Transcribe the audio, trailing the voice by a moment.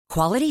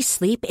Quality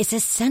sleep is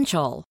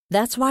essential.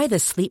 That's why the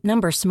Sleep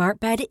Number Smart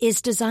Bed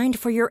is designed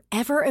for your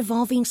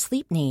ever-evolving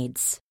sleep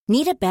needs.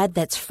 Need a bed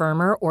that's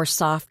firmer or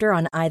softer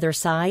on either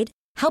side?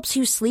 Helps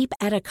you sleep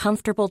at a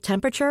comfortable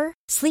temperature?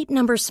 Sleep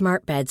Number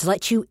Smart Beds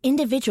let you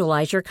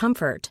individualize your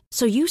comfort,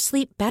 so you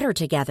sleep better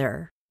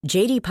together.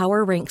 J.D.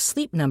 Power ranks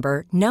Sleep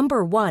Number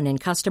number 1 in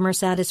customer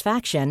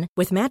satisfaction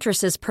with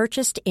mattresses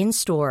purchased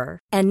in-store.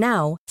 And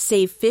now,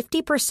 save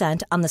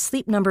 50% on the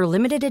Sleep Number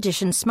Limited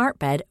Edition Smart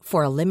Bed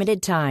for a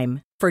limited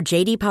time. For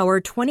J.D. Power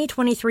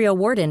 2023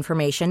 award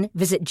information,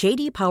 visit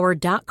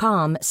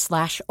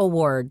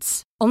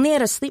jdpower.com/awards. Only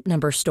at a Sleep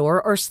Number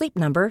store or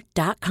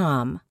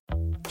sleepnumber.com.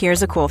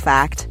 Here's a cool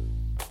fact.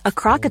 A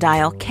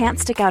crocodile can't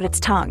stick out its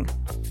tongue.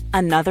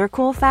 Another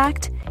cool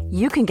fact,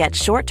 you can get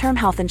short-term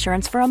health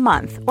insurance for a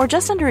month or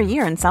just under a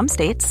year in some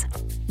states.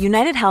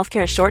 United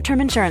Healthcare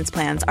short-term insurance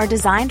plans are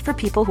designed for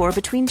people who are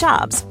between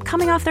jobs,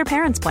 coming off their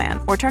parents' plan,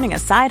 or turning a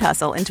side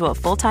hustle into a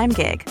full-time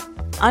gig.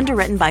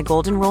 Underwritten by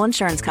Golden Rule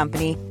Insurance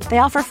Company, they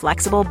offer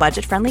flexible,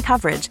 budget-friendly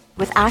coverage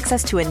with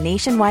access to a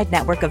nationwide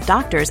network of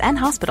doctors and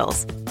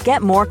hospitals.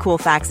 Get more cool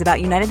facts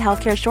about United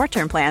Healthcare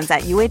short-term plans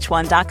at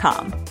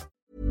uh1.com.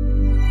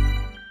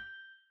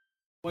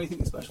 Why do you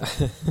think it's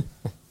special?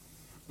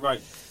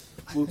 Right.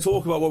 We'll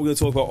talk about what we're going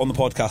to talk about on the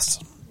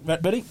podcast.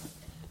 Ready?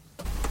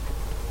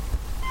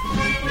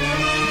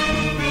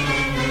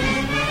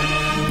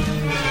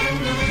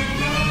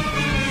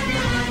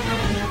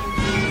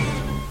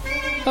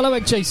 Hello,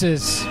 Egg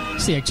Chasers.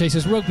 It's the Egg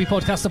Chasers Rugby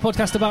Podcast, a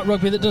podcast about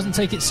rugby that doesn't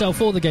take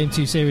itself or the game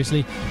too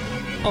seriously.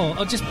 Oh,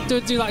 I'll just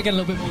do that again a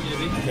little bit more,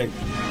 Jimmy. Okay.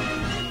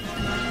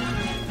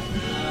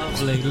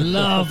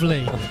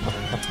 Lovely.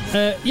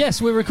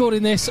 Yes, we're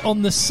recording this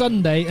on the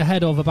Sunday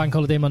ahead of a Bank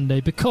Holiday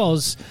Monday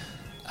because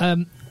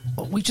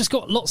we've just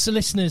got lots of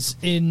listeners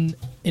in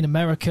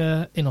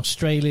America, in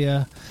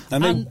Australia,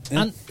 and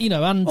well,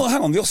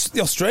 hang on, the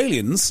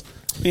Australians.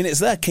 I mean, it's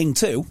their king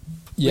too.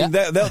 Yeah, I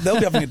mean, they'll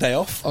be having a day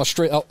off.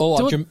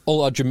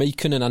 All our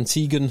Jamaican and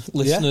Antiguan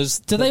listeners.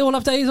 Do they all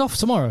have days off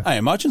tomorrow? I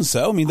imagine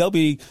so. I mean, they'll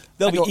be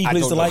equally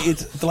as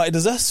delighted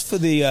as us for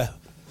the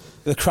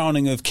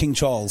crowning of King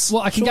Charles.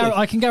 Well, I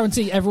can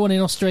guarantee everyone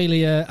in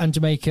Australia and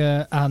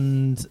Jamaica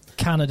and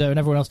Canada and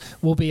everyone else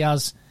will be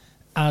as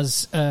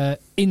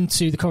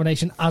into the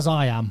coronation as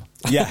I am.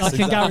 Yes, I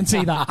can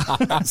guarantee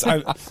that.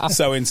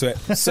 so into it.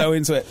 So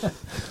into it.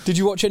 Did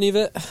you watch any of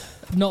it?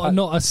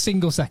 Not a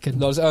single second.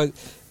 No,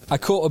 I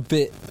caught a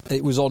bit.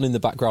 It was on in the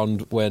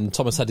background when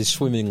Thomas had his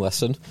swimming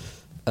lesson,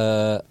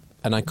 and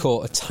I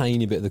caught a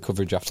tiny bit of the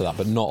coverage after that,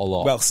 but not a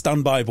lot. Well,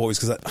 stand by, boys,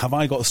 because have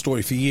I got a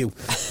story for you?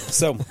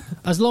 So,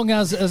 as long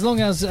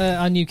as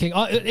our new king,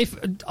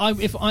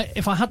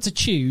 if I had to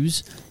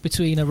choose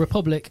between a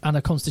republic and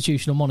a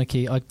constitutional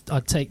monarchy,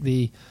 I'd take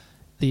the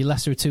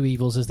lesser of two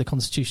evils as the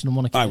constitutional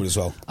monarchy. I would as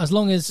well. As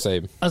long as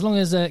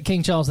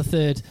King Charles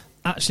III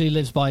actually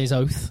lives by his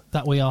oath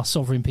that we are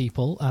sovereign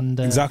people, and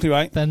exactly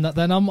right. Then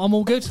I'm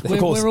all good.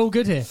 We're all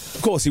good here.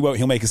 Of course, he won't.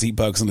 He'll make us eat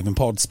burgers and live in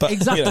pods, but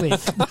exactly,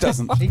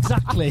 doesn't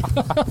exactly.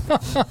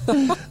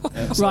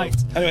 Right.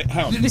 Anyway,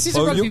 hang on. This is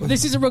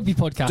a rugby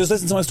podcast. Just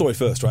listen to my story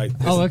first, right?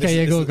 Go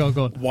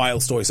on.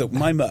 Wild story. So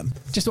my mum.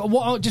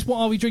 What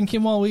are we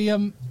drinking while we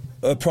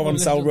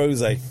Provençal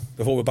rosé.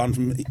 Before we're banned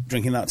from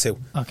drinking that too.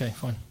 Okay,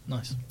 fine,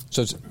 nice.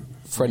 So it's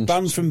French.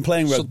 Banned from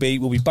playing rugby.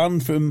 We'll be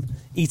banned from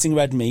eating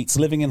red meats,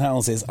 living in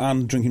houses,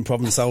 and drinking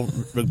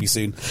Provençal rugby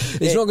soon.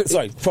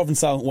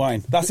 Provençal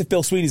wine. That's if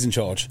Bill Sweeney's in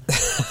charge.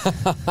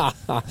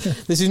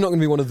 This is not going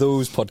to be one of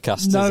those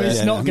podcasts. No,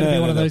 it's not going to be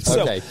one of those.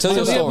 Okay, tell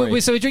your story.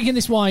 So we're drinking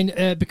this wine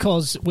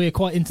because we're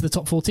quite into the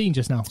top 14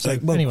 just now. So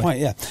anyway, quite,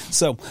 yeah.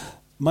 So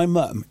my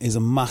mum is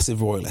a massive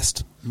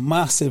royalist.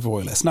 Massive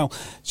royalist. Now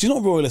she's not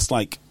a royalist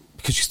like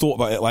because she's thought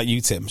about it like you,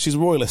 Tim. She's a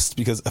royalist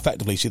because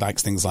effectively she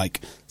likes things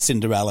like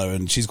Cinderella,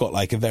 and she's got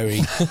like a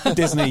very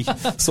Disney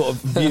sort of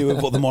view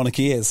of what the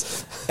monarchy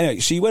is. Anyway,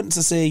 she went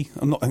to see.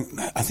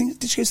 I think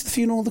did she go to the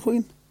funeral of the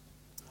Queen?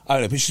 I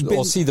don't know, but she's been.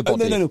 Or see the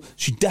body. No.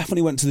 She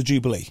definitely went to the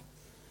Jubilee.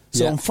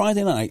 So on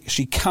Friday night,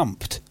 she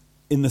camped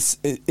in this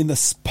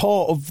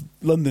part of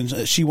London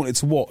that she wanted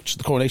to watch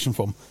the coronation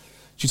from.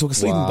 She took a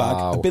sleeping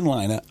bag, a bin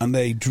liner, and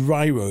a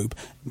dry robe,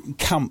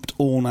 camped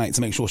all night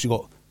to make sure she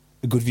got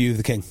a good view of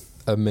the king.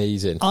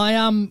 Amazing. I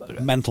am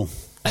mental.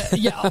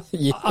 Yeah.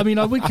 I mean,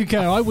 I would concur.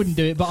 I wouldn't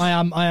do it, but I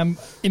am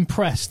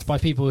impressed by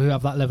people who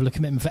have that level of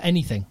commitment for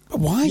anything. But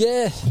why?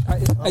 Yeah,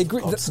 I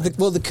agree.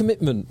 The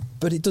commitment,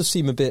 but it does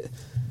seem a bit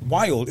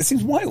wild. It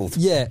seems wild.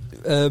 Yeah,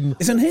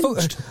 it's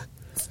unhinged.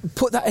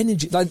 Put that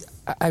energy.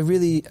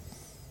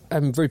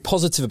 I'm very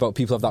positive about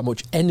people who have that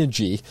much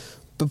energy.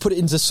 But put it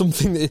into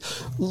something that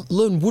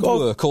learn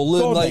woodwork or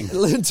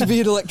learn to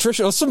be an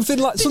electrician or something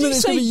that's going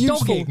to be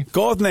useful. Dogging?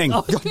 Gardening.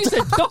 Oh, you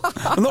said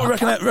I'm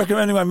not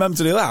recommending my mum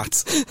to do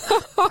that.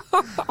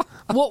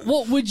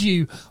 What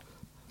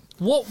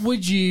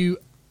would you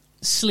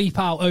sleep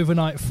out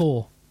overnight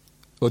for?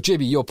 Well,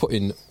 JB, you're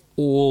putting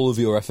all of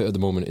your effort at the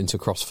moment into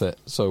CrossFit,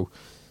 so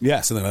yeah,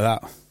 something like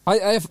that.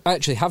 I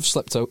actually have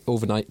slept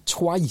overnight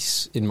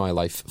twice in my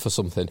life for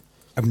something.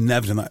 I've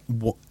never done that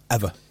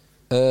ever.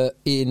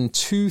 In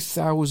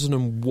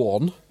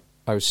 2001,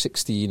 I was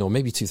 16, or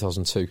maybe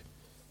 2002.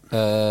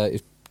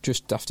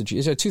 Just after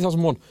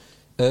 2001.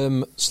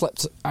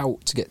 Slept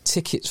out to get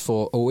tickets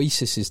for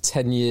Oasis's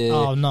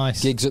 10-year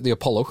nice. gigs at the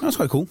Apollo. That's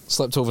quite cool.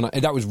 Slept overnight.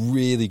 That was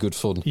really good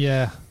fun.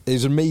 Yeah. It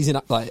was an amazing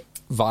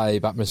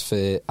vibe,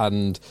 atmosphere,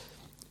 and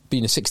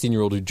being a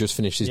 16-year-old who just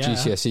finished his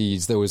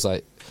GCSEs, there was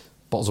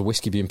bottles of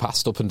whiskey being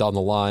passed up and down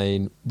the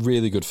line.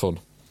 Really good fun.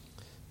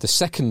 The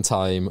second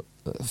time,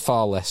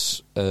 far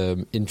less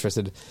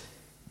interested.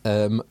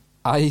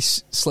 I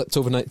slept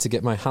overnight to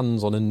get my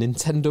hands on a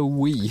Nintendo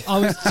Wii. I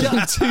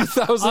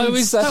was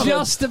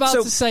just about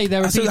to say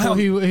there are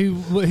people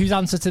whose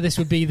answer to this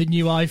would be the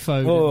new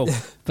iPhone. Oh,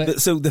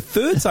 so the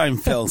third time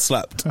Phil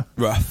slept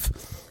rough,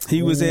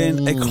 he was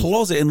in a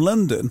closet in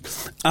London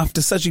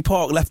after Sedgley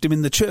Park left him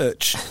in the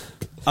church,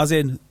 as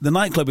in the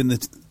nightclub in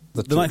the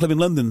nightclub in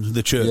London,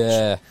 the church.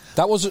 Yeah,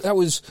 that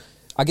was.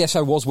 I guess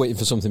I was waiting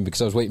for something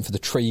because I was waiting for the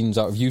trains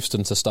out of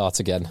Euston to start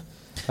again.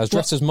 I was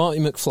dressed as Marty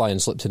McFly and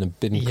slept in a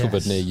bin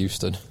cupboard near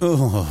Euston.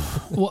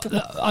 Oh. Well,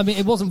 I mean,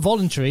 it wasn't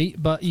voluntary,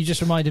 but you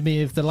just reminded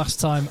me of the last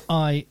time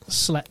I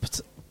slept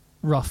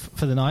rough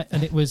for the night,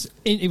 and it was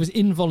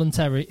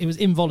involuntary. It was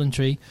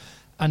involuntary,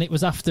 and it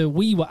was after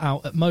we were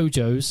out at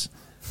Mojo's,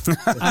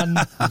 and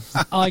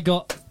I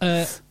got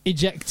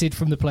ejected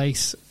from the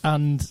place,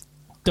 and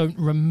don't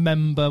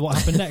remember what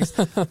happened next,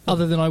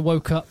 other than I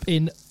woke up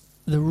in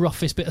the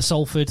roughest bit of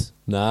Salford.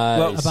 Nice.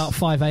 Well, about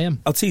 5 a.m.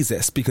 I'll tease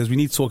this because we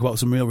need to talk about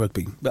some real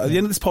rugby. But at the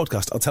end of this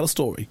podcast, I'll tell a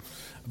story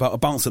about a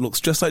bouncer that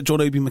looks just like John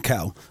Obi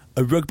Mikel,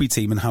 a rugby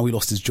team, and how he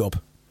lost his job.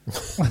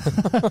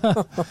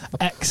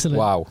 Excellent.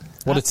 Wow.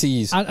 What a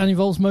tease. And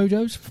involves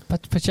Mojos?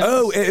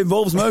 Oh, it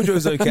involves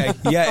Mojos, okay.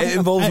 Yeah, it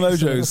involves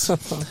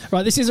Mojos.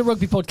 Right, this is a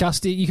rugby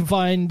podcast. You can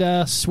find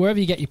us wherever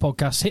you get your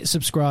podcasts. Hit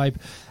subscribe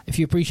if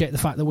you appreciate the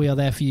fact that we are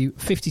there for you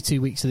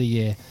 52 weeks of the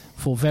year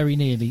for very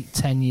nearly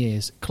 10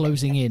 years,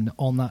 closing in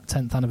on that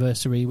 10th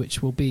anniversary,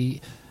 which will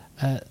be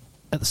at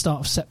the start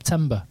of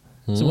September.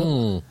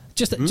 So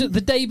just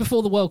the day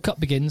before the World Cup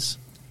begins,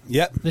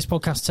 this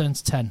podcast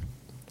turns 10.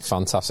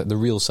 Fantastic. The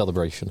real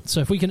celebration. So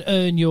if we can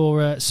earn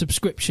your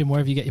subscription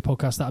wherever you get your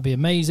podcast, that would be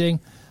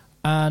amazing.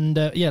 And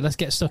let's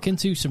get stuck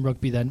into some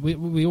rugby then.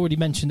 We already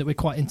mentioned that we're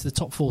quite into the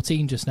top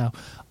 14 just now.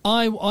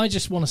 I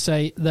just want to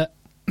say that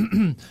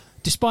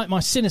despite my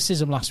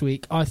cynicism last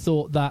week, I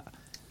thought that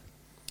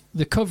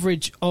the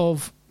coverage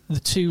of the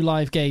 2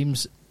 live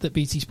games that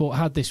BT Sport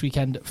had this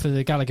weekend for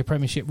the Gallagher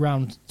Premiership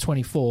round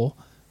 24,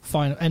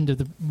 final end of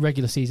the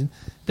regular season,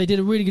 they did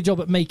a really good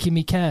job at making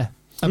me care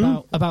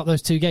about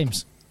those 2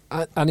 games.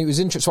 And it was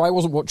interesting. So I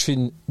wasn't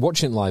watching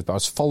it live, but I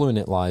was following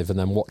it live and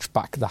then watched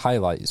back the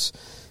highlights.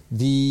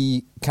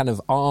 The kind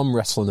of arm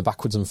wrestle and the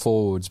backwards and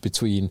forwards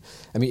between...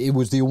 I mean, it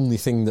was the only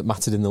thing that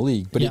mattered in the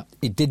league, but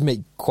it did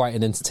make quite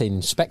an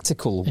entertaining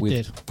spectacle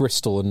with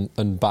Bristol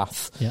and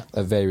Bath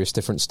at various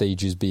different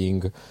stages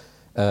being,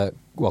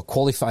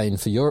 qualifying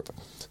for Europe.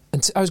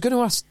 And I was going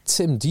to ask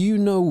Tim, do you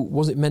know,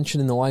 was it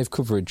mentioned in the live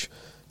coverage,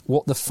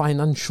 what the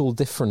financial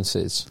difference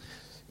is?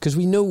 Because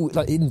we know,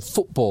 like in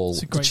football,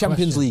 the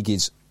Champions League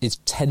is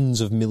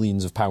tens of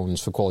millions of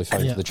pounds for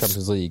qualifying for the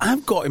Champions League.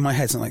 I've got in my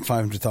head something like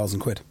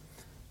 500,000 quid.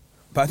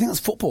 But I think that's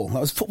football. That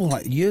was football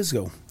like years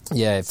ago.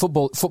 Yeah,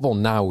 football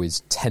now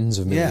is tens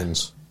of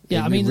millions.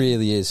 Yeah, it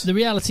really is. The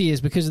reality is,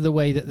 because of the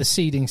way that the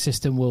seeding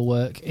system will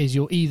work, is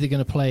you're either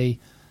going to play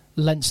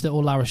Leinster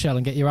or La Rochelle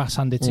and get your ass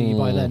handed to you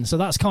by then. So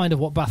that's kind of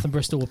what Bath and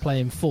Bristol were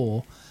playing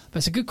for. But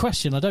it's a good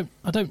question. I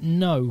don't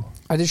know.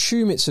 I'd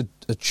assume it's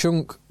a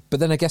chunk,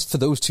 but then I guess for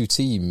those 2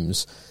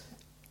 teams,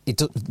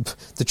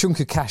 the chunk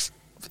of cash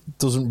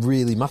doesn't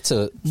really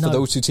matter for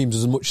those 2 teams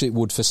as much as it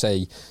would for,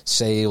 say,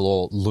 Sale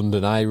or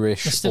London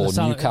Irish or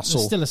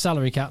Newcastle. There's still a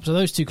salary cap, so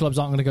those 2 clubs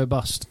aren't going to go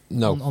bust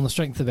on the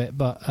strength of it.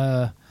 But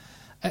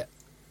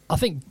I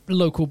think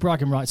local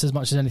bragging rights, as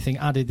much as anything,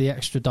 added the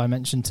extra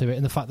dimension to it,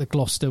 and the fact that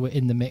Gloucester were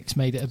in the mix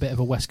made it a bit of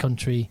a West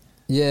Country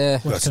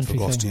Country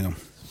Gloucester,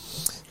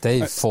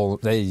 thing.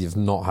 They've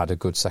not had a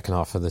good second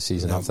half of the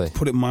season, have they?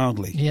 Put it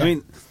mildly. Yeah. I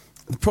mean,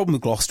 the problem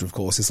with Gloucester, of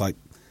course, is like,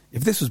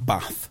 if this was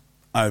Bath,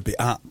 I would be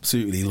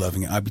absolutely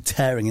loving it. I'd be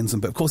tearing into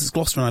them. But of course, it's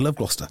Gloucester and I love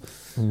Gloucester.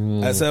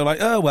 So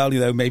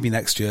like, maybe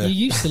next year.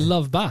 You used to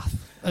love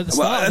Bath. At the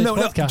start of this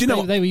podcast, do you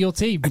know they were your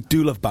team. I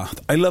do love Bath.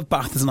 I love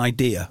Bath as an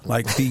idea.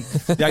 Like,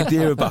 the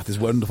idea of Bath is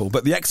wonderful,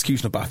 but the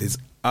execution of Bath is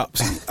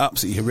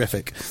absolutely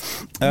horrific.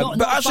 Not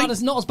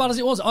as bad as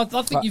it was. I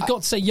think you've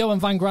got to say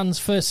Johan van Gran's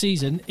first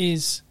season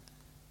is,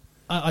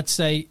 I'd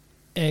say,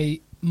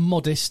 a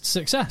modest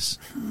success.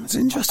 It's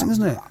interesting,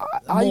 isn't it?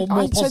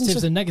 More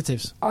positives than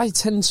negatives. I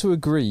tend to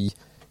agree.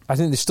 I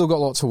think they've still got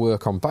a lot to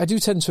work on, but I do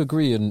tend to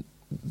agree. And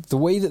the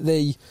way that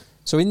they...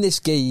 So in this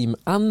game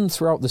and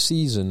throughout the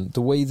season,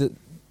 the way that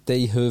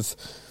they have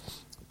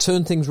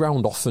turned things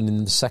round often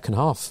in the second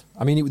half.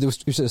 I mean, it was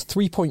a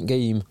 3-point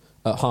game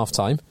at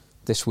half-time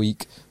this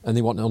week, and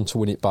they went on to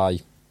win it by,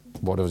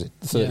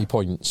 30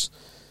 points.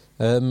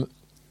 And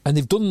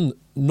they've done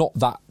not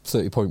that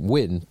 30-point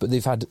win, but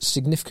they've had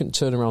significant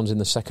turnarounds in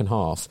the second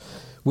half,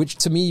 which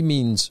to me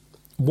means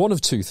one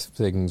of two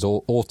things,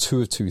 or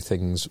two of two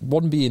things.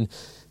 One being,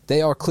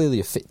 they are clearly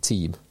a fit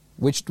team,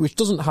 which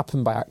doesn't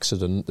happen by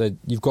accident.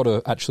 You've got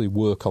to actually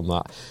work on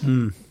that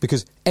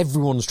because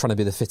everyone's trying to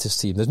be the fittest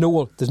team. There's no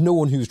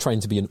one who's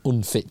trying to be an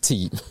unfit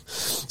team.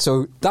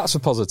 So that's a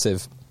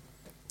positive.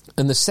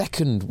 And the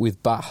second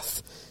with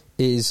Bath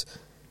is,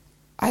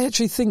 I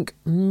actually think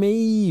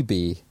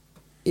maybe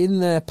in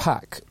their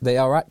pack they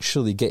are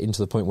actually getting to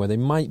the point where they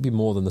might be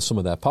more than the sum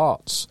of their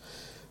parts.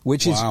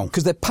 Which is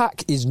because their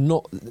pack is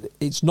not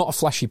a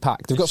flashy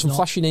pack. They've got some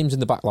flashy names in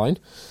the back line,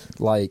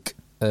 like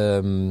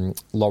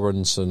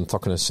Lawrence and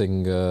Thokana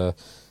Singer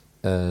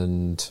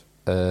and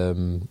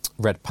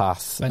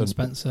Redpath. Ben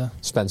Spencer.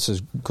 Spencer's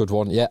a good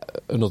one, yeah,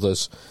 and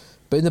others.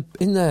 But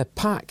in their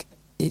pack,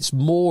 it's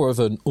more of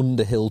an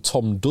Underhill,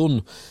 Tom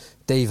Dunn,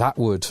 Dave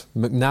Atwood,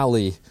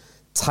 McNally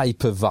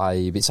type of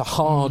vibe. It's a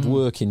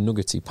hard-working,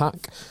 nuggety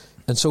pack.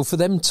 And so for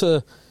them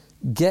to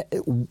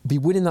be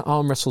winning that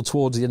arm wrestle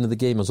towards the end of the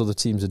game as other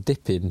teams are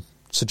dipping,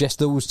 suggest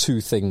those two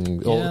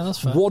things, or that's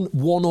fair.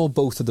 one or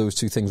both of those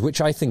two things,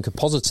 which I think are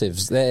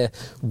positives. They're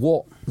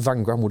what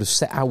Van Gran would have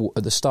set out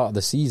at the start of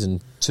the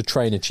season to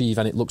try and achieve,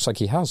 and it looks like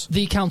he has.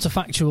 The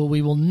counterfactual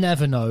we will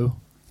never know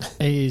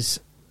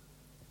is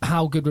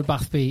how good would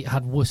Bath be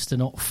had Worcester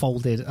not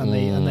folded and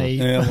they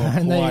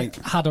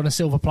had on a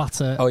silver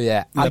platter. Oh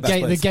yeah,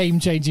 the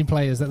game-changing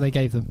players that they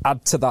gave them.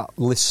 Add to that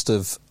list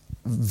of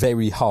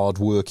very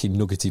hard-working,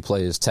 nuggety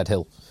players, Ted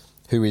Hill,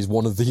 who is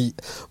one of the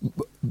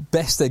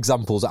best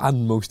examples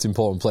and most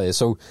important players.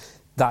 So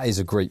that is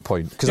a great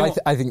point, because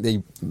I think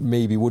they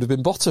maybe would have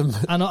been bottom.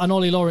 And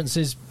Ollie Lawrence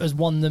has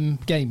won them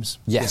games.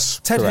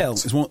 Yes, Ted correct. Hill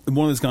is one of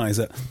those guys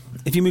that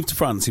if you move to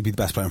France, he'd be the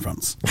best player in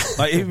France.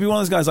 Like, he'd be one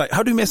of those guys like,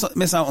 how do we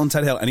miss out on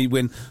Ted Hill? And he'd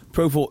win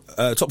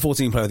top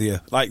 14 player of the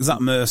year, like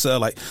Zach Mercer,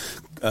 like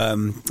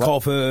Carl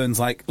Ferns,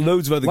 like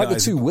loads of other guys. Like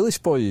the two Willis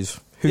boys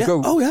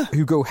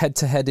who go head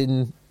to head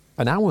in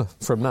an hour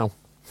from now.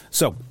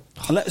 So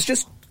let's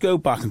just go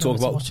back and talk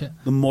about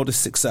the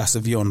modest success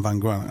of Johan van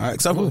Gran.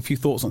 Because I've got a few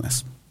thoughts on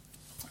this.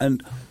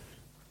 And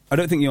I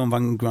don't think Johan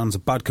van Gran's a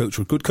bad coach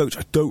or a good coach.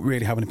 I don't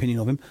really have an opinion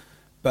of him.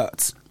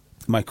 But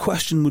my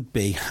question would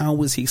be, how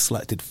was he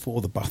selected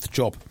for the Bath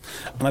job?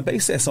 And I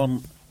base this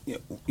on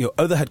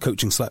other head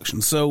coaching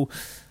selections. So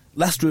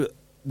Leicester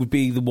would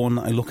be the one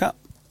that I look at,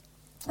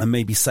 and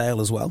maybe Sale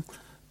as well.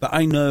 But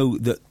I know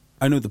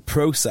the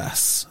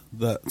process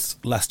that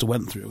Leicester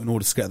went through in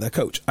order to get their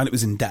coach, and it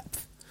was in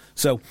depth.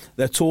 So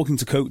they're talking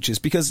to coaches,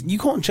 because you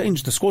can't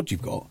change the squad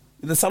you've got.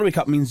 The salary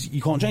cap means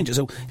you can't change it.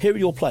 So here are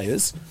your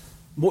players.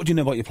 What do you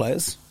know about your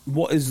players?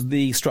 What is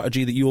the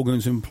strategy that you're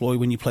going to employ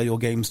when you play your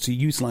games to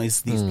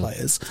utilise these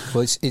players?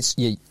 Well,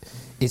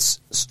 it's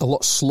a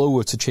lot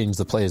slower to change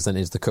the players than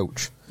it is the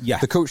coach. Yeah.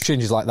 The coach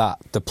changes like that.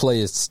 The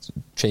players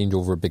change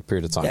over a big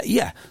period of time.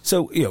 Yeah.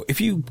 So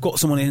if you got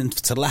someone in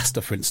to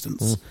Leicester, for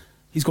instance,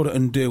 he's got to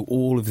undo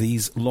all of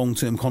these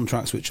long-term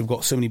contracts which have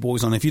got so many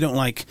boys on. If you don't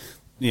like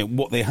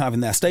what they have in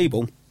their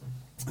stable,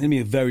 it's going to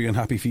be a very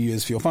unhappy few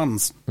years for your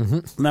fans.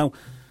 Now,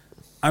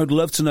 I would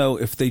love to know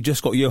if they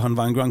just got Johan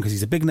van Gran because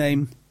he's a big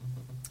name,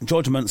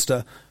 George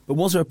Munster, but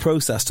was there a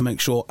process to make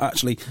sure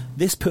actually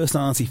this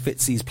personality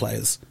fits these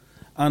players?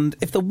 And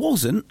if there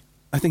wasn't,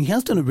 I think he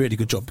has done a really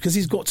good job, because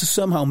he's got to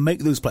somehow make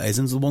those players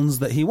into the ones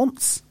that he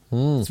wants.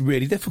 It's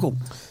really difficult.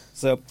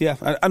 So, yeah.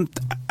 And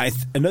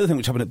another thing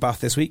which happened at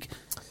Bath this week,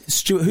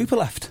 Stuart Hooper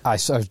left. I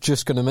was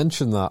just going to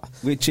mention that.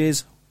 Which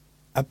is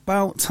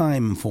about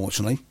time,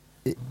 unfortunately.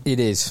 It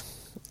is.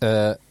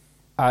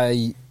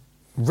 I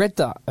read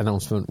that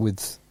announcement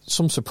with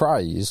some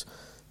surprise,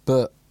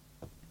 but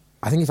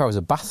I think if I was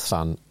a Bath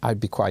fan, I'd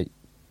be quite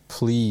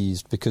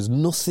pleased, because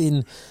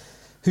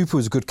Hooper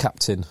was a good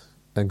captain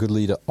and good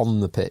leader on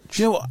the pitch.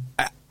 You know what?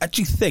 I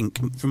actually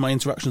think, from my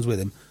interactions with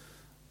him,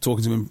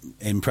 talking to him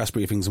in press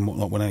briefings and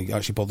whatnot, when I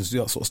actually bother to do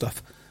that sort of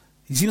stuff,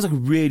 he seems like a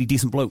really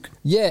decent bloke.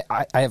 Yeah,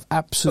 I have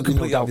absolutely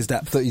no doubt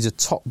that he's a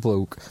top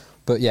bloke.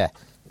 But yeah,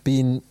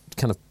 being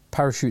kind of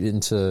parachuted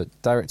into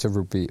director of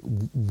rugby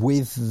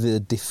with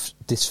the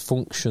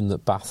dysfunction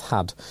that Bath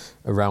had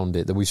around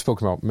it, that we've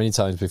spoken about many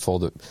times before,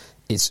 that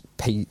it's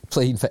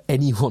playing for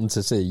anyone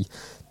to see,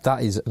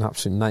 that is an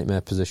absolute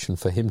nightmare position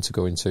for him to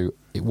go into.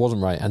 It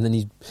wasn't right. And then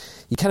he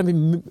kind of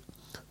been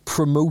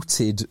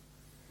promoted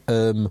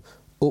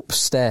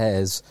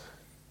upstairs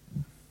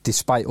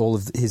despite all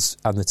of his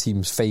and the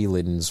team's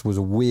failings. Was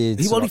a weird...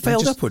 He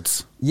failed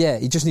upwards. Yeah,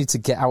 he just needs to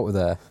get out of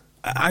there.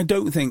 I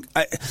don't think...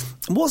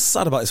 what's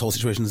sad about this whole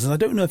situation is I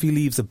don't know if he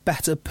leaves a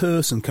better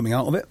person coming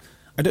out of it.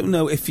 I don't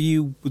know if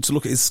you were to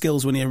look at his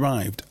skills when he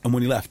arrived and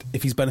when he left,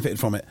 if he's benefited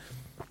from it.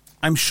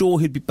 I'm sure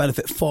he'd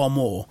benefit far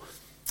more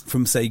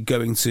from, say,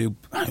 going to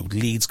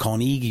Leeds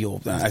Carnegie, or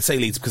I say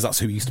Leeds because that's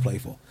who he used to play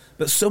for,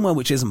 but somewhere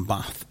which isn't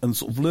Bath, and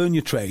sort of learn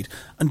your trade,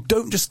 and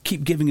don't just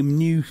keep giving him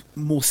new,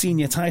 more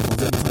senior titles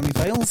every time he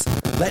fails.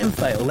 Let him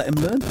fail, let him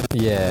learn.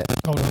 Yeah.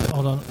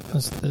 Hold on.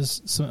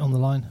 There's something on the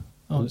line.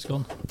 Oh, it's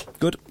gone.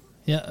 Good.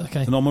 Yeah,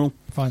 okay. Phenomenal.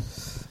 Fine.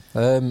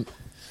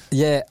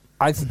 Yeah,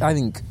 I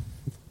think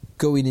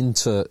going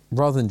into,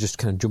 rather than just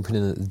kind of jumping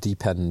in at the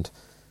deep end,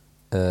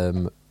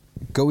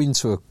 go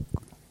into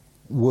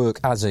work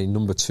as a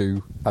number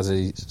 2, as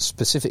a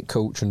specific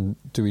coach, and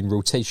doing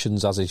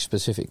rotations as a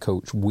specific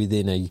coach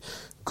within a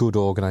good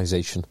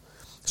organisation.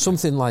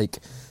 Something like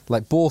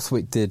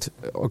Borthwick did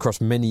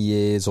across many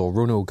years, or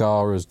Ron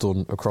O'Gara's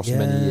done across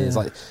many years.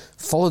 Like,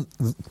 follow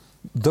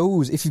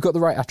those. If you've got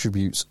the right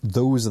attributes,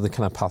 those are the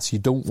kind of paths. You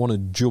don't want to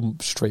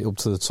jump straight up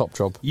to the top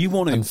job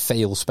and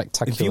fail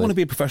spectacularly. If you want to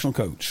be a professional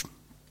coach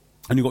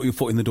and you've got your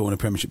foot in the door in a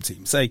Premiership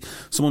team, say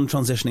someone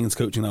transitioning into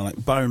coaching now,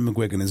 like Byron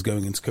McGuigan is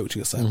going into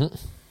coaching at Sale. Mm-hmm.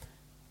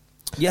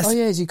 Yes. Oh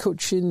yeah, is he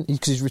coaching?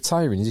 Because he's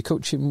retiring. Is he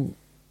coaching?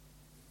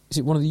 Is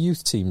it one of the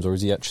youth teams, or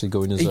is he actually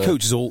going as? He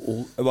coaches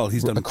all. Well,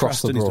 he's done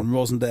across Preston, he's done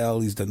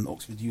Rosendale, he's done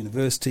Oxford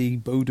University,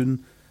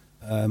 Bowdoin.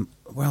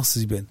 Where else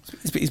has he been?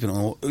 He's been on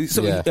all.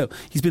 So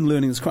he's been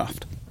learning his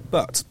craft.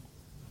 But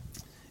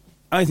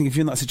I think if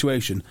you're in that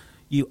situation,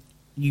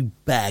 you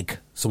beg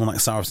someone like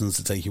Saracens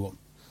to take you on,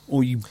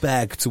 or you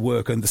beg to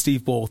work under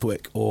Steve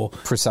Borthwick, or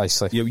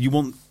precisely. You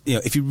want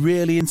if you're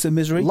really into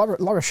misery, La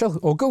Rochelle,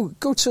 or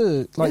go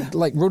to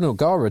like Ron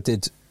O'Gara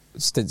did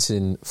stints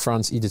in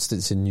France. He did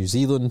stints in New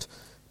Zealand.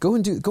 Go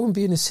and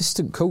be an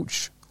assistant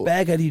coach.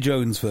 Beg Eddie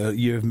Jones for a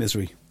year of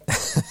misery,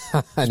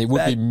 and it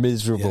would be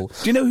miserable.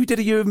 Yeah. Do you know who did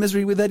a year of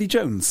misery with Eddie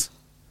Jones?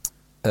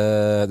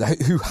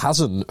 Who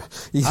hasn't?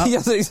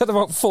 He's had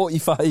about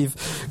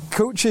 45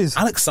 coaches.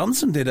 Alex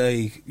Sanson did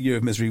a year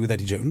of misery with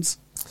Eddie Jones.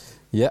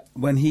 Yeah,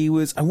 when he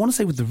was, I want to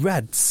say, with the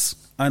Reds,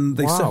 and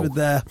they suffered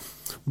their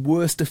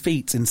worst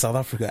defeat in South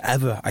Africa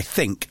ever. I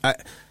think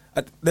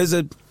there's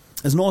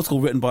an article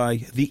written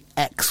by the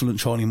excellent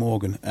Charlie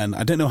Morgan, and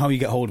I don't know how you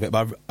get hold of it,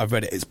 but I've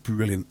read it. It's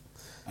brilliant,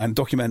 and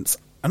documents.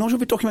 I'm not sure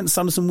if it documents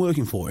Sanderson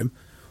working for him,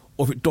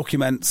 or if it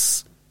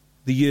documents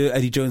the year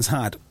Eddie Jones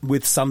had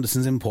with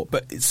Sanderson's input,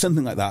 but it's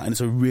something like that, and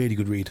it's a really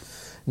good read.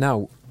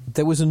 Now,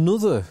 there was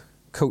another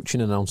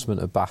coaching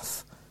announcement at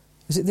Bath.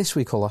 Is it this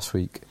week or last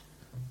week?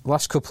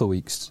 Last couple of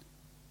weeks.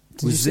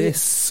 Was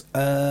this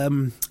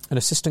an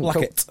assistant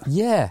coach?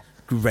 Yeah.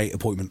 Great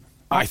appointment,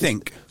 I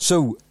think.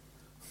 So,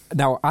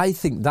 now, I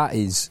think that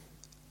is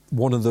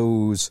one of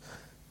those,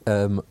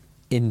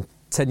 in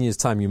 10 years'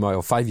 time,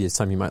 or 5 years'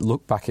 time, you might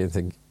look back and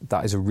think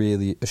that is a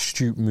really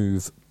astute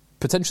move,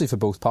 potentially for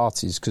both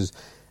parties, because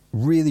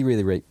really,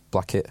 really rate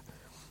Blackett,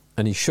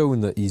 and he's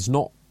shown that he's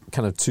not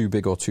kind of too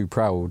big or too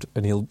proud,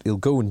 and he'll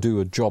go and do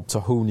a job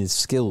to hone his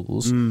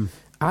skills.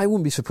 I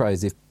wouldn't be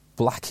surprised if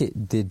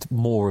Blackett did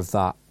more of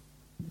that,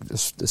 a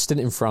stint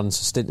in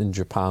France, a stint in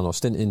Japan, or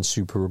stint in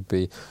Super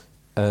Rugby,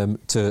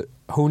 to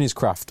hone his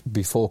craft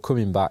before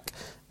coming back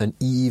an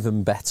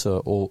even better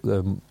or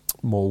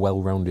more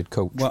well-rounded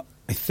coach. Well,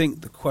 I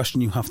think the question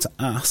you have to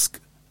ask,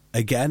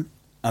 again,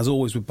 as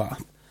always with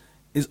Bath,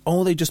 is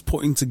are they just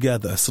putting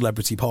together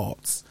celebrity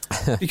parts?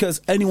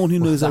 Because anyone who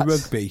knows their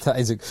rugby...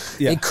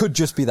 It could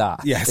just be that.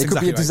 Yes, it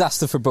could be a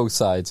disaster for both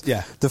sides.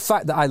 Yeah. The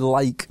fact that I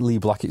like Lee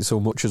Blackett so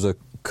much as a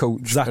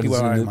coach and as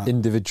an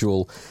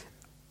individual,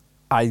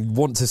 I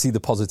want to see the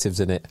positives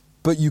in it.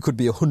 But you could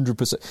be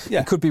 100%.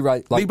 Yeah. It could be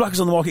right. Lee Blackett's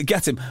on the market,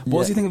 get him.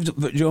 What does he think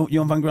of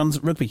Johan van Grand's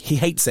rugby? He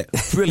hates it.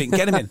 Brilliant,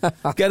 get him in.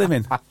 Get him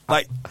in.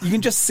 Like, you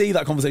can just see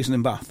that conversation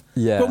in Bath.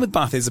 Yeah. The problem with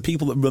Bath is the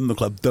people that run the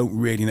club don't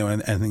really know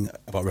anything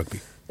about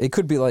rugby. It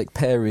could be like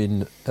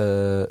pairing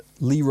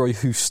Leroy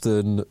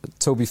Houston,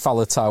 Toby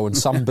Falatau and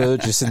Sam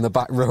Burgess in the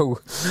back row.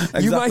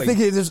 Exactly. You might think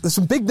there's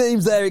some big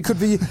names there. It could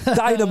be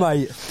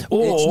dynamite.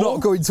 It's not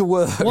going to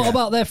work. What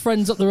about their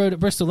friends up the road at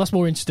Bristol? That's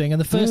more interesting.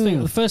 And the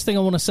first thing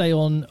I want to say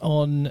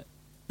on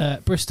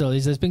Bristol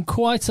is there's been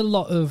quite a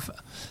lot of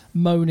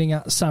moaning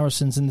at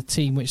Saracens and the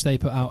team which they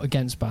put out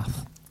against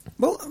Bath.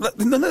 Well,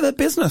 none of their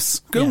business.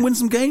 Go and win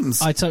some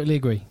games. I totally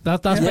agree.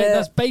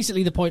 That's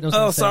basically the point I was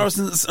going to say.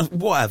 Saracens,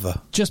 whatever.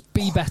 Just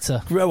be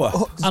better. Grow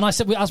up. And I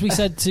said, as we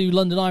said to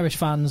London Irish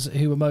fans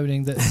who were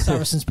moaning that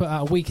Saracens put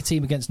out a weaker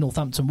team against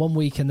Northampton one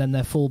week and then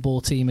their full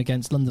bore team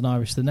against London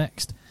Irish the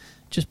next.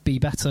 Just be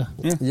better.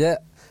 Yeah.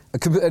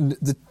 And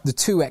the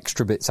two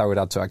extra bits I would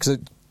add to it, because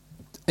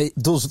it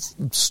does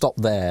stop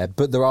there,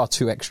 but there are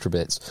two extra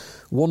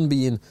bits. One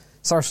being,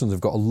 Saracens have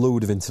got a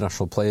load of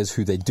international players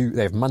who they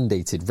have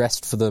mandated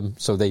rest for them,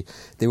 so they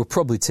were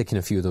probably ticking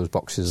a few of those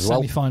boxes as well.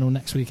 Semi-final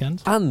next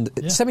weekend. And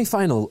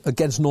semi-final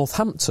against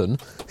Northampton,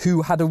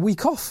 who had a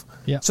week off.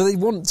 Yeah. So they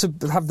want to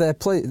have their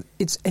play.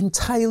 It's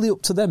entirely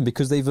up to them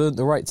because they've earned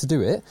the right to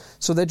do it,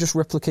 so they're just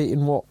replicating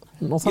what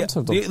Northampton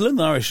have done. The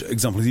London Irish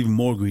example is even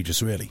more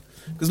egregious, really.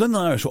 Because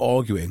London Irish were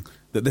arguing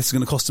that this is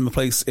going to cost them a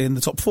place in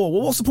the top four.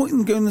 Well, what's the point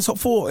in going in the top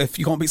four if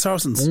you can't beat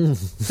Saracens?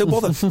 Don't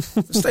bother.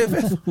 Stay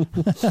fifth.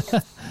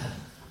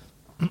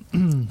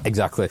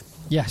 Exactly.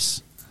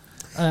 Yes.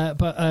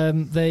 But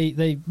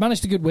they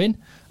managed a good win,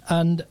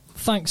 and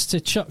thanks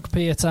to Chuck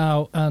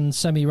Piatow and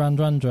Semi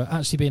Randrandra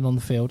actually being on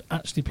the field,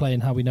 actually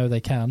playing how we know they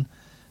can,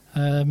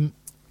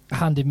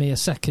 handed me a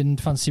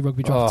second fantasy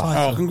rugby draft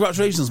title. Oh,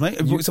 congratulations, mate.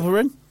 Have you got yourself a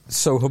ring?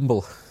 So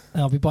humble.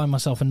 I'll be buying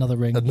myself another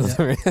ring. And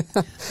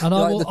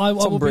I will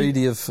Tom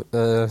Brady of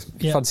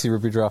fantasy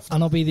rugby draft.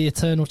 And I'll be the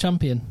eternal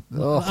champion.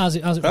 As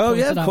it was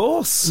pointed of out,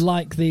 course.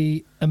 Like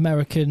the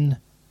American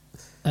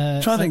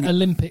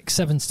Olympic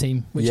Sevens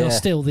team, which are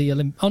still the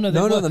Olympic. Oh no,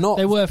 they're not.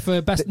 They were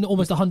for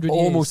almost 100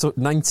 years. Almost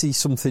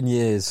 90-something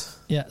years.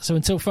 Yeah, so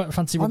until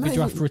Fantasy Rugby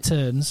Draft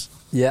returns,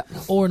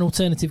 or an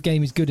alternative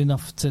game is good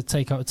enough to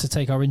take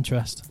our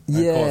interest. I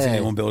can't see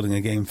anyone building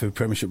a game for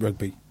Premiership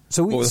Rugby.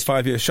 So with a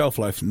 5-year shelf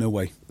life, no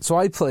way. So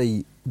I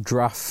play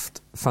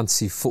draft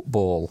fantasy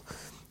football.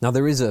 Now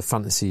there is a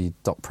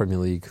fantasy.Premier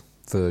League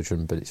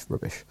version, but it's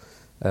rubbish.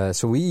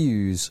 So we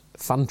use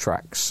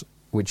Fantrax,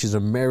 which is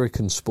an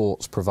American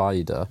sports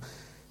provider.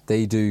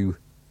 They do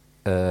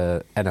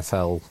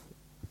NFL,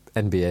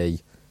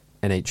 NBA,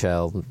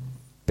 NHL,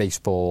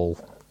 baseball,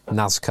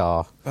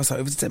 NASCAR. That's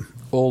over to Tim.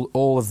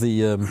 All of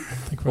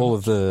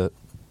the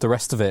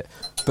rest of it.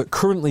 But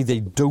currently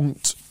they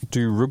don't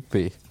do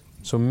rugby.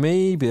 So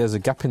maybe there's a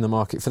gap in the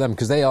market for them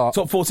because they are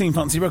top 14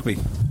 fantasy rugby.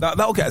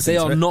 That'll get us. They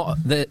are not.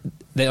 They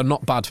are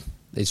not bad.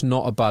 It's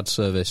not a bad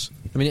service.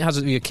 I mean, it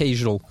has the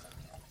occasional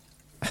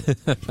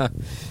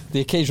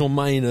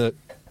minor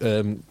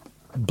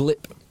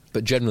blip,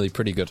 but generally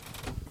pretty good.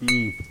 Do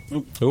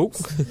you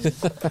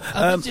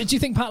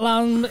think Pat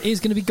Lam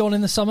is going to be gone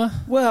in the summer?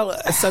 Well,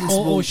 a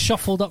sensible... or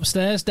shuffled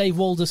upstairs. Dave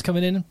Walder's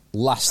coming in.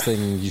 Last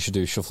thing you should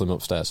do is shuffle him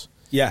upstairs.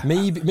 Yeah,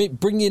 maybe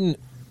bring in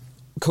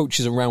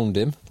coaches around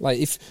him. Like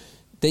if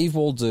Dave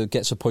Walder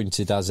gets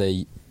appointed as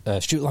a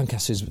Stuart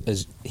Lancaster,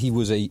 as he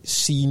was a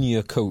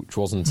senior coach,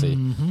 wasn't he?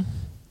 Mm-hmm.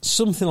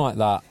 Something like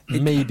that.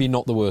 Maybe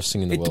not the worst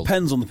thing in the world. It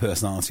depends on the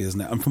personality, isn't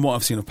it? And from what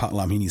I've seen of Pat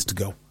Lam, he needs to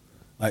go.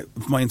 Like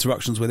my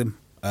interactions with him,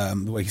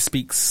 the way he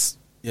speaks,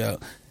 I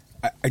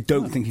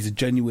don't think he's a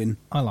genuine.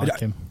 I like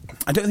him.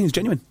 I don't think he's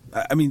genuine.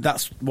 I mean,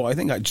 that's what I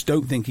think. I just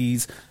don't think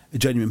he's a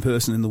genuine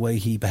person in the way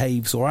he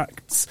behaves or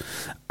acts.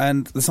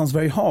 And that sounds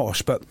very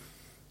harsh, but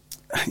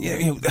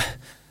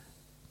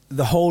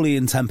the whole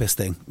Ian Tempest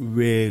thing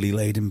really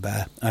laid him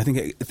bare. I think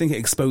it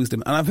exposed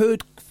him. And I've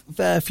heard a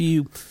fair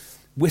few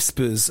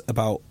whispers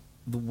about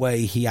the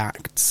way he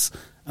acts,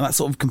 and that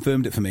sort of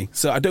confirmed it for me.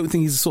 So I don't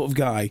think he's the sort of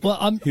guy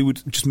who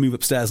would just move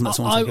upstairs and let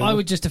someone take over. I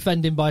would just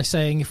defend him by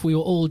saying if we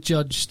were all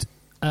judged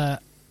by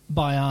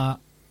our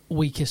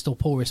weakest or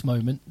poorest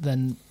moment,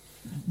 then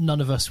none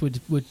of us would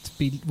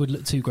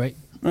look too great.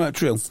 Right,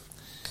 true.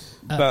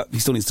 But he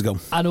still needs to go.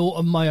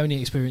 And my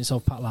only experience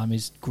of Pat Lam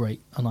is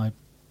great, and I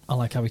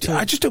like how he talks.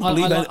 I just don't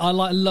believe it. I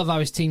love how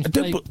his teams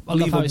play. I don't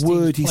believe a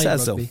word he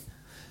says, though.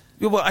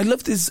 Yeah, well, I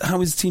love how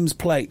his teams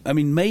play. I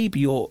mean, maybe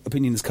your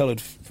opinion is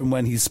coloured from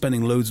when he's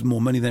spending loads more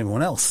money than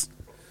everyone else.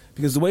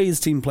 Because the way his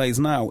team plays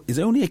now is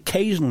only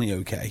occasionally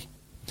okay.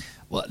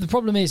 Well, the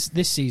problem is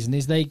this season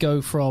is they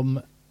go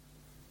from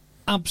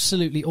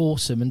absolutely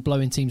awesome and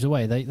blowing teams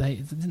away.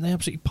 They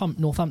absolutely pump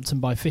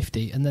Northampton by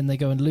 50, and then they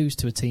go and lose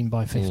to a team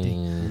by 50.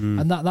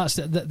 And that's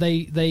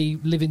they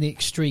live in the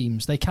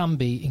extremes. They can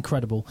be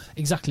incredible,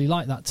 exactly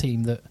like that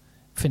team that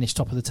finished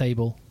top of the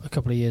table a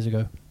couple of years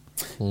ago.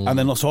 And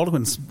then lost to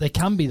Harlequins. They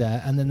can be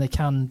there, and then they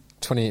can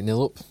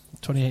 28-0 up.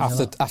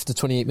 28 after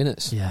 28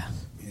 minutes. Yeah.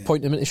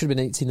 Point a minute. It should have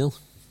been 80-0.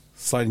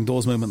 Sliding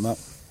doors moment,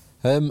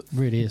 that.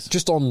 Really is.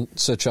 Just on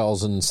Sir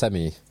Charles and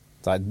Semi,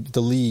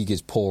 the league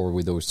is poor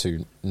with those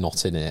two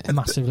not in it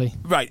massively.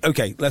 Right.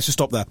 Okay. Let's just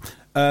stop there.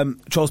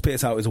 Charles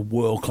Petertout is a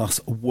world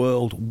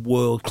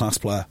class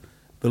player.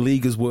 The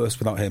league is worse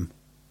without him.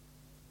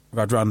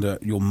 Radranda,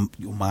 you're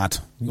mad.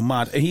 You're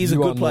mad. He's a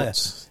good player.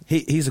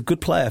 He's a good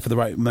player for the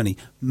right money,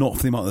 not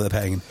for the amount that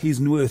they're paying him. He's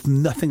worth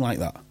nothing like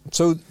that.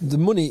 So the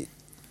money's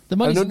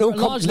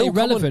largely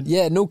irrelevant.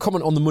 No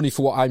comment on the money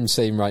for what I'm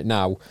saying right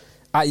now.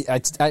 I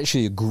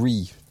actually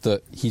agree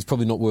that he's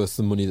probably not worth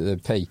the money that they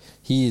pay.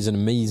 He is an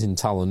amazing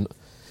talent.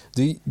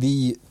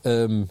 The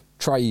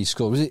try he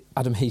scored, was it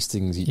Adam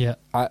Hastings?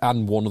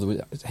 And one of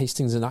the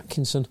Hastings and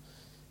Atkinson,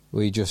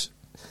 where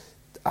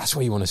that's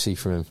what you want to see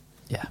from him.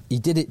 Yeah, he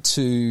did it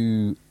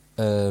to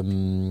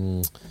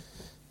the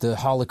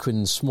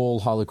small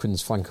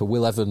Harlequins flanker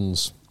Will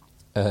Evans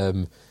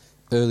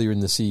earlier in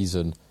the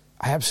season.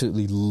 I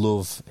absolutely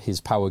love his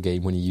power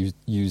game when he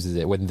uses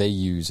it. When they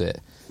use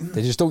it,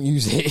 they just don't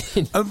use it.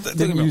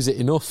 They don't use it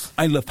enough.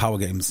 I love power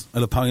games. I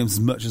love power games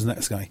as much as the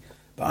next guy.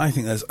 But I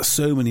think there's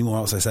so many more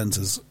outside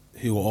centres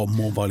who are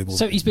more valuable.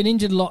 So he's been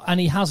injured a lot and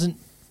he hasn't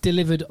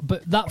delivered.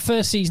 But that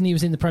first season he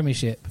was in the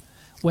Premiership,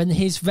 when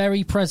his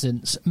very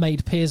presence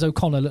made Piers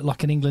O'Connor look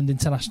like an England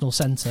international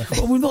centre.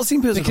 Well, we've not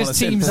seen Piers O'Connor because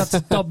teams had to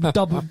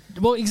double.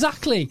 Well,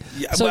 exactly.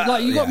 Yeah,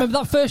 you got to remember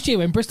that first year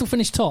when Bristol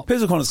finished top.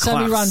 Piers O'Connor's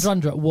Semi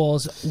Radranda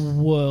was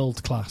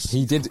world class.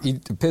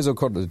 Piers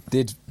O'Connor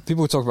did.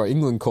 People were talking about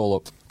England call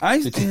up.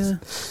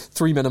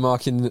 Three men are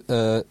marking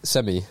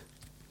Semi.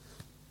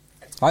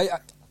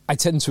 I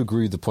tend to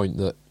agree with the point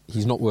that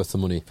he's not worth the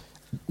money.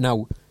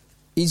 Now,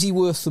 is he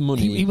worth the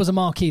money? He was a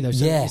marquee, though.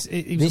 So yeah,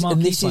 he was a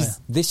marquee player.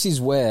 This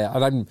is where,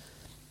 and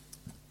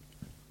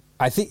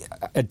I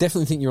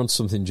definitely think you're onto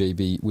something,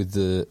 JB, with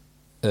the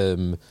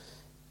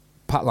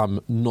Pat Lam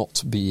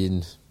not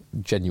being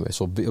genuine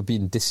or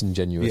being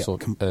disingenuous.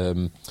 Yeah.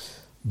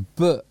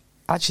 But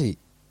actually,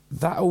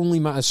 that only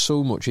matters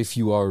so much if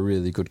you are a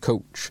really good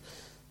coach.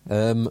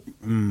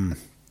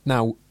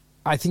 Now,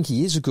 I think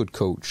he is a good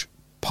coach.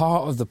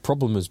 Part of the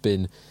problem has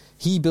been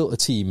he built a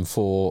team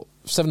for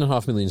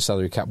 $7.5 million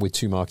salary cap with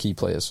 2 marquee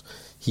players.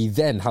 He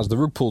then has the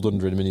rug pulled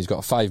under him and he's got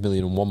a $5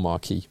 million and 1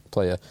 marquee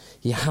player.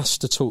 He has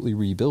to totally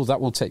rebuild.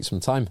 That will take some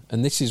time.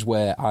 And this is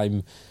where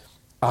I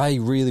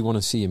really want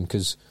to see him,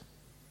 because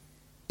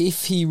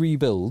if he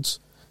rebuilds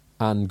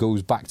and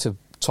goes back to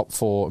top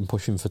 4 and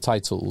pushing for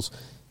titles,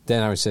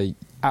 then I would say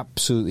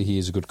absolutely he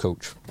is a good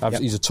coach.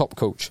 He's a top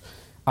coach.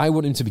 I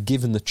want him to be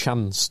given the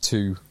chance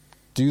to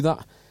do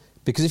that,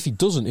 because if he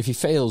doesn't, if he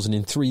fails and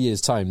in 3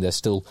 years' time they're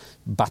still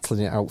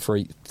battling it out for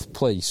 8th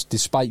place,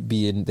 despite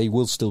they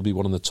will still be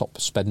one of the top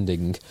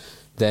spending,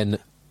 then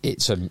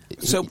it's a...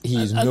 So,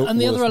 he is and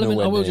the other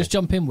element I will just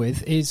jump in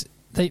with is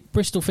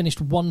Bristol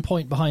finished 1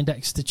 point behind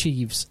Exeter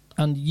Chiefs,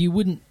 and you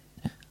wouldn't...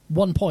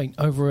 1 point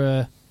over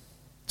a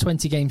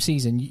 20-game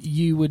season,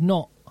 you would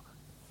not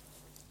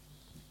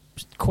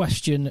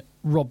question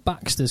Rob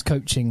Baxter's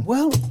coaching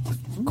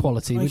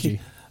quality, would you?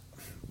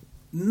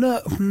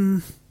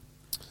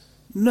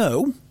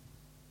 No,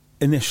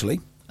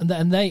 initially.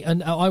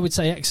 And I would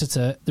say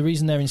Exeter, the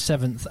reason they're in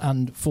 7th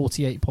and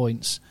 48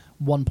 points,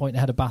 1 point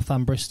ahead of Bath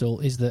and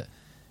Bristol, is that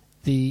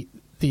the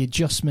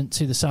adjustment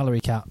to the salary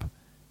cap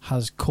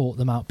has caught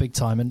them out big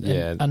time.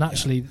 And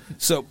actually,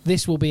 so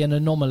this will be an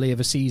anomaly of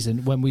a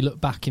season when we look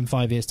back in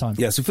 5 years' time.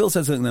 Yeah, so Phil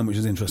said something then which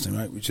is interesting,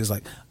 right? Which is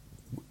like,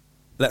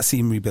 let's see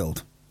him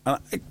rebuild.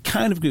 And I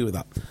kind of agree with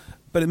that.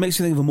 But it makes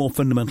you think of a more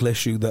fundamental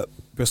issue that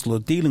Bristol are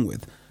dealing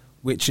with,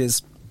 which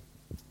is,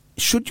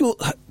 should your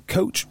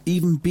coach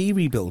even be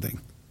rebuilding?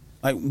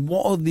 Like,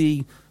 what's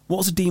the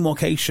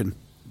demarcation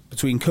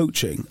between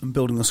coaching and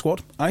building a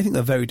squad? I think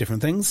they're very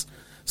different things.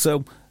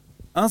 So,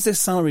 as this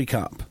salary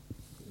cap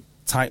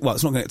tight, well,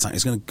 it's not going to get tight,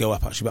 it's going to go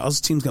up actually, but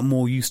as teams get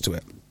more used to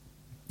it,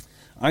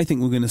 I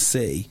think we're going to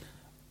see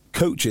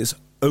coaches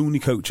only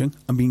coaching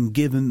and being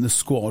given the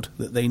squad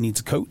that they need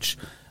to coach,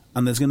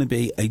 and there's going to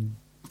be a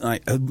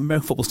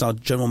American football style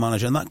general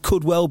manager, and that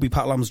could well be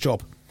Pat Lam's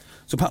job.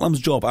 So Pat Lam's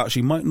job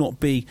actually might not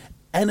be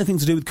anything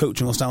to do with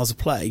coaching or styles of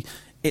play.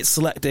 It's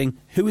selecting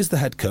who is the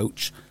head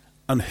coach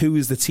and who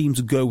is the team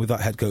to go with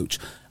that head coach,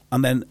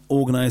 and then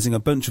organising a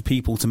bunch of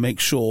people to make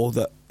sure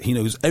that he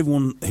knows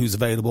everyone who's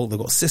available. They've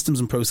got systems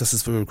and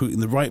processes for recruiting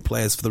the right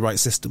players for the right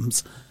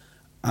systems,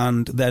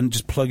 and then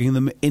just plugging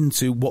them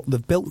into what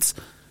they've built.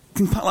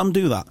 Can Pat Lam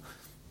do that?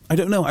 I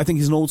don't know. I think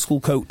he's an old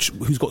school coach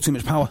who's got too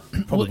much power,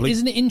 probably. Well,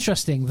 isn't it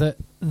interesting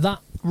that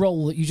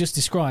role that you just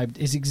described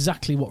is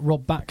exactly what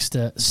Rob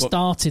Baxter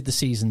started the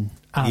season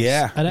as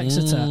at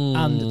Exeter,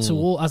 and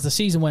as the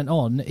season went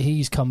on,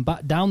 he's come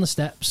back down the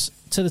steps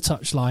to the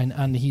touchline,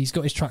 and he's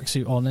got his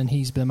tracksuit on, and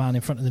he's the man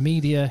in front of the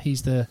media.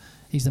 He's the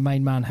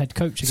main man, head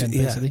coach again,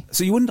 basically.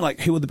 So you wonder,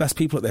 like, who are the best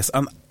people at this?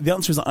 And the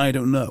answer is that I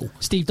don't know.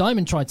 Steve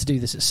Diamond tried to do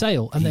this at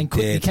Sale, and then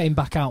quickly came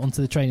back out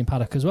onto the training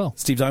paddock as well.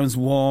 Steve Diamond's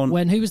one.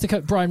 Who was the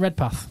coach? Brian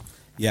Redpath.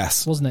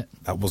 Yes, wasn't it?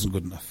 That wasn't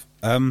good enough.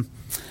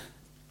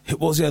 What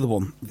was the other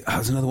one?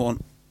 There's another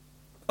one.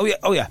 Oh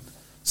yeah.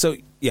 So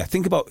yeah,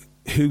 think about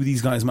who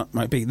these guys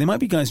might be. They might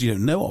be guys you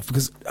don't know of,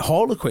 because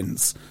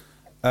Harlequins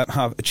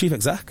have a chief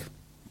exec.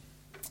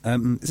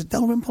 Is it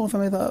Dalrymple, if I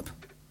made that up?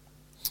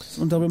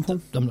 Someone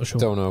Dalrymple? I'm not sure.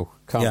 Don't know.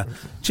 Can't. Yeah,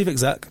 chief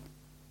exec.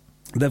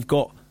 They've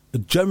got a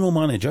general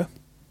manager,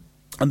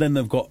 and then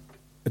they've got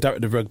a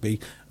director of rugby,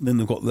 and then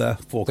they've got their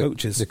 4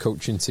 coaches. The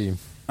coaching team.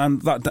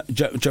 And that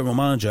general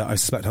manager, I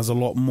suspect, has a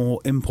lot more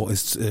input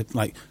as to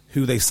like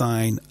who they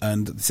sign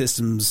and the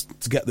systems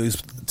to get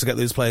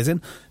those players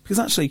in. Because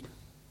actually,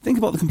 think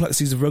about the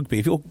complexities of rugby.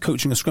 If you're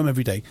coaching a scrum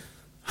every day,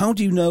 how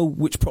do you know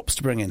which props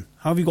to bring in?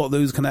 How have you got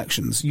those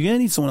connections? You're going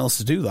to need someone else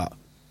to do that.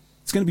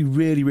 It's going to be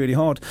really, really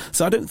hard.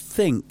 So I don't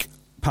think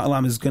Pat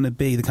Lam is going to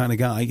be the kind of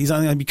guy. He's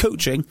either going to be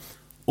coaching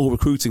or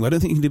recruiting. I don't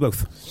think he can do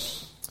both.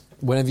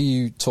 Whenever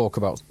you talk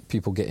about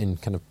people getting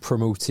kind of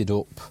promoted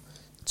up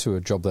to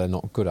a job they're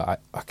not good at,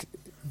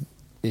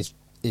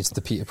 it's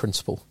the Peter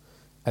Principle.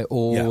 I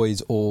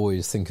always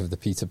think of the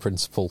Peter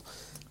Principle.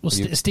 Well,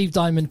 Steve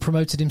Diamond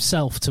promoted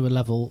himself to a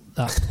level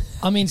that...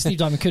 I mean, Steve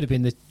Diamond could have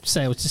been the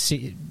sales to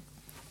see...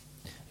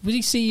 Was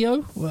he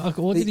CEO?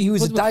 He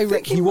was a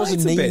direct. He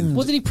wasn't named.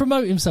 What did he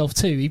promote himself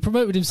to? He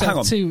promoted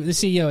himself to the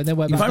CEO and then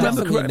went back. If I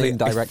remember correctly,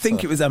 I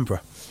think it was Emperor.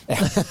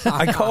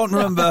 I can't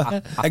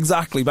remember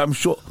exactly, but I'm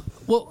sure.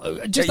 Well,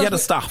 he had a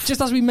staff.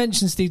 Just as we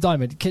mentioned Steve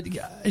Diamond,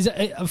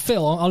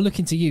 Phil, I'll look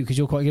into you because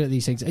you're quite good at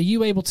these things. Are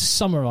you able to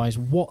summarise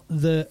what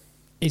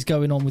is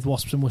going on with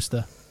Wasps and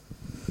Worcester?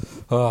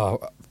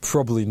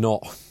 Probably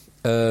not.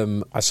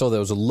 I saw there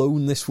was a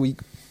loan this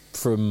week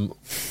from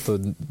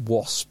the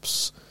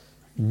Wasps'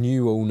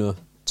 new owner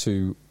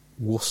to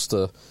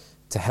Worcester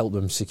to help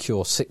them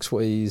secure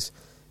Sixways.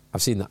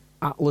 I've seen that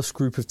Atlas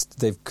Group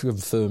they've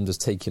confirmed as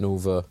taking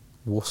over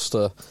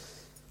Worcester.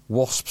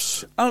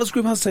 Wasps. Atlas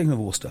Group has taken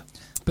over Worcester.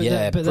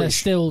 But they're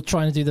still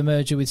trying to do the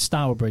merger with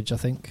Stourbridge, I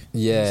think.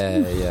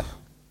 Yeah.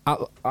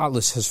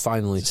 Atlas has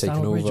finally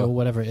taken over, or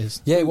whatever it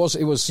is. Yeah, it was.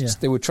 Yeah.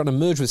 They were trying to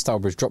merge with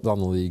Stourbridge, drop down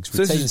the leagues,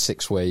 retain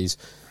Sixways,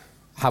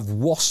 have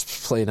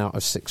Wasps playing out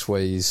of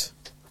Sixways,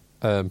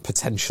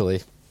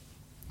 potentially.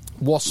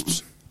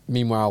 Wasps,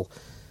 meanwhile,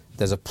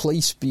 there's a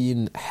place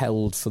being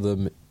held for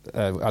them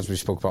as we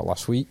spoke about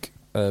last week.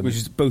 Which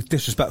is both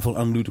disrespectful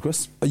and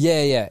ludicrous.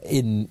 Yeah.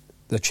 In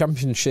the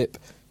Championship,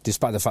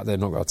 despite the fact they've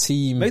not got a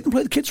team... Make them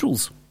play the kids'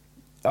 rules.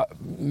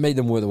 Made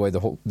them work the way the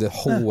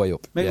whole way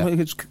up. Make them play the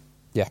kids...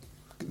 Yeah,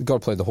 got to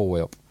play the whole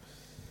way up.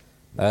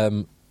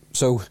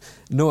 So,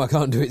 no, I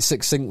can't do it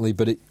succinctly,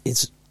 but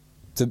it's...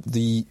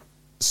 The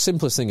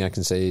simplest thing I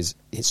can say is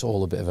it's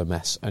all a bit of a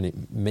mess, and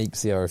it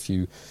makes the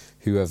RFU,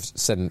 who have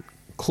sent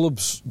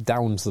clubs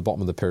down to the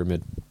bottom of the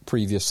pyramid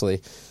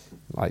previously,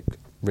 like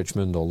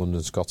Richmond or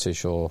London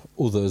Scottish or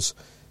others,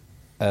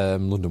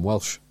 London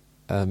Welsh,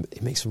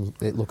 it makes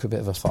it look a bit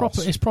of a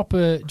farce. It's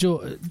proper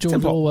George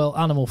Orwell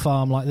Animal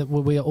Farm, like that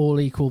we are all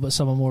equal, but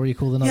some are more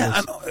equal than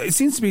others. Yeah, and it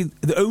seems to be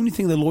the only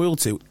thing they're loyal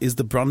to is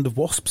the brand of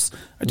Wasps.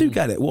 I do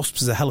get it.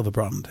 Wasps is a hell of a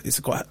brand. It's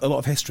got a lot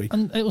of history.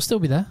 And it will still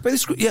be there. But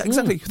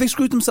exactly. They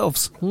screwed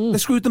themselves. They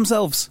screwed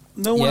themselves.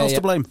 No one else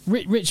to blame.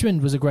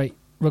 Richmond was a great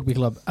rugby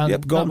club, and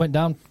that went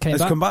down,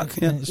 It's come back.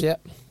 Yeah.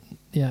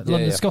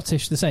 London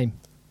Scottish, the same.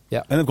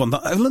 Yeah, and they've gone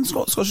down. Have London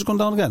Scottish has gone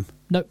down again?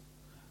 No.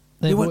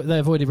 They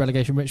avoided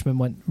relegation.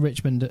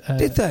 Richmond.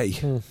 Did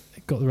they?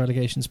 Got the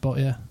relegation spot,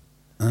 yeah.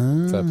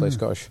 Fair play,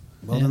 Scottish.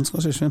 Well done,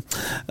 Scottish,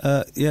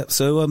 yeah.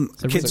 So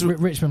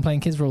Richmond playing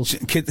kids' rules.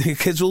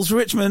 Kids' rules for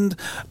Richmond.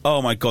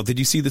 Oh, my God. Did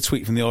you see the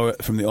tweet from the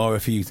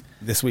RFU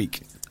this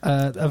week?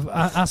 Of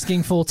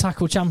asking for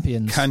tackle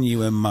champions. Can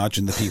you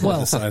imagine the people that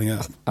are signing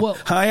up? Well,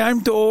 hi,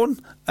 I'm Dawn.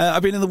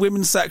 I've been in the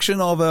women's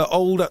section of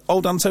old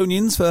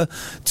Antonians for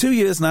 2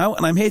 years now,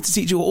 and I'm here to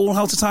teach you all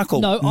how to tackle.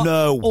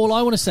 No. All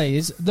I want to say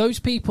is those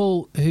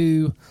people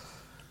who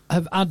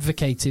have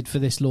advocated for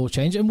this law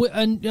change, and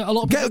a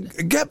lot of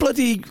people, get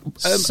bloody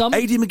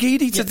A.D.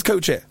 McGeady to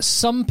coach it.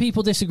 Some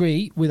people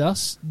disagree with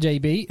us,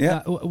 JB.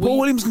 Yeah, Paul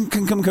Williams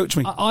can come coach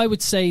me. I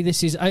would say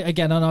this is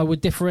again, and I would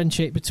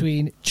differentiate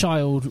between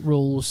child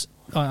rules.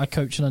 I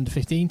coach an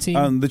under-15 team.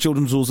 And the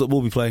children's rules that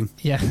we'll be playing.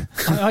 Yeah.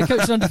 I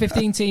coach an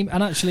under-15 team,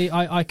 and actually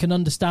I can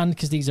understand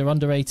because these are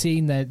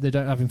under-18, they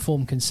don't have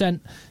informed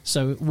consent.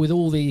 So with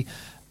all the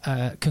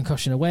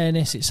concussion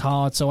awareness, it's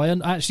hard. So I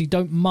actually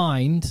don't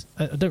mind.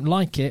 I don't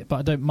like it, but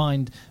I don't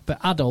mind. But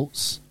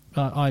adults,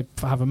 I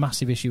have a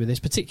massive issue with this,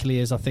 particularly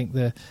as I think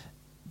the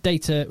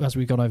data, as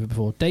we've gone over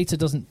before, data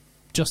doesn't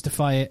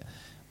justify it.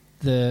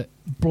 The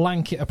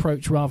blanket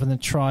approach rather than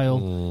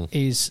trial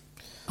is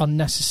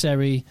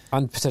unnecessary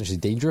and potentially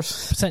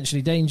dangerous.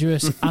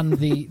 And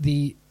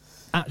the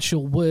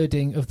actual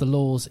wording of the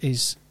laws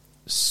is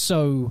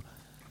so...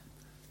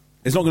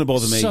 It's not going to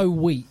bother me. So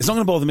weak. It's not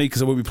going to bother me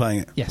because I won't be playing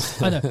it. Yes,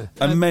 I know.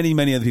 And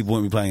many other people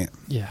won't be playing it.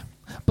 Yeah.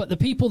 But the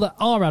people that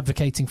are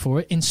advocating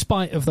for it, in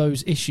spite of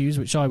those issues,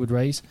 which I would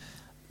raise,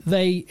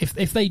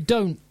 if they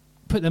don't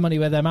put their money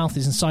where their mouth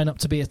is and sign up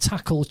to be a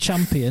tackle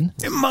champion...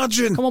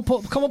 Imagine! Come on,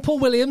 Paul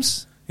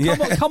Williams.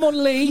 Come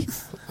on, Lee.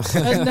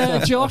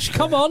 And Josh,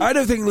 come on. I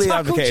don't think Lee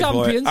advocated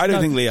champions. for it. I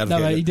don't think Lee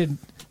advocated No, he didn't.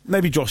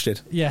 Maybe Josh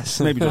did. Yes.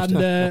 Maybe Josh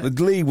did.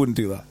 Lee wouldn't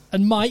do that.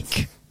 And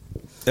Mike.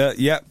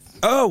 Yeah.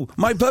 Oh,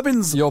 Mike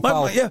Bubbins. Your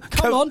pal.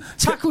 Come on,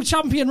 tackle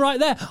champion right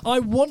there. I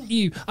want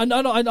you. And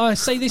I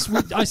say this.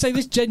 I say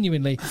this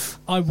genuinely.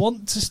 I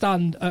want to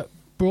stand at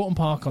Broughton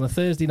Park on a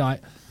Thursday night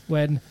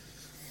when,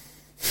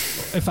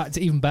 in fact,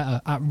 even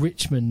better, at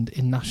Richmond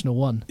in National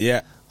 1.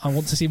 Yeah. I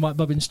want to see Mike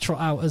Bubbins trot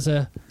out as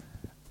a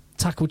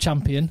tackle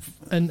champion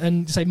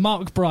and say,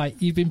 Mark Bright,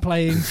 you've been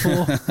playing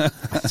for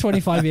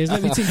 25 years.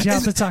 Let me teach you how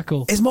to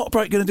tackle. Is Mark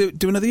Bright going to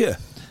do another year?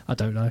 I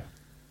don't know.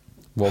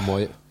 One more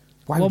year.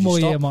 One more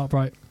year, Mark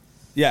Bright.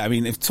 Yeah, I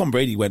mean, if Tom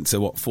Brady went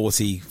to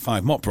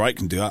 45, Mark Bright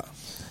can do that.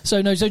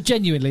 So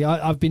genuinely,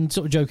 I've been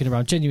sort of joking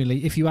around.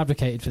 Genuinely, if you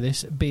advocated for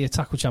this, be a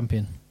tackle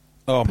champion.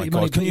 Oh my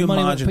God! Can you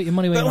imagine? Put your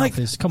money where your mouth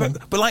is. Come on.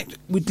 But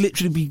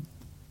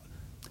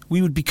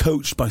we would be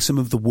coached by some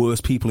of the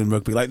worst people in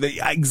rugby. Like the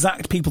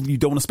exact people you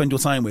don't want to spend your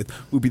time with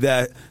would be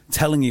there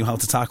telling you how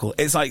to tackle.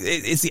 It's like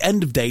it's the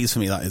end of days for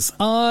me. That is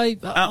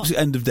absolute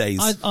end of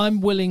days.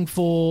 I'm willing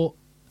for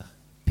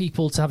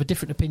people to have a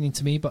different opinion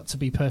to me, but to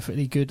be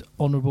perfectly good,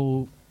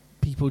 honourable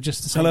people.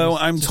 Just to say, hello,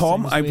 I'm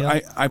Tom.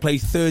 I play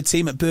third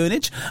team at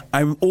Burnage.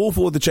 I'm all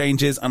for the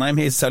changes, and I'm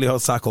here to tell you how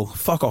to tackle.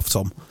 Fuck off,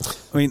 Tom.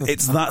 I mean,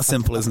 it's that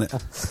simple, isn't it?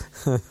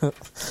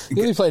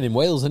 You'll be playing in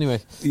Wales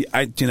anyway.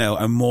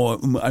 I'm more.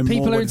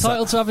 People are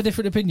entitled to have a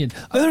different opinion.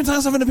 They're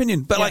entitled to have an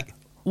opinion, but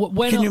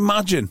can you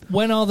imagine?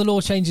 When are the law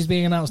changes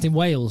being announced in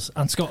Wales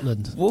and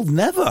Scotland? Well,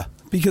 never,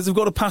 because they've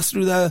got to pass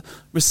through their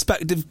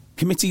respective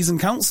committees and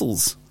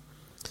councils.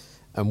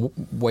 And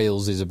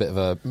Wales is a bit of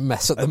a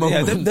mess at the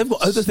moment. Yeah, they've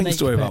got other things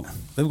to worry about.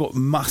 They've got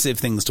massive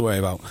things to worry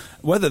about.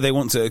 Whether they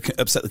want to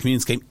upset the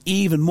community game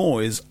even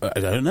more is, I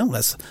don't know.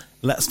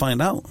 Let's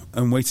find out.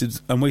 I'm waiting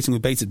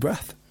with bated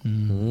breath.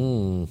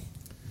 Mm.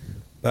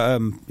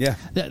 Yeah.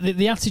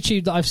 The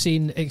attitude that I've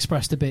seen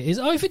expressed a bit is,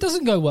 if it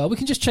doesn't go well, we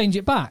can just change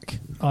it back.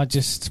 It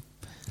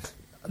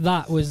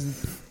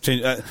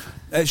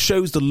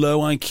shows the low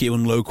IQ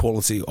and low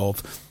quality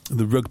of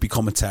the rugby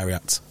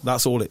commentariat.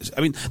 That's all it is. I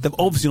mean, they've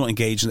obviously not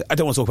engaged in it. I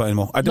don't want to talk about it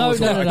anymore. I don't want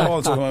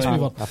to talk about it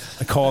anymore.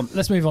 I can't.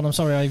 Let's move on. I'm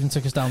sorry I even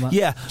took us down that.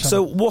 Yeah, channel.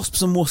 So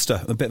Wasps and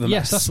Worcester, a bit of a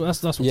mess. Yes,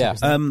 that's what yeah.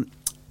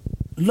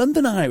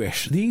 London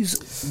Irish,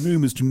 these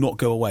rumours do not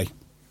go away.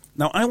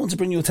 Now, I want to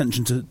bring your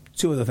attention to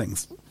two other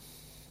things.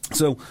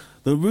 So,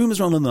 the rumours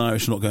around London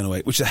Irish are not going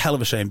away, which is a hell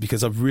of a shame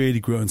because I've really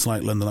grown to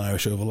like London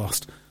Irish over the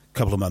last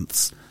couple of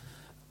months.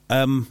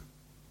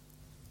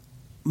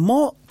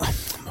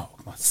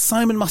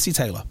 Simon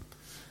Massey-Taylor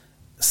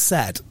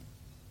said,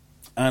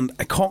 and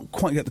I can't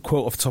quite get the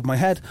quote off the top of my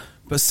head,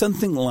 but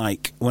something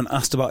like, when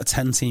asked about a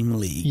 10-team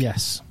league...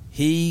 Yes.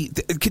 Do you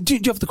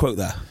have the quote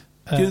there?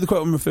 Do you know the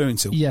quote I'm referring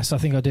to? Yes, I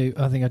think I do.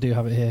 I think I do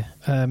have it here.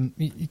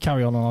 You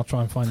carry on and I'll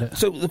try and find it.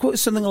 So the quote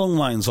is something along the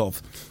lines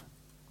of,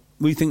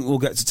 we think we'll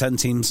get to 10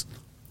 teams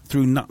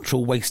through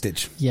natural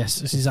wastage. Yes,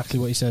 that's exactly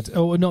what he said.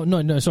 Oh,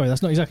 no, sorry,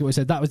 that's not exactly what he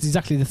said. That was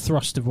exactly the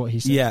thrust of what he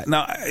said. Yeah,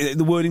 now,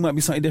 the wording might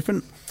be slightly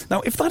different.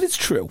 Now, if that is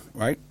true,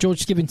 right...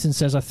 George Skivington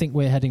says, I think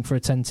we're heading for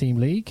a 10-team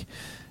league,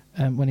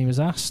 when he was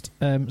asked.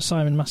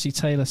 Simon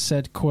Massey-Taylor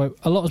said, quote,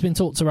 a lot has been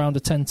talked around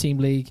a 10-team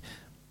league,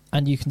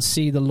 and you can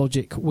see the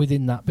logic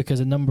within that because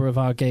a number of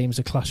our games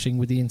are clashing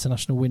with the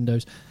international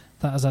windows.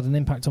 That has had an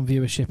impact on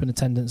viewership and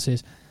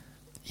attendances.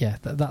 Yeah,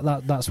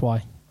 that's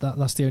why.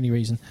 That's the only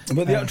reason.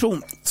 But the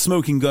actual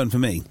smoking gun for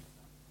me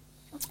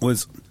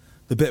was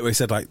the bit where he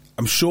said, like,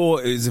 I'm sure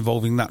it is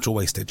involving natural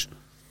wastage.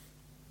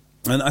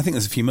 And I think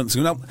that's a few months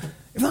ago.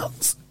 Now,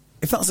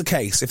 if that's the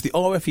case, if the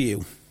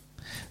RFU...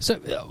 So,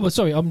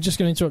 sorry, I'm just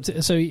going to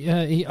interrupt. So,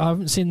 I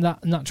haven't seen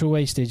that natural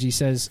wastage. He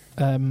says...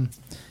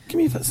 Give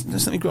me just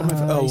let me grab my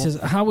phone. He says,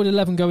 how would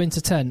 11 go into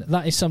 10?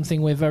 That is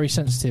something we're very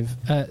sensitive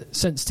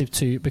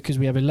to because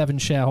we have 11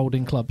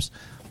 shareholding clubs.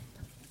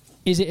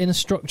 Is it in a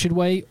structured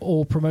way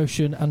or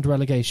promotion and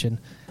relegation?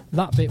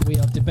 That bit we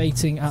are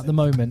debating at the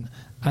moment,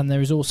 and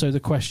there is also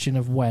the question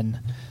of when.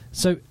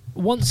 So,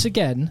 once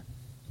again,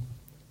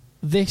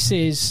 this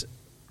is...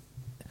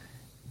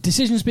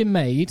 Decision's been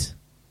made...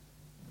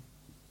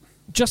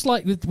 Just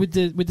like with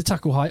the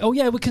tackle height, oh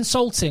yeah, we're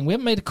consulting. We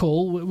haven't made a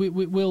call.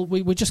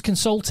 We're just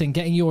consulting,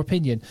 getting your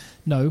opinion.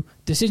 No,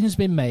 decision's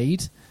been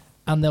made,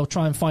 and they'll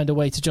try and find a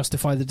way to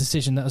justify the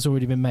decision that has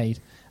already been made.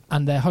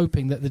 And they're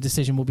hoping that the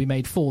decision will be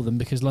made for them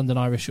because London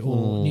Irish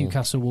or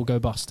Newcastle will go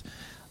bust.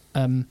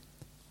 The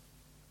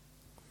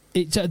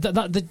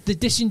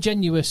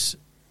disingenuous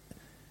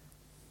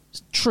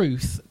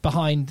truth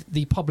behind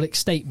the public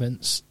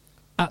statements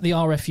at the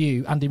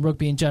RFU and in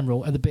rugby in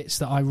general are the bits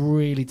that I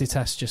really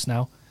detest just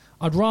now.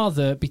 I'd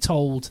rather be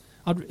told.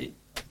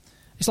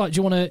 It's like, do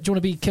you want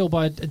to be killed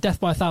by a death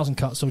by 1,000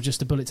 cuts or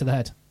just a bullet to the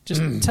head?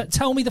 Just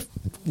tell me the truth.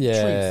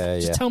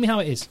 Just tell me how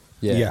it is.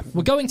 Yeah.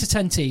 We're going to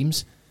 10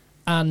 teams,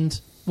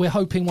 and we're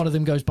hoping one of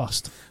them goes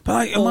bust. But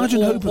I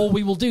imagine, or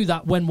we will do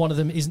that when one of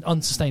them is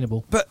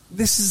unsustainable. But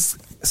this is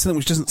something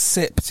which doesn't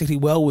sit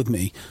particularly well with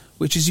me,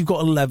 which is you've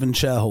got 11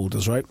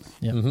 shareholders, right?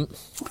 Yeah.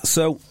 Mm-hmm.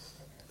 So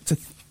to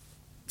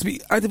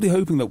be actively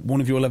hoping that one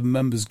of your 11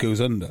 members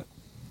goes under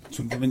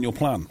to implement your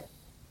plan.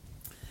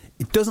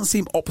 It doesn't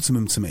seem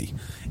optimum to me.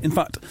 In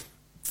fact,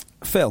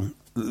 Phil,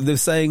 they're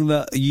saying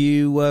that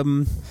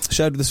you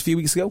shared with us a few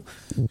weeks ago,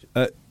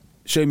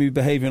 show me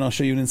behaviour and I'll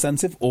show you an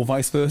incentive, or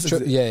vice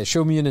versa.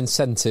 Show me an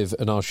incentive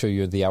and I'll show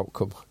you the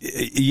outcome.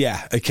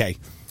 Yeah, okay.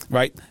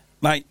 Right.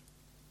 Like,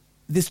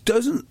 this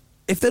doesn't...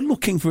 If they're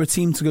looking for a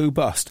team to go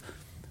bust,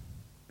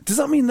 does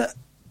that mean that...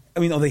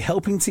 I mean, are they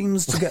helping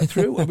teams to get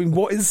through? I mean,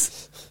 what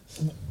is...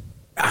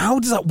 How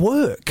does that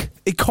work?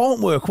 It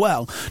can't work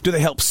well. Do they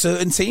help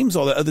certain teams,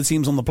 or are there other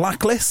teams on the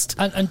blacklist?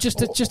 And just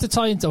to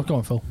tie into... Oh, go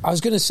on, Phil. I was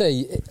going to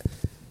say...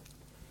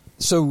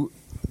 So,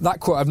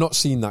 that quote, I've not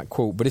seen that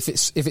quote, but if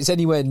it's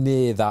anywhere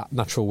near that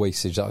natural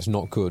wastage, that's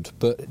not good.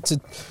 But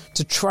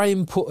to try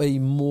and put a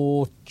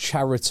more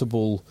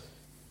charitable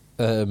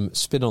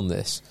spin on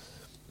this,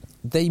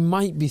 they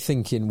might be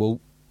thinking, well,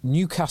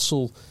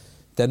 Newcastle...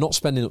 They're not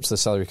spending up to the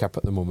salary cap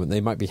at the moment.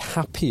 They might be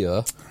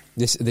happier...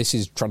 This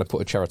is trying to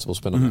put a charitable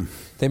spin on it.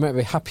 They might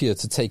be happier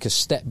to take a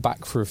step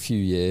back for a few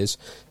years,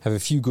 have a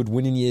few good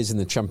winning years in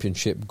the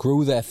Championship,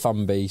 grow their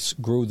fan base,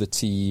 grow the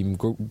team,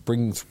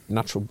 bring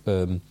natural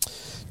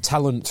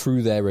talent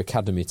through their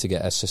academy to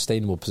get a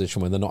sustainable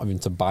position when they're not having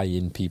to buy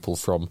in people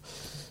from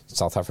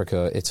South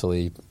Africa,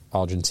 Italy,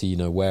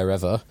 Argentina,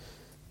 wherever.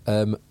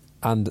 And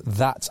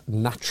that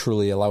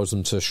naturally allows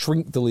them to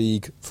shrink the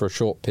league for a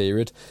short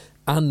period.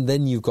 And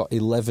then you've got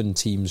 11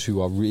 teams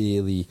who are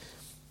really...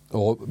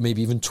 or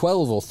maybe even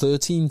 12 or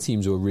 13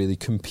 teams who are really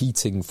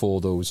competing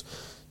for those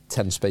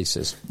 10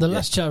 spaces. The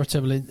less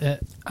charitable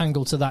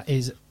angle to that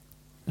is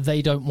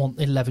they don't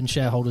want 11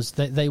 shareholders.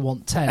 They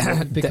want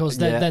 10 because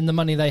then the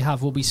money they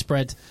have will be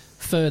spread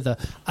further.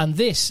 And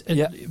this,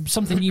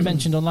 something you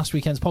mentioned on last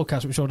weekend's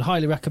podcast, which I would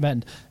highly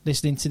recommend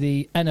listening to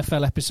the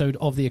NFL episode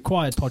of the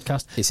Acquired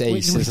podcast,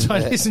 which I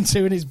listened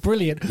to, and it's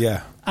brilliant.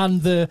 Yeah.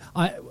 And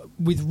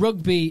with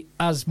rugby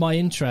as my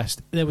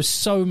interest, there was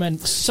so many...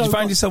 Did you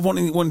find yourself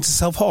wanting to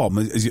self-harm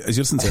as you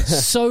listen to it?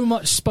 So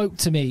much spoke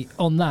to me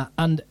on that.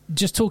 And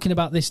just talking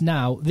about this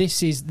now,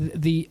 this is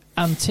the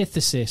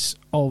antithesis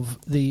of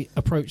the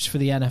approach for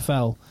the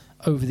NFL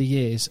over the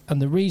years.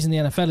 And the reason the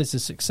NFL is a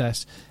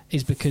success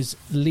is because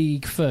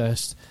league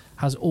first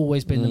has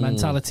always been the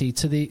mentality,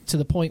 to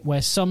the point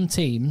where some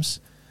teams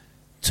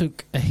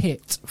took a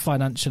hit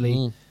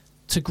financially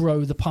to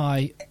grow the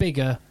pie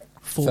bigger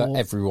for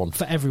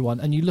everyone.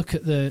 And you look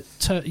at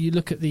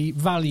the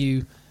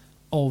value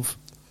of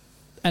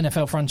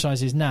NFL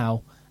franchises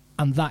now,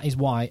 and that is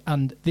why.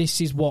 And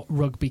this is what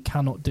rugby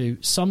cannot do.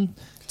 Some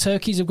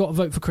turkeys have got to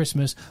vote for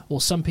Christmas, or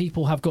some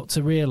people have got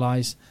to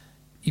realise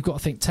you've got to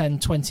think 10,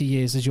 20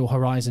 years as your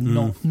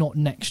horizon, not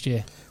next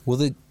year.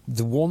 Well,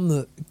 the one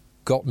that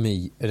got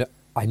me,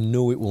 I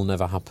know it will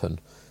never happen,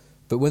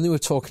 but when they were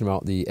talking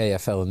about the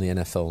AFL and the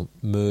NFL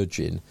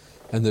merging,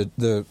 and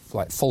the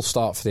like false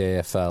start for the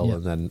AFL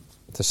and then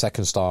the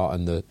second start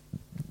and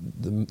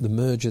the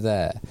merger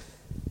there,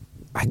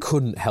 I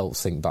couldn't help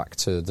think back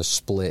to the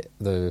split.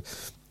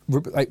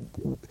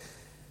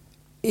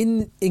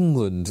 In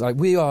England,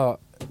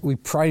 we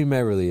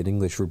primarily an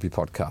English rugby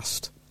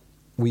podcast.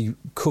 We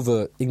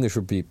cover English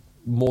rugby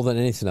more than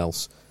anything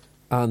else,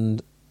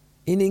 and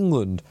in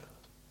England,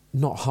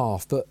 not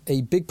half, but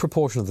a big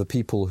proportion of the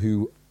people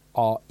who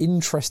are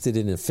interested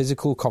in a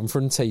physical,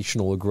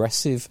 confrontational,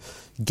 aggressive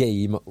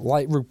game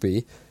like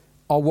rugby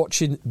are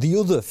watching the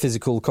other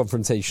physical,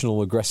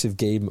 confrontational, aggressive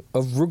game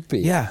of rugby.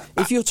 Yeah.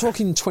 If you're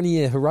talking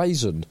 20-year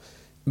horizon,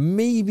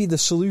 maybe the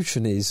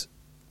solution is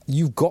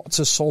you've got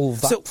to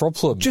solve that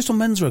problem. Just on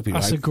men's rugby,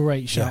 that's right? a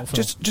great shout.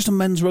 Yeah, just on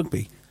men's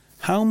rugby,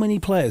 how many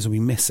players are we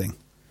missing?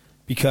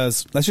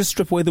 Because let's just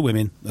strip away the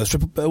women, let's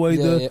strip away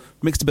the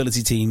mixed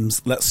ability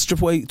teams, let's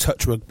strip away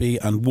touch rugby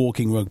and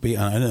walking rugby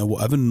and I don't know,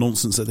 whatever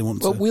nonsense that they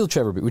want to... Well,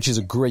 wheelchair rugby, which is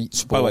a great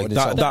sport.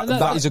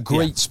 That is a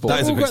great sport.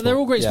 That is a great sport. They're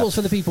all great sports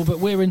for the people, but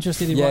we're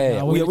interested in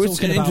now. We're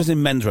interested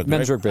in men's rugby.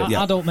 Men's rugby,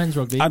 Adult men's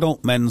rugby.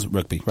 Adult men's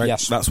rugby, right?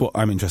 Yes. That's what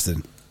I'm interested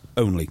in,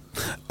 only.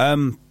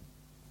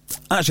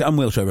 Actually,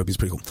 wheelchair rugby is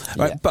pretty cool.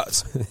 Right? Yeah.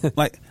 But,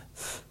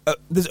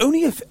 there's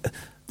only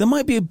there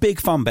might be a big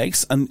fan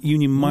base, and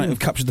Union might have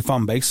captured the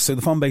fan base, so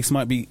the fan base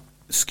might be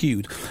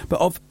skewed.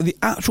 But of the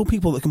actual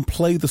people that can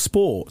play the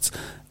sport,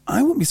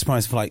 I wouldn't be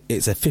surprised if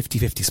it's a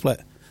 50-50 split.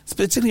 It's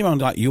particularly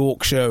around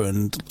Yorkshire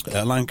and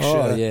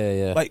Lancashire. Oh,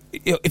 yeah.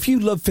 If you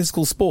love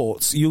physical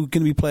sports, you're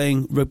going to be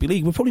playing rugby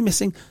league. We're probably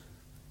missing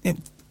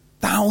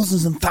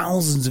thousands and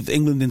thousands of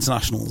England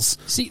internationals.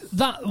 See,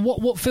 that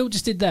what Phil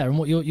just did there, and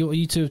what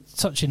you two are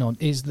touching on,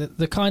 is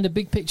the kind of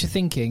big picture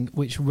thinking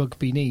which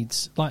rugby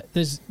needs.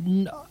 There's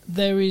a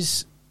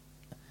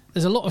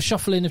lot of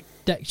shuffling of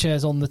deck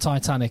chairs on the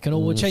Titanic,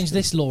 and we'll change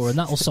this law and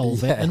that'll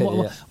solve it. And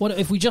what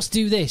if we just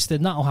do this,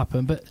 then that'll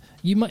happen. But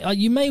you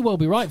may well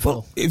be right,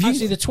 Phil.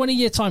 Actually, the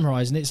 20-year time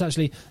horizon, it's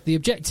actually the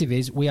objective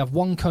is we have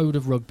one code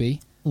of rugby.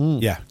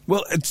 Yeah.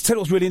 Well, to tell you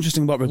what's really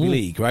interesting about rugby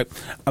league, right?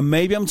 And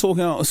maybe I'm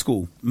talking out of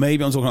school.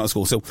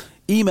 So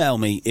email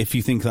me if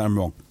you think that I'm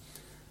wrong.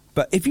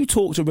 But if you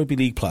talk to a rugby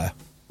league player,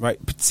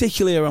 right,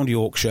 particularly around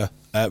Yorkshire,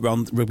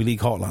 around rugby league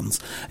heartlands,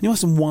 and you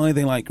ask them why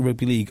they like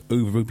rugby league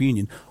over rugby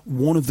union,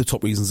 one of the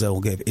top reasons they'll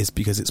give is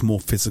because it's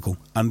more physical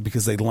and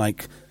because they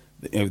like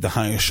the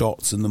higher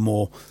shots and the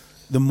more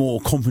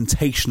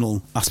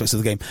confrontational aspects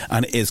of the game.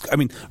 And it is. I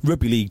mean,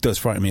 rugby league does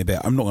frighten me a bit.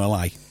 I'm not going to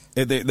lie.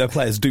 Their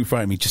players do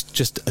frighten me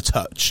just a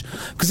touch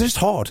because they're just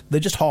hard. They're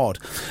just hard.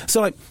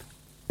 So,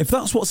 if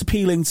that's what's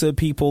appealing to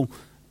people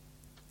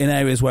in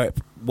areas where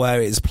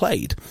it is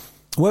played,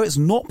 where it's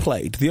not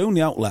played, the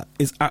only outlet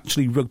is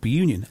actually rugby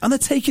union, and they're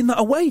taking that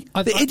away.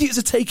 The idiots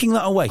are taking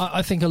that away.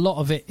 I think a lot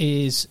of it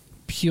is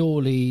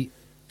purely,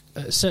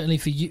 certainly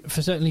for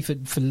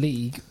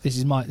league. This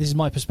is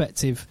my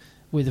perspective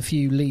with a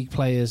few league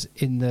players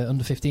in the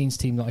under-15s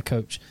team that I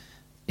coach.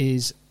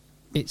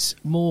 It's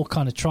more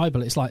kind of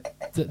tribal. It's like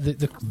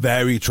the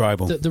very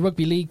tribal. The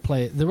rugby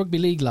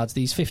league lads,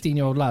 these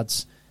 15-year-old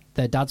lads,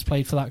 their dads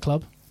played for that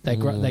club. Their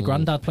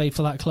granddad played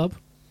for that club.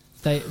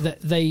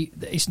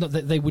 It's not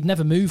that they would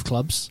never move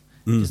clubs.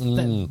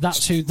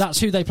 That's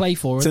who they play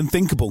for. It's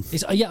unthinkable.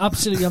 It's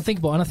absolutely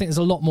unthinkable, and I think there's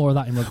a lot more of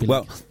that in rugby league.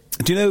 Well,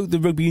 do you know the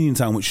rugby union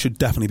town, which should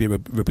definitely be a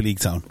rugby league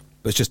town,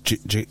 but it's just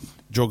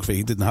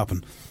geography, it didn't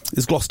happen,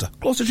 is Gloucester.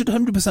 Gloucester should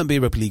 100% be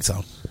a rugby league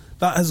town.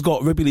 That has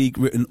got rugby league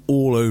written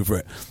all over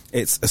it.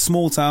 It's a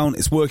small town,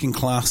 it's working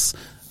class,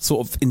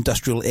 sort of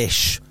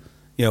industrial-ish.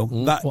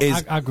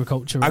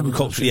 Agriculture.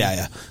 Agriculture,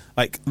 yeah.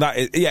 Like that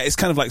is, it's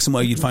kind of like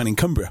somewhere you'd find in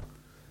Cumbria.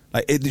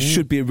 Like it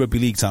should be a rugby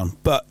league town,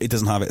 but it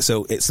doesn't have it.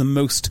 So it's the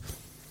most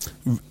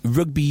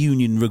rugby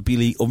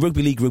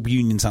league rugby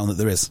union town that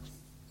there is.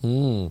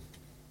 I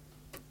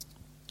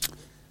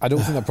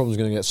don't think that problem's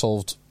going to get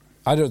solved.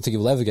 I don't think it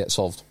will ever get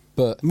solved.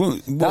 But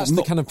that's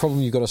the kind of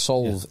problem you've got to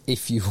solve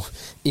if you want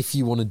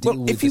to deal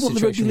with the situation. If you want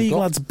the rugby league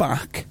lads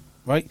back,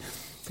 right,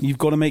 you've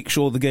got to make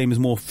sure the game is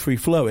more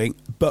free-flowing,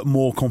 but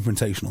more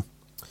confrontational.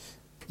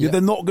 Yeah.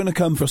 They're not going to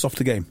come for a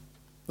softer game.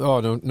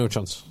 Oh, no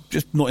chance.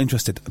 Just not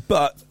interested.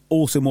 But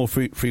also more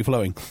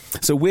free-flowing.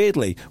 So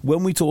weirdly,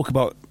 when we talk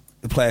about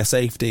the player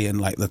safety and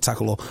the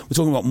tackle law, we're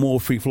talking about more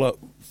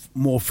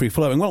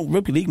free-flowing. Well,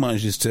 rugby league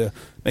manages to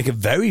make a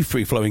very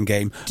free-flowing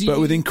game, but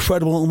with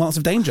incredible amounts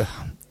of danger.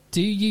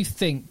 Do you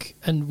think,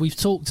 and we've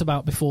talked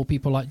about before,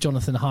 people like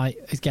Jonathan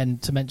Haidt, again,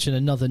 to mention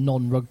another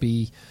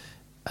non-rugby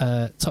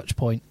touch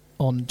point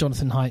on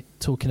Jonathan Haidt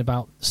talking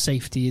about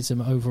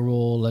safetyism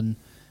overall and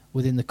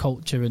within the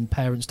culture, and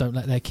parents don't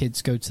let their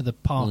kids go to the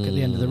park at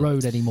the end of the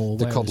road anymore.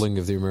 The Coddling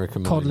of the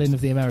American Mind. Coddling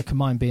of the American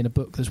Mind being a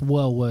book that's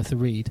well worth a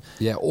read.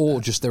 Yeah,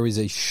 or just there is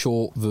a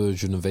short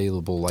version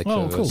available. Like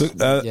cool.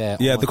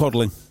 The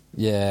Coddling.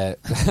 Yeah.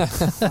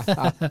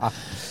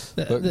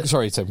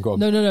 Sorry, Tim, go on.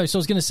 No. So I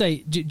was going to say,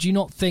 do you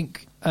not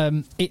think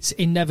it's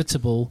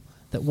inevitable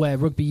that where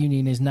rugby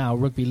union is now,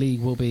 rugby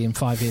league will be in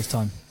 5 years'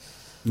 time?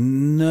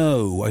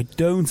 No, I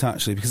don't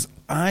actually, because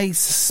I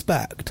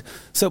suspect...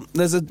 So,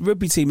 there's a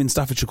rugby team in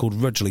Staffordshire called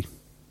Rudgley.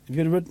 Have you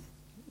heard of Rud?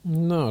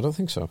 No, I don't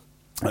think so.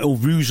 Or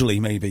Rugeley,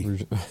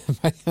 maybe.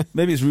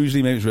 Maybe it's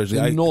Rugeley, maybe it's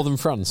Rudgley. In northern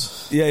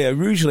France. Yeah,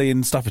 Rugeley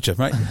in Staffordshire,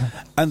 right?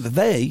 And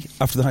they,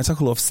 after the high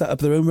tackle law, have set up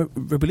their own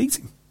rugby league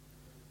team.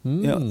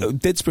 You know,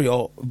 Didsbury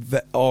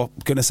are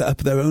going to set up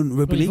their own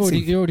rugby league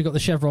team. You already got the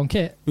Chevron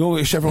kit. We've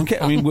already got a Chevron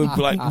kit. I mean, we're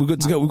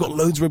good to go. We've got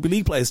loads of rugby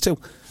league players too.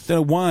 Don't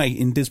know why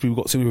in Didsbury we've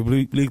got so many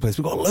rugby league players.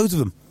 We've got loads of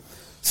them.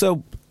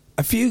 So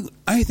a few,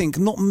 I think,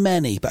 not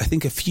many, but I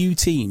think a few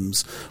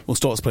teams will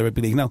start to play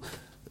rugby league. Now,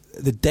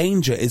 the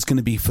danger is going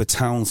to be for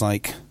towns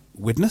like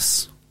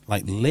Widnes,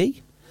 like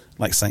Lee,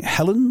 like St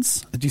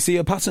Helens. Do you see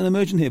a pattern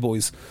emerging here,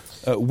 boys?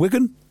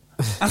 Wigan,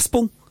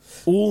 Aspel.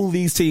 All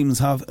these teams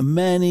have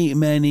many,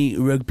 many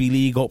rugby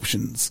league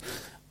options.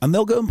 And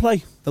they'll go and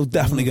play. They'll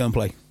definitely go and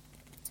play.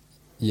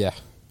 Yeah,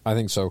 I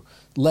think so.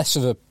 Less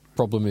of a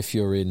problem if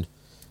you're in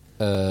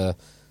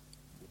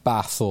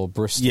Bath or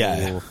Bristol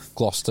or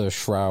Gloucester,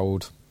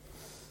 Shroud.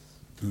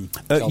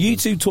 You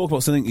two talk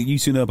about something that you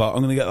two know about.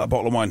 I'm going to get that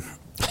bottle of wine.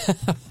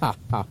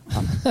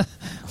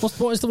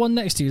 What is the one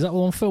next to you? Is that the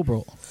one Phil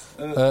brought?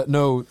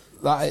 No,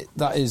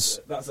 that is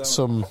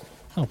some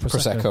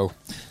Prosecco.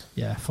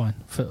 Yeah, fine.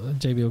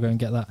 JB will go and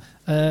get that.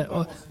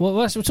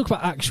 We'll talk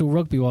about actual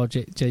rugby while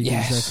JB's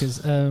there,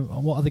 because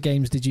what other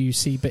games did you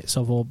see bits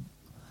of? Or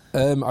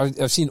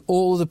I've seen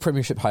all the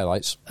Premiership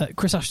highlights.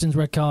 Chris Ashton's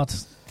red card.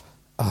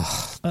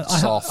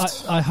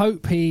 Soft. I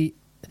hope he...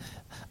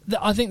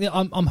 I think that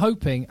I'm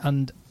hoping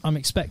and I'm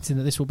expecting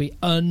that this will be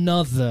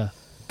another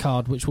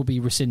card which will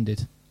be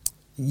rescinded.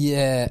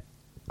 Yeah,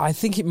 I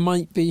think it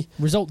might be.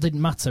 Result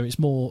didn't matter. It's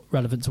more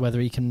relevant to whether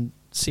he can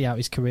see out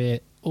his career,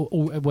 or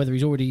whether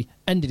he's already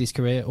ended his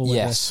career, or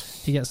whether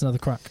he gets another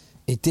crack.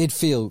 It did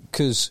feel,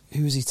 because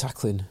who was he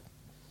tackling?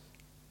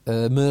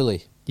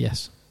 Murley.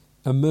 Yes.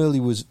 And Murley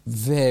was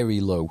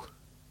very low.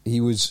 He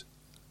was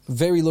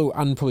very low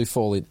and probably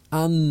falling,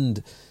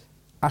 and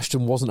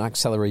Ashton wasn't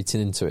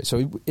accelerating into it.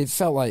 So it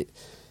felt like,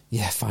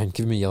 yeah, fine,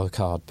 give me a yellow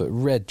card. But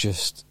red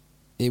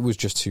it was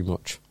just too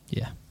much.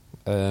 Yeah.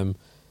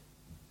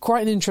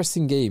 Quite an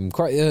interesting game.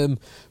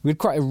 We had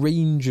quite a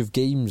range of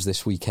games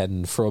this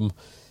weekend, from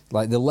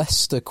like the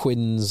Leicester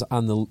Quins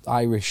and the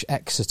Irish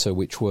Exeter,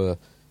 which were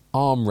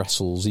arm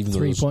wrestles, even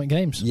 3-point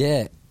games.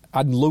 Yeah,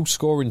 and low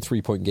scoring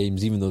 3-point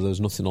games, even though there was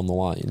nothing on the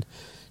line.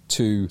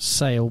 To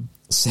Sale,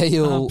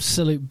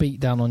 absolute beat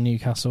down on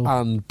Newcastle,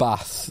 and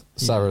Bath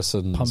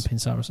Saracens, pumping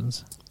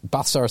Saracens.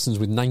 Bath Saracens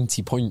with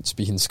 90 points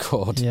being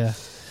scored. Yeah,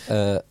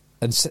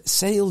 and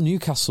Sale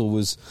Newcastle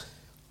was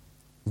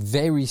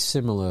very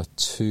similar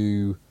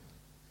to.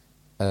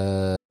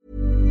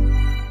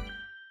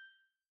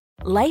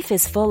 Life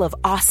is full of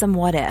awesome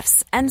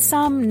what-ifs, and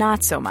some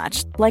not so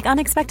much, like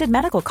unexpected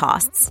medical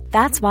costs.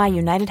 That's why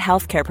United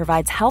Healthcare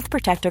provides Health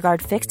Protector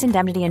Guard fixed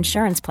indemnity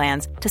insurance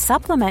plans to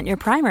supplement your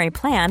primary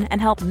plan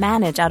and help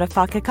manage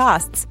out-of-pocket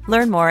costs.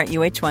 Learn more at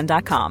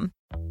uh1.com.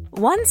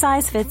 One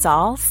size fits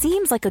all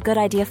seems like a good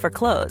idea for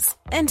clothes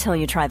until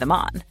you try them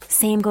on.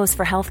 Same goes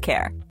for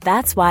healthcare.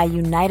 That's why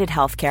United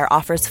Healthcare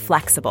offers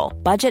flexible,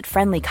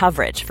 budget-friendly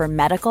coverage for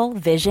medical,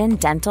 vision,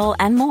 dental,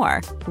 and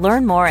more.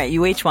 Learn more at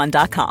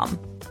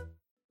uh1.com.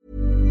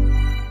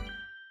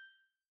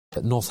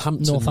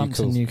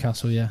 Northampton,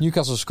 Newcastle, yeah.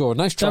 Newcastle scored.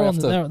 Nice try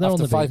after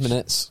 5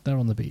 minutes. They're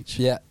on the beach.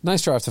 Yeah,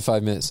 nice try after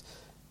 5 minutes.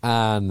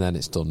 And then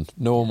it's done.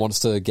 No one wants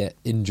to get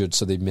injured,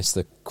 so they miss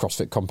the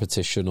CrossFit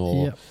competition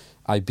or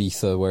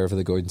Ibiza, wherever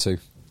they're going to.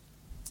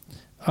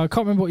 I can't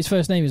remember what his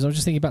first name is. I was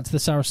just thinking back to the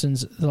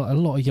Saracens. A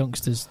lot of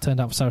youngsters turned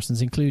out for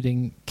Saracens,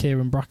 including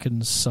Kieran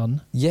Bracken's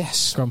son. Yes.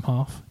 Scrum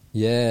half.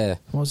 Yeah.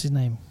 What was his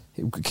name?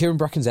 Kieran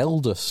Bracken's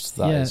eldest,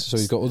 that is. So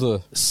he's got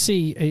other...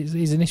 C,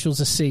 his initials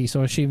are C,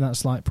 so I assume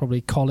that's like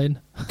probably Colin.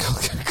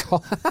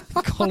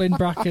 Colin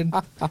Bracken.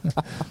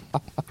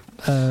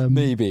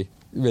 Maybe.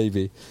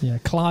 Yeah,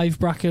 Clive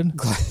Bracken.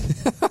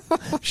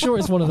 Sure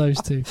it's one of those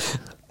two.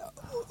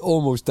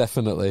 Almost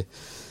definitely.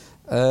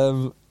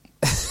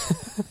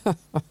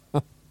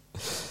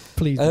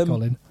 Please be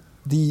Colin.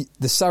 The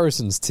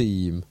Saracens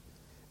team,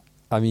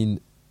 I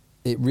mean,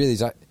 it really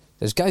is...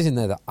 There's guys in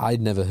there that I'd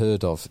never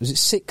heard of. Was it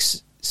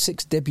six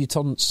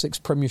debutants, 6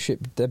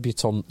 Premiership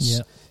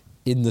debutants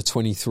in the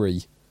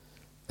 23?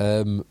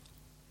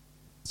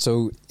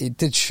 So it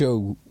did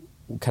show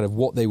kind of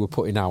what they were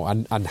putting out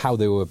and how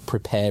they were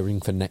preparing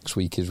for next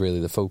week is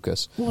really the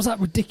focus. What was that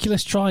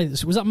ridiculous try?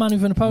 Was that Manu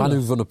Vunipola?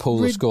 Manu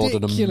Vunipola scored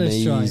an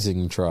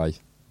amazing try.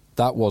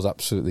 That was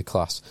absolutely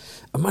class.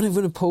 And Manu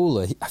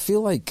Vunipola, I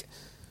feel like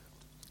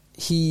a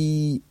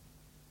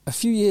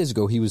few years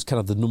ago, he was kind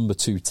of the number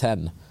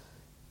 210.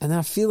 And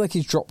I feel like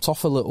he's dropped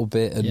off a little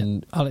bit,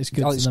 and Alex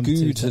Good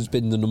has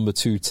been the number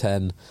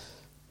 210,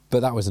 but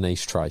that was an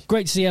ace try.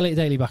 Great to see Elliot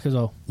Daly back as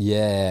well.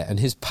 Yeah, and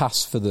his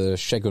pass for the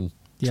Shegun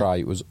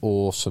try was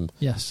awesome.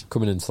 Yes.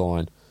 Coming into the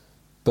line.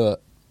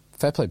 But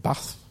fair play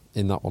Bath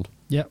in that one.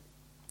 Yep,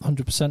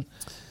 100%.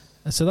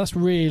 So that's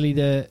really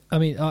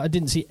I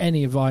didn't see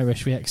any of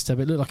Irish v Exeter,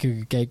 but it looked like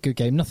a good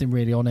game. Nothing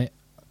really on it.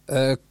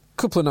 A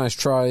couple of nice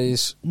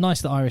tries.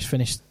 Nice that Irish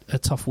finished a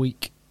tough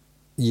week.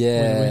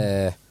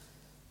 Yeah.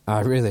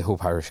 I really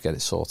hope Irish get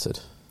it sorted.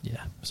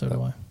 Yeah, so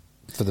do I.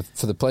 For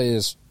the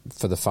players,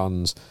 for the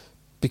fans,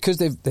 because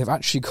they've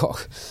actually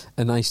got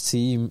a nice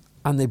team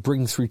and they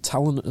bring through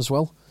talent as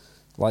well.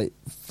 Like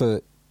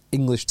for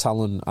English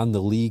talent and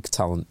the league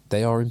talent,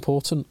 they are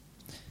important.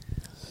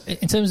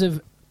 In terms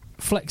of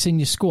flexing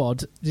your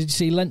squad, did you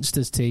see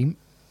Leinster's team?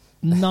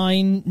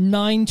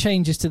 Nine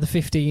changes to the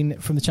 15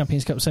 from the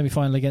Champions Cup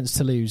semi-final against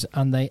Toulouse,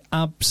 and they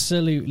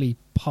absolutely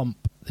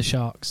pump the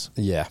Sharks.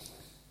 Yeah.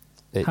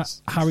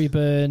 Harry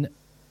Byrne,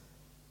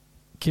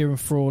 Kieran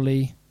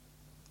Frawley,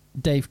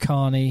 Dave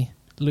Carney,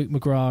 Luke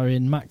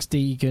McGrarin, Max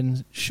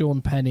Deegan,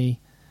 Sean Penny,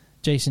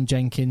 Jason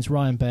Jenkins,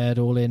 Ryan Baird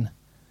all in.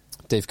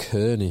 Dave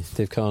Carney,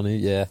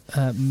 yeah.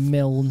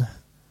 Milne,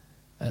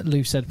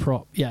 Lucid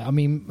Prop. Yeah, I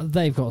mean,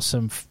 they've got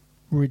some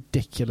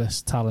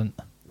ridiculous talent.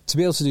 To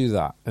be able to do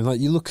that, and like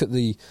you look at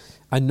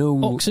I know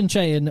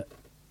Oxenche and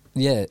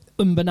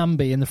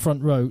Umbanambi in the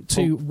front row,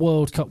 two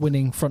World Cup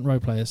winning front row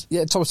players.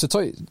 Yeah, Thomas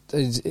Tutoy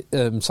is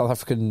South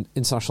African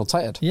international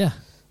tight head. Yeah.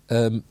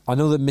 I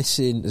know they're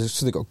missing,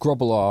 so they've got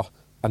Grobbelaar.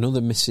 I know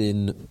they're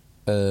missing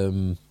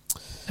Khaleesi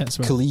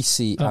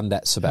and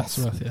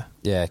Etzebeth.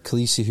 Yeah,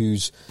 Khaleesi,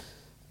 who's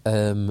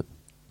injured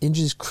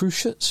his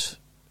cruciate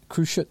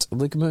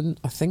ligament,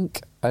 I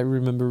think. I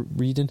remember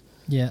reading.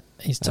 Yeah,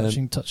 he's touch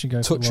and go.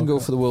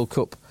 For the World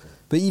Cup.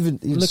 But even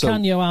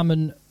Lucanio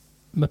Am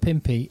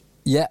Mapimpi.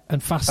 Yeah,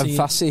 and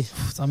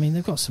Fassi. I mean,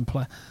 they've got some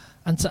play,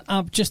 and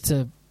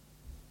to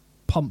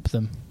pump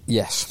them.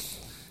 Yes,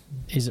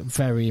 is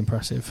very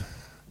impressive.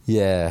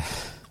 Yeah,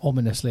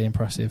 ominously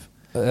impressive.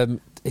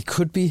 It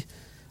could be.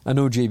 I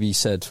know JB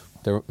said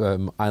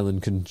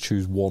Ireland can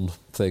choose one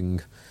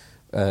thing.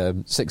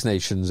 Six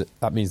Nations.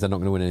 That means they're not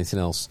going to win anything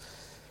else.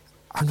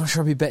 I'm not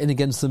sure I'd be betting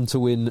against them to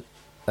win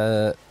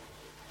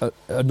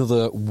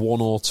another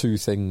one or two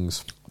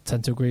things. I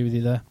tend to agree with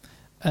you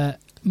there.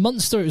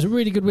 Munster, it was a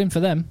really good win for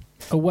them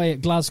away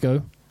at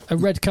Glasgow. A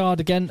red card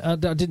again. I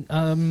didn't.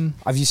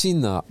 Have you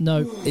seen that?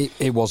 No.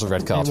 It was a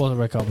red card. It was a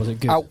red card. Was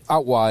it good?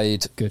 Out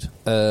wide. Good.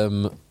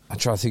 I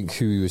try to think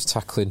who he was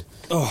tackling.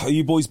 Oh, are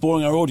you boys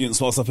boring our audience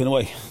whilst I've been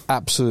away?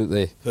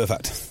 Absolutely.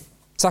 Perfect.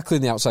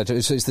 Tackling the outside.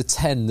 So it's the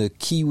 10, the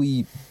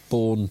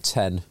Kiwi-born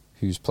 10,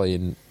 who's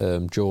playing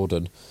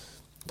Jordan,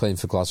 playing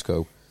for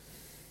Glasgow,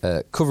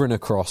 covering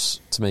across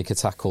to make a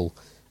tackle,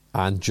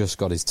 and just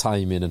got his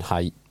timing and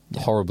height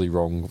horribly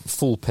wrong.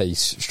 Full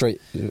pace, straight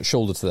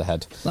shoulder to the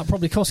head. That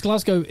probably cost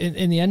Glasgow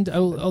in the end,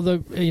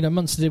 although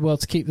Munster did well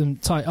to keep them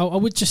tight. I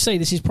would just say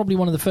this is probably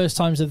one of the first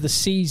times of the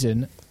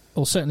season,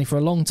 or certainly for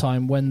a long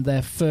time, when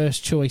their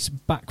first choice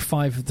back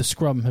five of the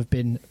scrum have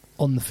been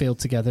on the field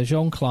together.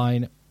 Jean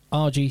Klein,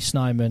 R.G.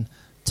 Snyman,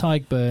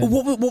 Tyg Byrne.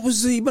 What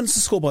was the Munster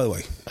score, by the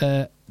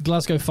way?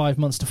 Glasgow 5,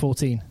 Munster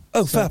 14.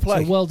 Oh, fair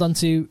play. So well done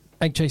to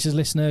Egg Chasers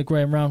listener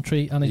Graham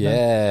Roundtree. And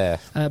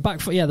the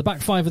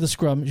back five of the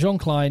scrum: Jean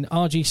Klein,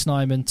 R.G.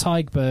 Snyman,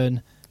 Tyg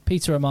Byrne,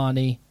 Peter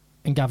Amani,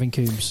 and Gavin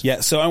Coombs.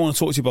 Yeah, so I want to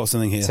talk to you about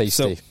something here.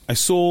 Tasty. So I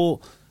saw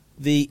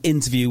the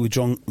interview with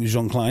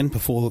Jean Klein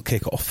before the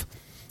kick-off.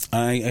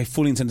 I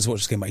fully intended to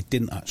watch this game, but I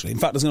didn't actually. In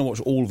fact, I was going to watch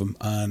all of them.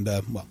 And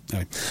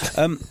anyway,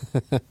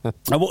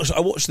 I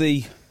watched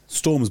the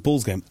Stormers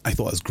Bulls game. I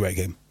thought it was a great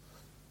game.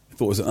 I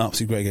thought it was an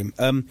absolutely great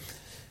game.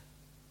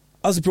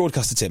 As a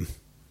broadcaster, Tim,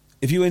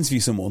 if you interview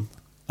someone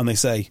and they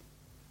say,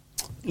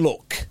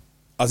 "Look,"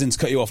 as in to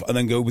cut you off, and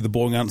then go with the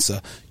boring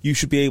answer, you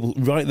should be able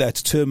right there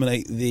to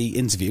terminate the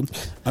interview,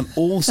 and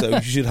also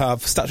you should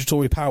have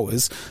statutory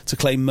powers to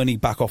claim money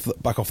back off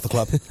the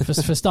club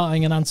for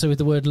starting an answer with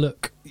the word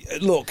 "look."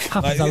 Look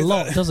happens a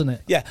lot, doesn't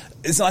it? Yeah,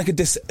 it's like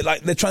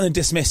they're trying to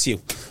dismiss you.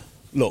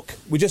 Look,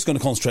 we're just going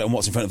to concentrate on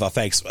what's in front of our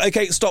face.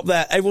 Okay, stop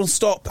there. Everyone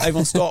stop.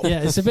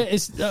 Yeah,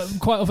 it's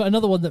quite often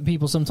another one that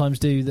people sometimes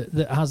do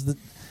that has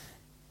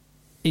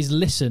is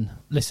listen.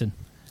 Listen,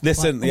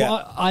 yeah.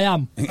 Well, I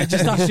am. I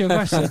just asked you a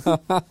question.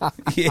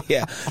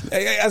 Yeah.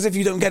 As if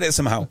you don't get it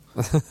somehow.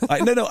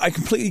 No, I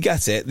completely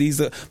get it. These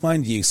are,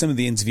 mind you, some of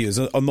the interviewers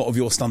are not of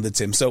your standard,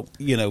 Tim. So,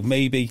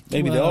 maybe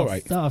they're all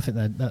right. No, I think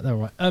they're all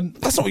right.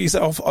 That's not what you say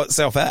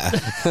off air.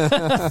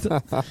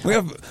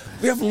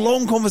 we have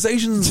long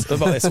conversations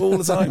about this all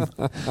the time.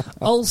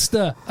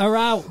 Ulster are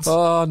out.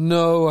 Oh,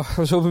 no.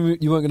 I was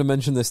hoping you weren't going to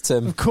mention this,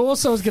 Tim. Of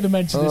course I was going to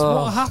mention this.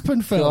 What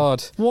happened, Phil?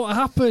 God. What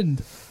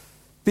happened?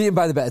 Beaten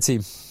by the better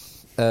team.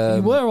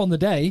 You were on the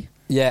day.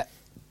 Yeah,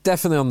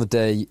 definitely on the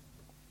day.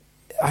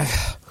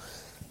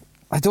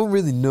 I don't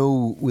really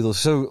know with us.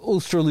 So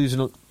Ulster are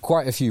losing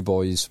quite a few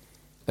boys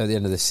at the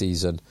end of this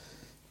season.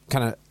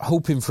 kind of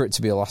hoping for it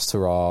to be a last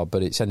hurrah,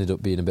 but it's ended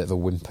up being a bit of a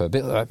whimper, a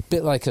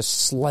bit like a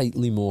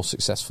slightly more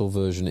successful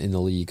version in the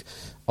league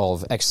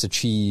of Exeter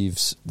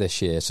Chiefs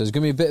this year. So there's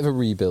going to be a bit of a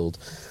rebuild.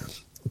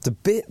 The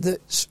bit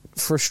that's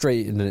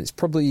frustrating, and it's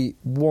probably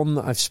one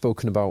that I've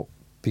spoken about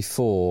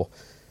before,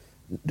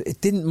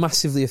 it didn't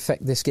massively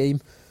affect this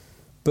game,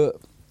 but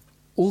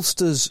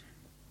Ulster's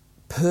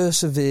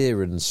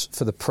perseverance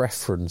for the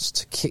preference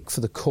to kick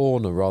for the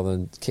corner rather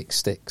than kick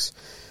sticks,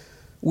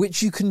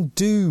 which you can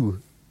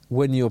do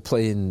when you're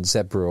playing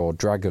Zebra or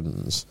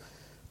Dragons.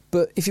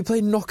 But if you're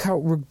playing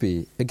knockout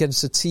rugby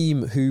against a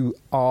team who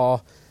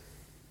are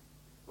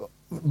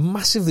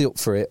massively up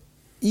for it,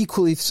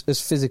 equally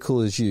as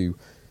physical as you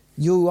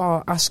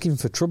are asking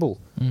for trouble.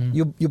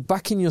 You're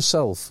backing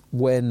yourself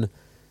when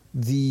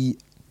the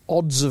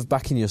odds of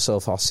backing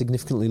yourself are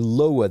significantly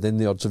lower than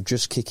the odds of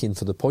just kicking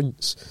for the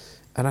points.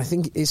 And I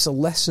think it's a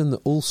lesson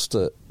that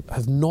Ulster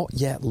have not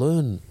yet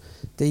learned.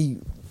 They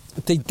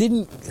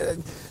didn't...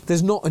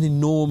 there's not an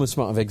enormous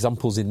amount of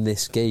examples in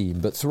this game,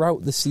 but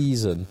throughout the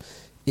season,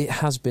 it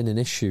has been an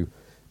issue.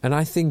 And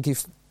I think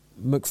if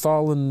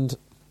McFarland,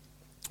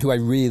 who I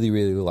really,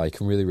 really like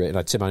and really rate,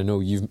 and Tim, I know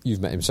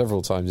you've met him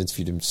several times,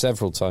 interviewed him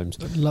several times.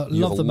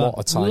 Love the man.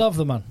 Love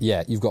the man.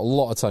 Yeah, you've got a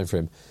lot of time for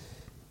him.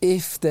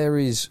 If there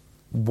is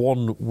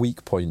one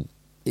weak point,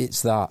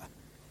 it's that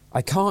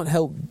I can't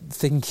help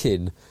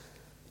thinking...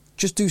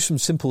 just do some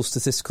simple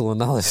statistical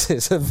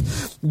analysis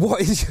of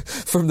what is,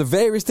 from the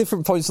various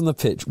different points on the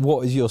pitch,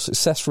 what is your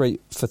success rate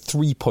for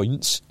 3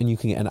 points, and you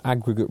can get an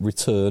aggregate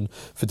return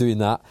for doing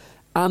that,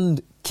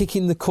 and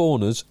kicking the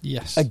corners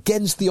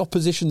against the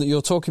opposition that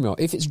you're talking about.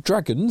 If it's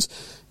Dragons,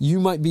 you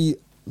might be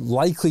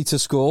likely to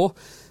score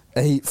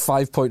a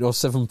 5-point or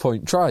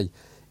 7-point try.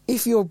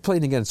 If you're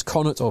playing against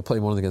Connacht or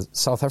playing one against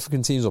South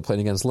African teams or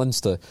playing against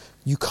Leinster,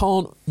 you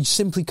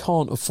simply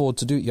can't afford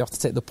to do it. You have to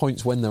take the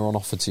points when they're on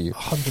offer to you.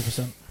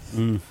 100%.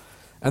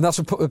 And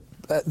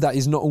that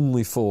is not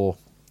only for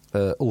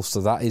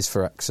Ulster, that is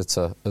for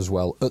Exeter as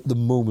well at the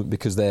moment,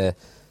 because their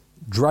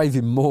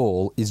driving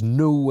maul is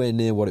nowhere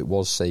near what it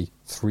was, say,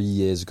 3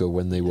 years ago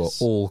when they were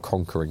all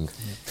conquering.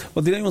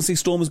 Well, did anyone see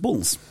Stormers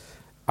Bulls?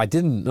 I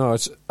didn't. No,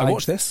 I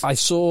watched this. I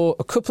saw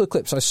a couple of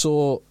clips. I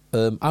saw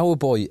our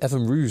boy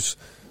Evan Roos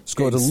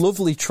scored a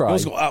lovely try.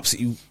 He got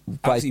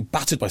absolutely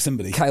battered by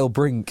somebody. Kyle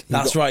Brink.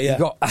 That's right, yeah. He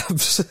got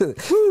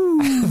absolutely...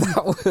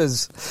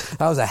 that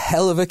was a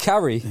hell of a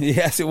carry.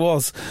 Yes, it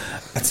was.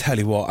 I tell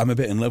you what, I'm a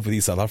bit in love with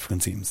these South African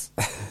teams.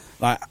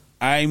 Like,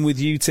 I'm with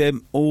you,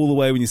 Tim, all the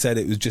way when you said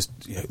it was just,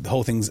 the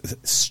whole thing's a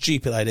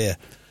stupid idea.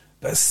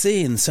 But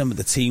seeing some of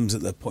the teams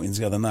that they're putting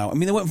together now, I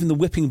mean, they went from the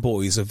whipping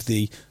boys of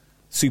the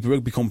Super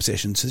Rugby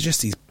competition to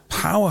just these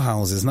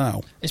powerhouses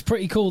now. It's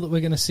pretty cool that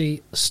we're going to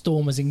see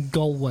Stormers in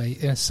Galway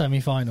in a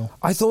semi-final.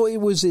 I thought it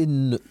was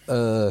in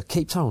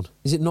Cape Town.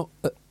 Is it not?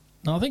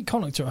 No, I think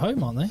Connacht are at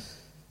home, aren't they?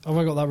 Or have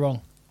I got that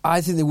wrong?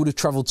 I think they would have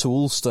travelled to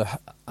Ulster.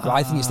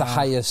 I think it's the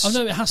highest. Oh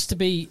no, it has to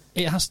be.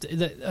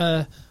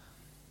 Or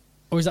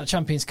is that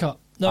Champions Cup?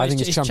 No, I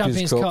think it's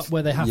Champions Cup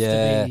where they have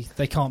to be.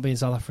 They can't be in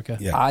South Africa.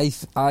 Yeah.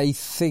 I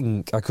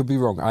think I could be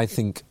wrong. I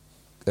think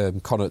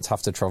Connacht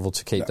have to travel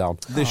to Cape Town,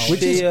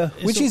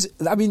 which is.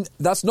 I mean,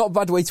 that's not a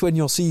bad way to end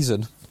your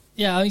season.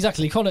 Yeah,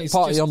 exactly. Connacht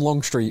party on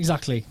Long Street.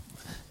 Exactly.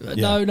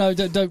 Yeah. No,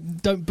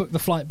 don't book the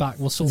flight back.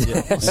 We'll sort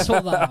it. We'll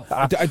sort that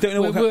out. I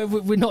don't know.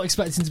 We're not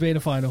expecting to be in a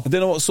final. I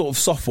don't know what sort of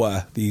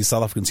software these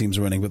South African teams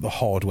are running, but the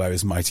hardware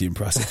is mighty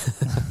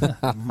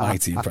impressive.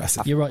 Mighty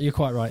impressive. You're right. You're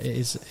quite right.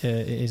 It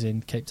is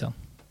in Cape Town.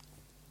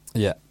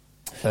 Yeah.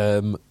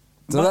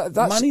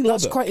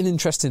 That's quite an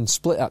interesting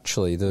split,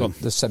 actually.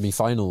 The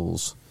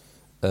semi-finals.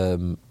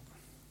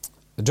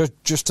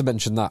 Just to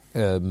mention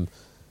that,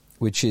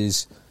 which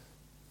is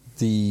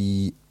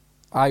the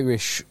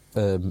Irish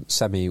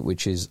semi,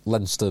 which is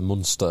Leinster,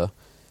 Munster,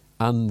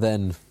 and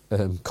then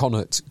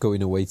Connacht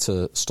going away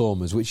to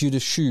Stormers, which you'd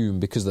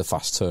assume, because of the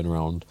fast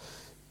turnaround,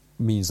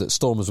 means that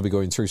Stormers will be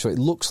going through. So it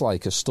looks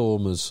like a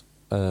Stormers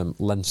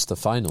Leinster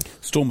final.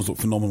 Stormers look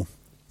phenomenal.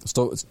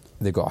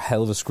 They've got a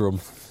hell of a scrum.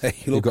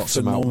 They've got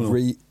some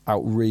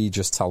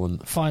outrageous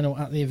talent. Final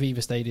at the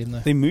Aviva Stadium,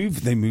 though. They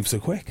move so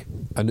quick.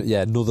 And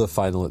yeah, another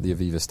final at the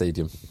Aviva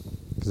Stadium.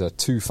 Because there are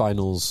two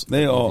finals.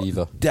 They at are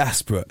Aviva.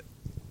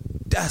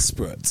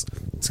 desperate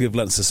to give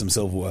Leinster some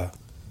silverware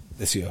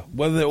this year.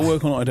 Whether it'll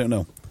work or not, I don't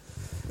know.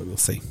 But we'll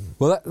see.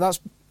 Well, that's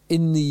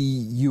in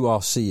the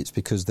URC. It's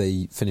because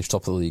they finished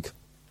top of the league.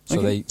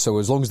 So so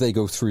as long as they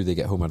go through, they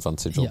get home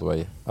advantage all the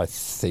way, I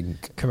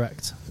think.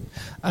 Correct.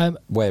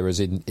 Whereas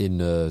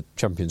in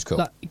Champions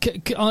Cup...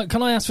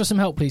 Can I ask for some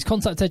help, please?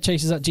 Contact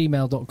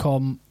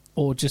headchasers@gmail.com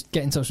or just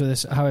get in touch with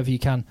us however you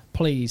can,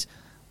 please.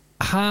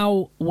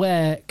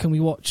 Where can we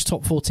watch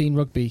Top 14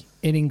 rugby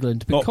in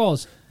England?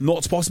 Because...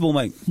 Not possible,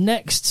 mate.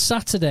 Next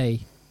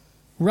Saturday,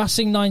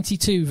 Racing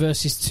 92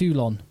 versus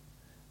Toulon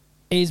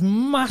is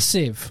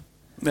massive.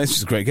 It's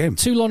just a great game.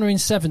 Toulon are in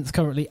 7th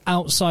currently,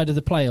 outside of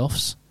the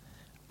playoffs.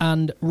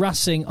 And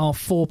Racing are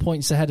 4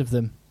 points ahead of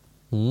them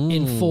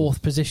in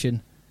 4th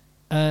position.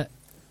 And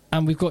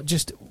we've got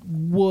just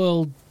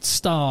world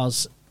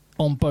stars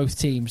on both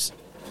teams.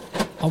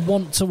 I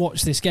want to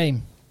watch this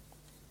game,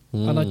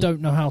 and I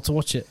don't know how to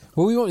watch it.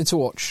 Well, we wanted to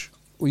watch.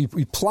 We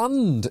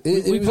planned.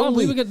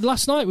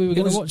 Last night we were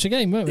going to watch a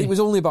game, weren't we? It was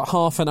only about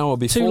half an hour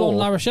before. Toulon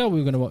La Rochelle we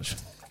were going to watch.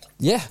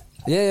 Yeah.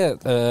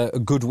 A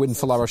good win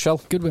for La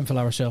Rochelle. Good win for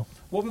La Rochelle.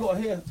 What have we got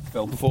here,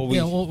 Phil, before we...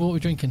 Yeah, what are we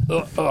drinking?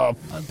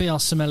 Be our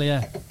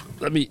sommelier.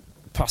 Let me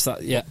pass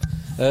that, yeah.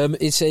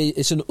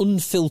 It's an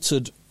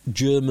unfiltered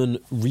German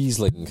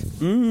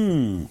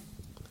Riesling.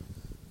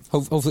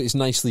 Hopefully it's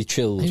nicely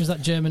chilled. Who was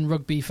that German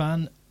rugby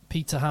fan?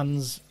 Peter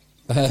Hans...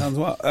 Hans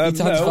what?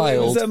 Peter Hans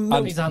Wild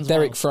and Peter Hans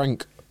Derek Wild.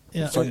 Frank.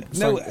 Yeah.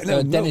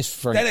 Dennis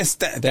Frank.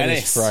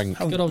 Dennis Frank.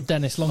 Good old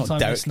Dennis, long time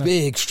listener.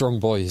 Big,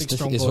 strong boy. Big,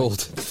 strong He's boy.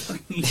 old.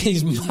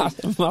 He's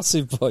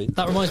massive boy.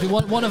 That reminds me,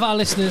 one of our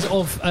listeners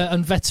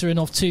and veteran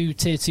of 2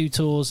 Tier 2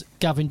 tours,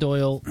 Gavin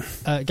Doyle.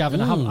 Gavin,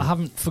 I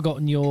haven't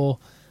forgotten your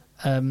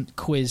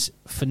quiz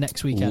for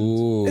next weekend.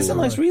 Ooh. It's a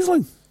nice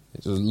Riesling.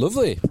 It was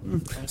lovely.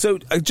 So,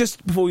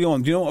 just before we go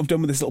on, do you know what I've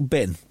done with this little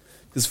bin?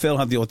 Because Phil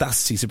had the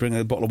audacity to bring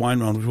a bottle of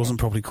wine around which wasn't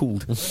properly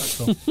cooled.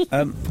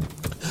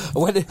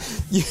 When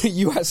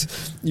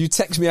you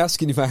text me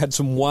asking if I had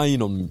some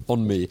wine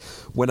on me,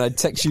 when I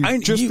text you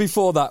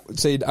before that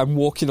saying I'm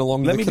walking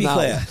along the canal.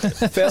 Let me be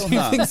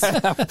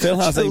clear. Phil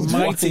has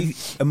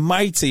a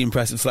mighty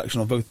impressive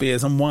selection of both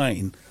beers and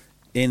wine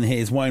in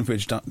his wine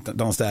fridge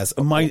downstairs.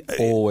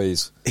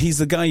 Always. He's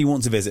the guy you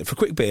want to visit. For a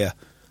quick beer,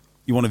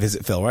 you want to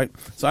visit Phil, right?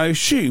 So I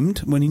assumed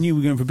when he knew we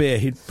were going for beer,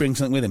 he'd bring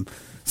something with him.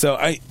 So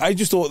I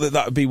just thought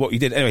that would be what you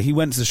did. Anyway, he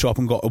went to the shop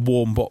and got a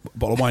warm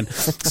bottle of wine.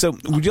 So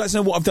would you like to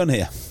know what I've done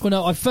here? Well,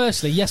 no,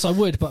 yes, I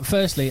would. But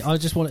firstly, I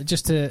just wanted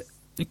to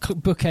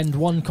bookend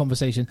one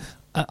conversation.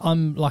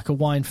 I'm like a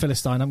wine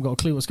philistine. I haven't got a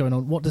clue what's going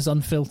on. What does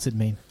unfiltered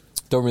mean?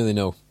 Don't really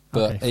know.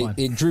 But okay,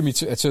 it drew me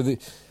to... So I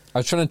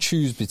was trying to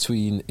choose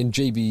between, in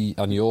JB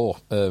and your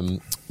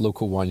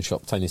local wine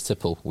shop, Tiny's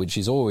Tipple, which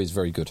is always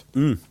very good.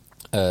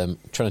 Trying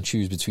to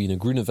choose between a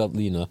Grüne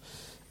Veltliner...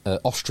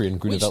 Austrian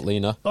Grüne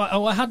Veltliner.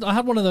 I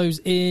had one of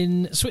those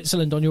in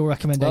Switzerland on your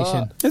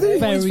recommendation.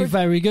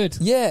 Very good.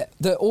 Yeah,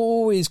 they're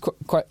always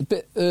quite a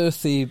bit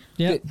earthy,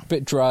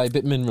 bit dry,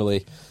 bit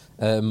minerally,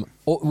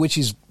 which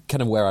is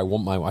kind of where I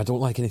want I don't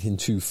like anything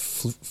too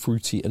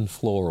fruity and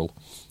floral.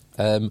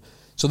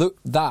 So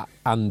that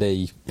and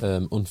a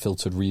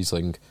unfiltered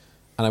Riesling,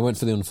 and I went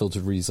for the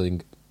unfiltered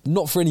Riesling,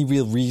 not for any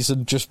real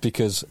reason, just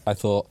because I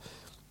thought...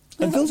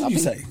 Unfiltered, you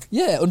say?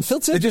 Yeah,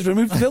 unfiltered. They just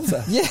removed the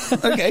filter? Yeah.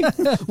 Okay.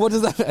 What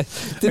does that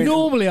mean?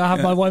 Normally I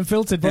have my wine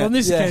filtered, but on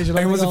this occasion...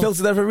 Was it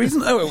filtered there for a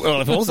reason? Oh, well,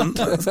 if it wasn't.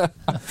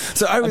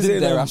 So I was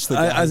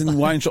in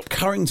wine shop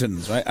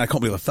Carrington's, right? I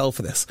can't believe I fell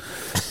for this.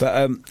 But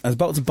I was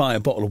about to buy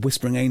a bottle of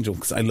Whispering Angel,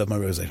 because I love my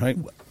rosé, right?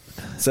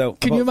 So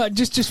can you imagine?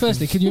 Just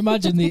firstly, can you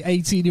imagine the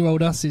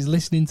 18-year-old us is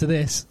listening to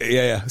this?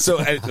 Yeah. So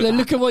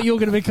look at what you're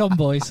going to become,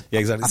 boys. Yeah,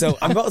 exactly. So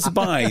I'm about to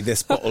buy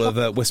this bottle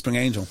of Whispering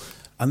Angel,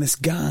 and this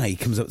guy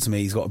comes up to me.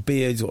 He's got a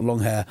beard, he's got long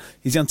hair.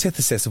 He's the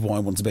antithesis of what I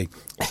want to be.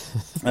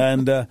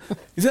 And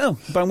he said, "Oh,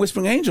 buying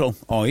Whispering Angel,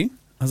 are you?"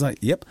 I was like,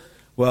 "Yep."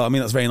 Well, I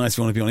mean, that's very nice if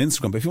you want to be on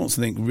Instagram, but if you want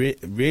something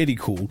really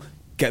cool,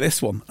 get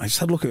this one. I just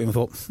had a look at him and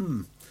thought,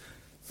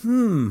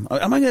 am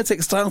I going to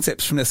take style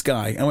tips from this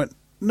guy? I went,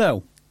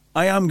 no.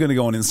 I am going to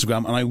go on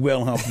Instagram, and I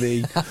will have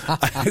the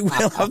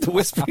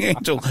Whispering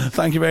Angel.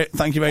 Thank you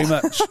very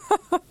much.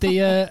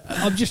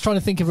 I'm just trying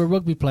to think of a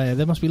rugby player.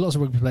 There must be lots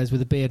of rugby players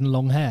with a beard and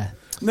long hair.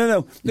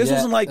 No, this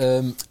wasn't like.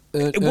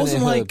 It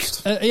wasn't like.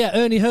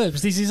 Ernie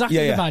Herbst. This is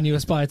exactly the man you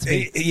aspire to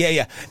be.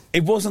 Yeah.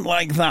 It wasn't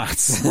like that.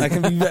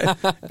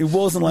 It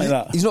wasn't like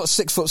that. He's not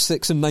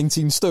 6'6" and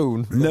 19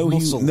 stone. No,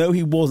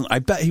 he wasn't. I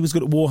bet he was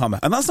good at Warhammer,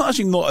 and that's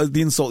actually not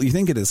the insult you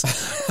think it is.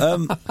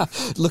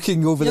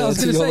 Looking over there, I was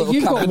going to say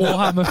you've got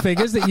Warhammer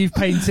figures that you've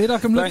painted.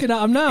 I'm looking at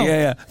them now.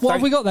 Yeah. What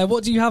have we got there?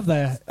 What do you have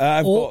there?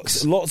 I've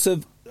got lots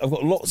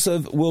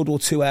of World War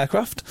II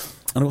aircraft.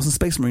 And it was some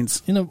Space Marines.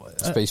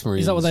 Space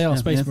Marines. Is that what they are?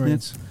 Space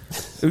Marines.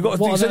 We've got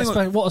what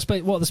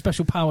are the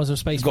special powers of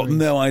Space Marines? I've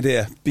got no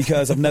idea,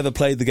 because I've never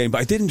played the game,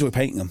 but I did enjoy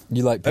painting them.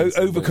 You like painting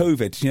over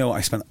COVID, I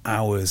spent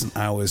hours and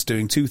hours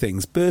doing two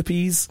things: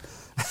 burpees,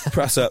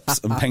 press ups,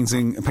 and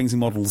painting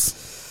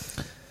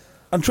models,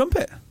 and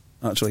trumpet.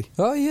 Actually,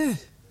 oh yeah,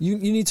 you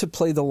need to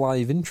play the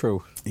live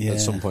intro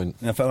at some point.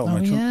 Yeah, I fell out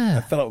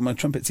with my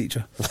trumpet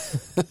teacher,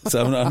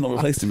 so I've not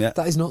replaced him yet.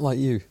 That is not like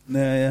you.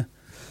 Yeah.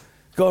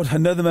 God,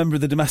 another member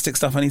of the domestic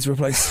staff I need to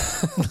replace.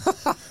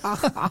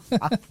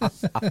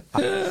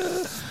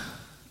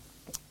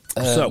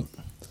 So,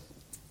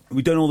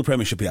 we've done all the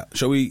Premiership yet,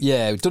 shall we?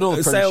 Yeah, we've done all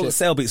the Premiership.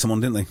 Sale beat someone,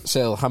 didn't they?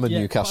 Sale hammered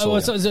Newcastle.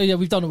 We've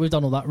done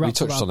all that. We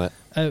touched on it.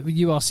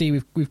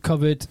 URC we've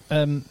covered.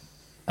 And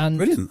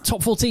brilliant.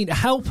 Top 14.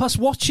 Help us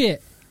watch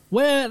it.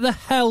 Where the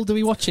hell do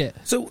we watch it?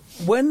 So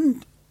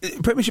when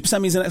Premiership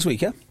semis are next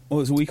week, yeah?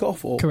 Or is it a week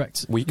off? Or?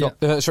 Correct.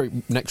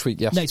 Next week,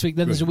 yes. Next week,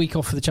 then there's a week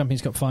off for the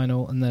Champions Cup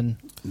final, and then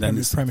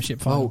the Premiership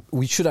final. Oh,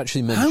 we should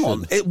actually mention... Hang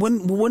on.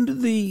 When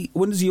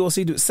does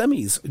URC do its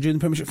semis during the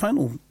Premiership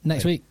final?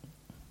 Next week.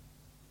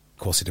 Of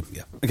course it do,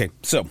 yeah. Okay,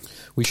 so...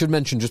 We should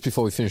mention, just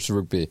before we finish the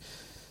rugby,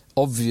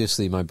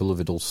 obviously my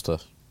beloved Ulster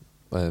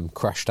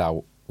crashed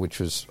out which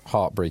was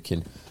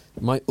heartbreaking.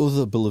 My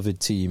other beloved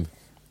team,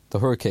 the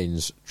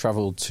Hurricanes,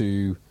 travelled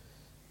to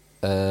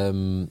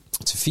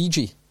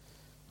Fiji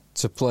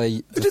to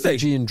play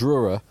Fiji and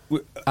Drura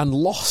and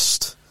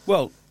lost.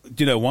 Well,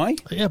 do you know why?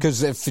 Yeah,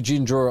 because Fiji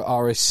and Drura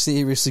are a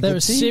seriously they're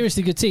good a team.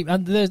 seriously good team,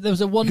 and there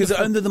was a wonderful. Because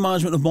they're under the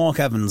management of Mark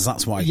Evans.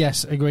 That's why.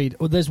 Yes, agreed.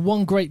 Well, there's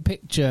one great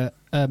picture.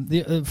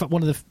 In fact,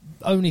 one of the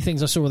only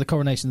things I saw of the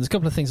coronation. There's a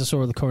couple of things I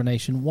saw of the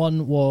coronation.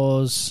 One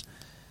was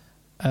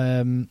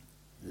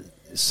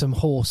some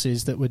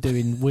horses that were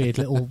doing weird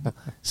little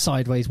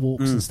sideways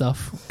walks and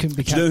stuff. Couldn't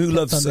be Do you know who kept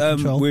loves under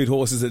control. weird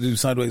horses that do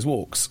sideways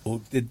walks? Or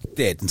did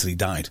until he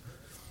died?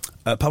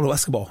 Pablo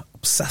Escobar,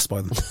 obsessed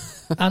by them.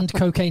 And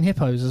cocaine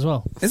hippos as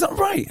well. Is that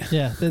right?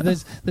 Yeah,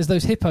 there's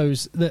those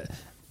hippos that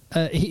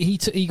he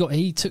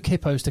took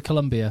hippos to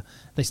Colombia.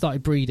 They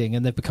started breeding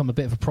and they've become a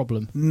bit of a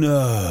problem.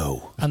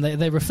 No. And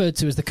they're referred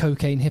to as the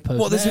cocaine hippos.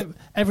 What,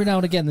 every now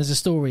and again there's a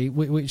story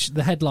which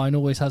the headline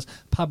always has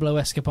Pablo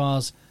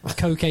Escobar's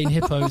cocaine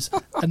hippos,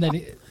 and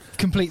then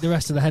complete the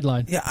rest of the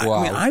headline. Yeah, Wow.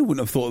 I mean, I wouldn't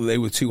have thought that they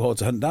were too hard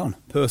to hunt down,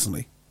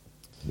 personally.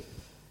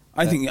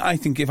 I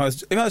think if I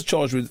was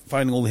charged with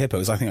finding all the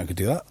hippos, I think I could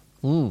do that.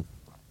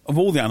 Of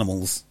all the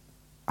animals.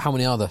 How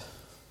many are there?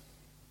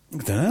 I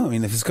don't know. I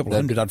mean, if there's a couple of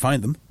hundred, I'd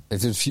find them.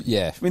 If there's a few,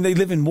 yeah. I mean, they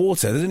live in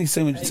water. There's only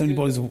so many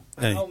bodies of...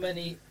 How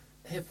many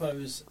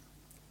hippos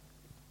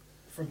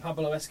from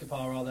Pablo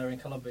Escobar are there in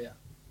Colombia?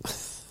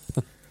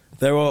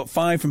 There are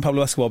 5 from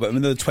Pablo Escobar, but I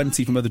mean, there are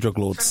 20 from other drug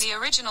lords. From the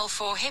original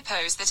 4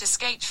 hippos that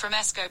escaped from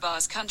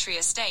Escobar's country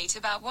estate,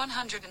 about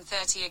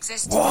 130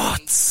 exist What?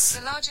 today.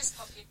 The largest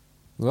population...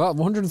 Well,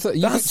 130.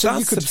 That's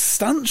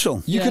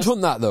substantial. You could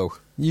hunt that, though.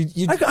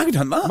 I could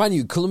hunt that.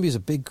 Man, Colombia's a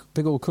big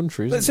old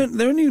country, isn't it?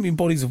 They're only going to be in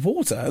bodies of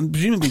water, and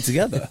presumably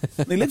together.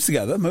 They live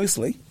together,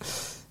 mostly.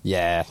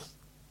 Yeah.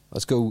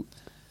 Let's go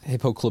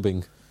hippo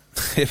clubbing.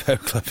 Hippo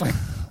clubbing.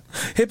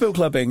 Hippo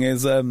clubbing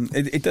is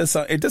it does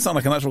sound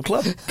like an actual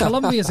club.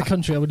 Colombia is a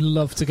country I would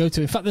love to go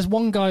to. In fact, there's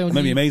one guy on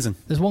Maybe amazing.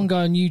 There's one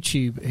guy on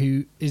YouTube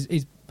who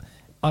is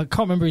I can't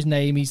remember his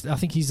name. I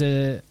think he's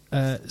a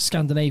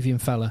Scandinavian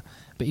fella,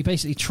 but he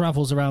basically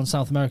travels around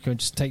South America and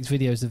just takes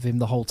videos of him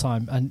the whole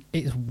time, and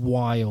it's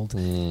wild.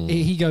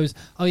 He goes,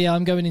 "Oh yeah,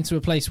 I'm going into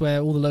a place where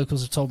all the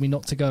locals have told me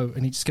not to go,"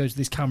 and he just goes with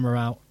his camera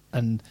out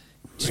and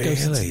just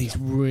goes into these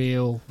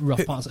real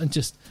rough parts and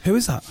just. Who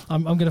is that?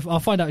 I'll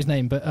find out his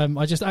name, but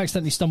I just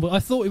accidentally stumbled. I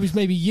thought it was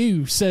maybe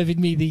you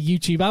serving me the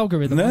YouTube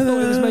algorithm. I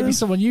thought it was maybe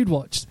someone you'd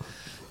watched,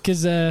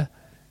 because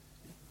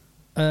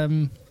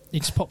he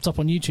just popped up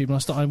on YouTube,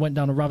 and I went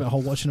down a rabbit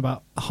hole watching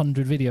about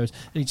 100 videos,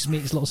 and he just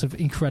meets lots of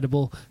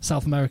incredible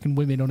South American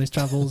women on his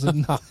travels,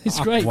 and it's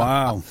great.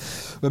 Wow.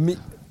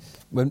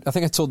 When I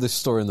think I told this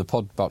story in the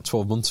pod about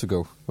 12 months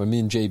ago, when me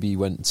and JB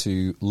went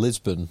to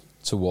Lisbon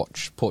to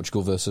watch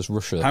Portugal versus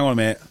Russia. Hang on a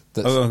minute.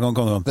 Go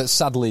on. That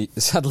sadly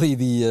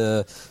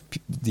the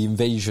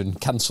invasion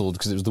cancelled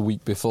because it was the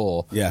week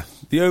before. Yeah,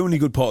 the only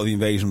good part of the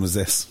invasion was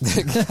this.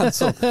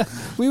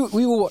 we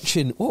were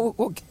watching.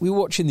 We were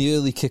watching the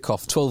early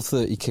kickoff,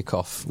 12:30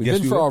 kickoff. We'd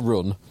been for our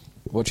run,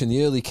 watching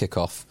the early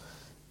kickoff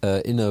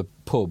in a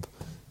pub,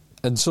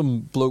 and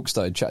some bloke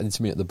started chatting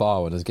to me at the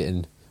bar when I was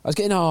getting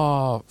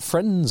our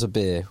friends a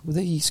beer. Were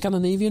they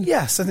Scandinavian?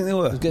 Yes, I think they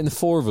were. I was getting the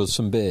 4 of us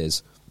some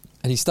beers,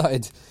 and he's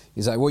like,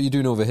 "What are you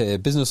doing over here?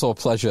 Business or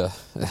pleasure?"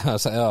 I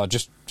was like, "Oh,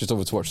 just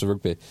over to watch the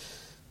rugby."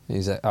 And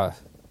he's like, I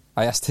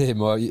asked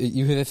him, "Are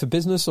you here for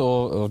business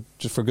or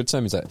just for a good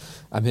time?" He's like,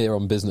 "I'm here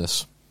on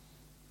business,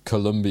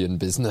 Colombian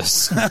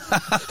business."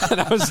 And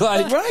I was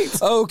like,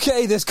 "Right,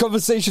 okay, this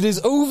conversation is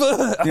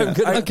over. Yeah, I'm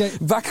gonna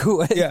back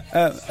away."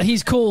 Yeah,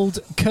 he's called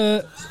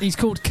Kurt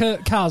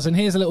Kaz, and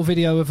here's a little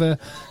video of a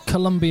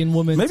Colombian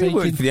woman. Maybe he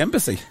worked for the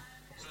embassy.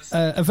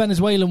 A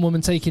Venezuelan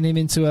woman taking him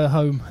into her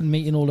home and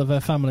meeting all of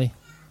her family.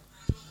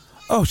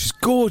 Oh, she's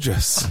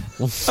gorgeous.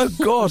 Oh,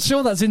 God. I'm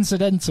sure that's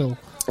incidental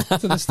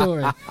to the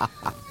story.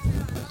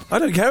 I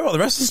don't care about the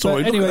rest of the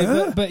story. But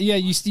anyway, but yeah,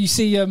 you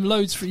see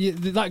loads for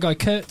that guy,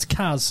 Kurt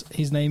Kaz,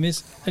 his name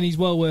is, and he's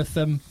well worth.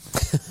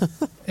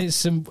 He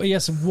has a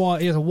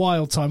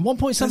wild time.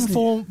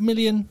 1.74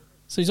 million.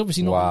 So he's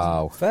obviously not.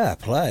 Wow, fair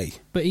play.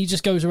 But he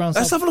just goes around.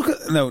 Let's have a look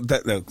at no.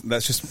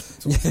 Let's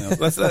just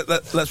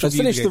let's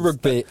finish the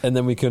rugby and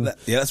then we can.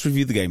 Let's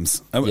review the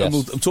games. And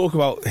we'll talk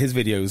about his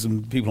videos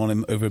and people on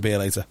him over a beer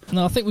later.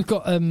 No, I think we've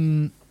got.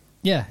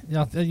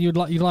 You'd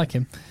like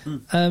him.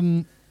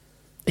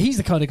 He's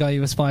the kind of guy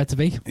you aspire to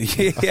be.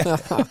 Yeah.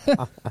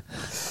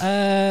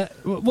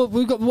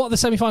 We've got. What are the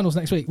semi-finals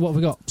next week? What have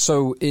we got?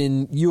 So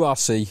in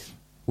URC,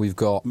 we've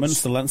got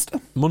Munster-Leinster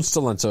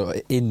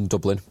in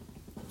Dublin.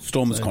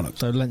 Stormers Connacht.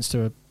 So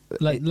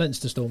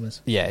Leinster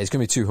Stormers. Yeah, it's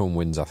going to be 2 home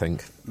wins, I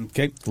think.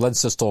 Okay.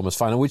 Leinster Stormers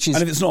final, which is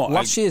and if it's not,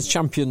 last year's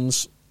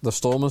champions, the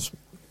Stormers,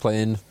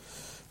 playing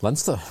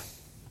Leinster,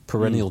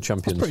 perennial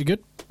champions. That's pretty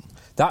good.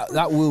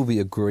 That will be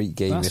a great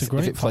game if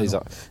it plays final.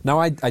 out. Now,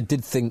 I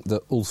did think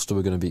that Ulster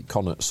were going to beat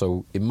Connacht,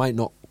 so it might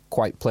not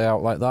quite play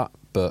out like that,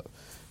 but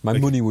my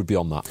money would be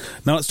on that.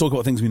 Now let's talk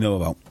about things we know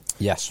about.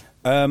 Yes.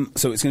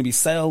 So it's going to be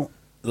Sale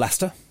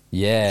Leicester.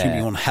 Yeah. It's going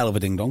to be one hell of a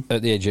ding-dong.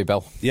 At the AJ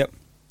Bell. Yep.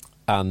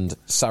 and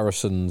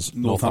Saracens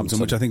Northampton,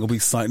 which I think will be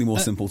slightly more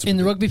simple to in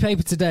the predict. rugby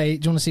paper today.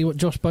 Do you want to see what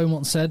Josh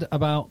Beaumont said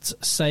about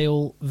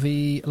Sale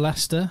v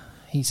Leicester?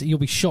 He said, you'll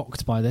be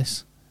shocked by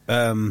this.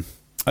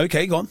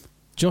 Okay, go on.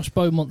 Josh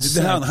Beaumont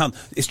said... Hang on.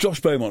 It's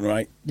Josh Beaumont,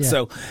 right? Yeah.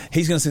 So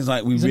he's going to say,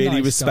 like, we He's a really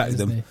nice respect guy,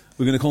 them. isn't he?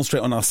 We're going to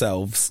concentrate on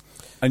ourselves,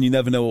 and you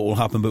never know what will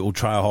happen, but we'll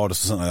try our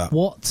hardest or something like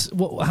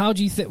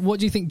that. What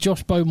do you think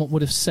Josh Beaumont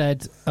would have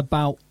said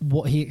about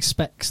what he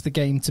expects the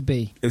game to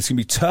be? It's going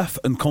to be tough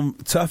and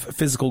tough,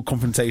 physical,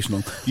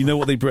 confrontational. You know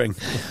what they bring.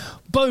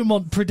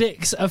 Beaumont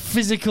predicts a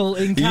physical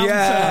encounter.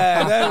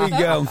 Yeah, there we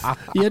go.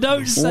 You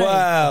don't say.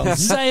 Wow.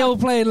 Sale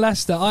playing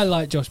Leicester. I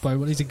like Josh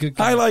Beaumont. He's a good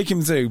guy. I like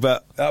him too,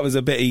 but that was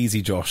a bit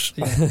easy, Josh.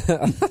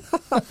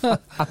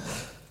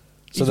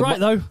 He's right,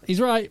 though.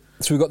 He's right.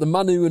 So we've got the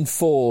Manu and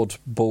Ford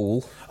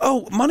Bowl.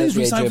 Oh, Manu's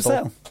The re-signed AJ for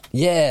Bowl. sale.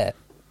 Yeah.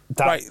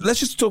 Right,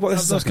 let's just talk about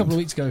this That was a couple of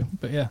weeks. weeks ago,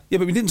 but yeah. Yeah,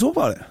 but we didn't talk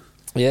about it.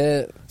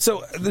 Yeah.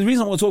 So the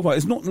reason I want to talk about it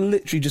is not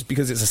literally just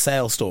because it's a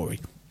sale story,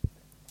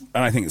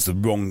 and I think it's the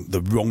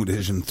wrong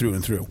decision through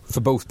and through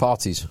For both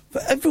parties.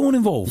 for everyone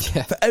involved.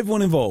 Yeah. For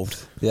everyone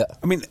involved. Yeah.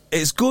 I mean,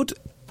 it's good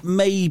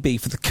maybe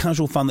for the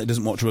casual fan that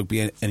doesn't watch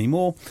rugby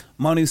anymore.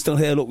 Manu's still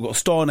here. Look, we've got a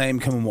star name.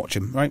 Come and watch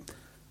him. Right?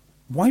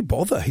 Why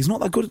bother? He's not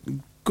that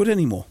good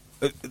anymore.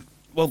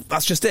 Well,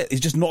 that's just it.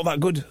 He's just not that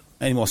good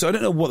anymore. So I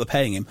don't know what they're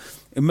paying him.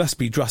 It must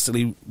be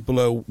drastically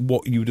below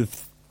what you'd have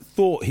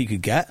thought he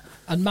could get.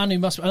 And Manu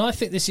must... And I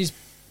think this is...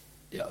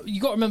 You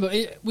got to remember,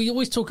 we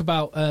always talk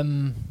about... go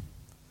and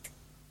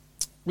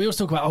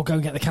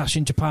get the cash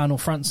in Japan or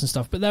France and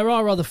stuff. But there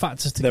are other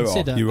factors to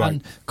consider. You're right.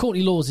 And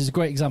Courtney Laws is a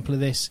great example of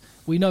this.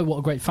 We know what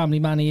a great family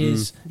man he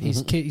is.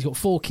 He's got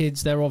 4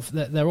 kids. They're of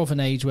an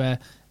age where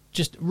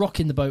just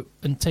rocking the boat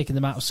and taking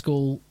them out of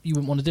school, you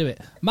wouldn't want to do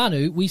it.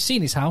 Manu, we've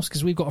seen his house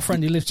because we've got a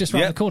friend who lives just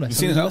around the corner. You've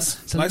seen his house?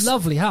 It's a Nice.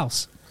 lovely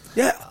house.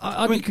 Yeah,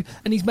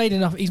 And he's made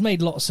enough. He's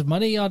made lots of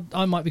money.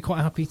 I might be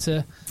quite happy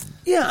to.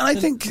 yeah, and I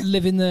to think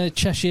live in the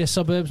Cheshire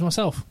suburbs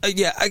myself.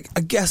 I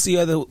guess the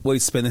other way to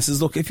spin this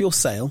is, look, if you're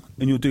Sale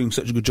and you're doing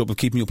such a good job of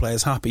keeping your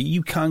players happy,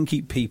 you can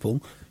keep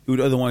people who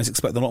would otherwise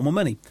expect a lot more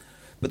money.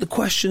 But the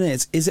question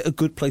is it a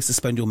good place to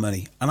spend your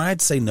money? And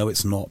I'd say no,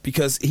 it's not,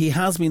 because he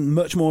has been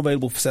much more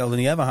available for Sale than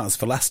he ever has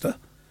for Leicester,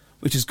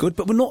 which is good.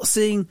 But we're not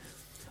seeing...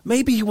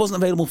 Maybe he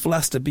wasn't available for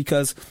Leicester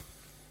because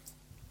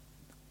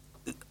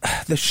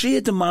the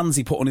sheer demands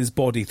he put on his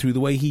body through the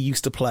way he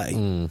used to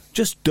play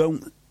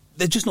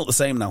they're just not the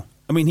same now.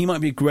 I mean, he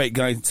might be a great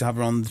guy to have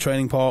around the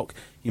training park.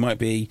 He might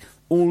be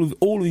all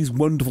of these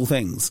wonderful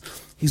things.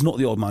 He's not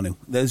the old Manu.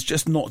 There's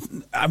just not...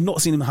 I've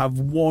not seen him have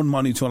one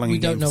Manu to We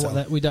don't know what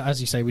that... We don't,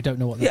 as you say, we don't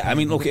know what that... Yeah, I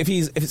mean, look, if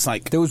it's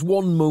like... There was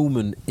one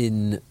moment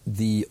in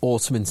the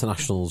autumn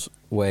internationals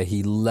where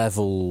he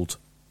levelled,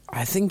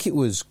 I think it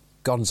was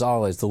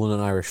Gonzalez, the London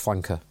Irish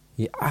flanker.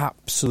 He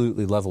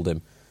absolutely levelled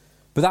him.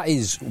 But that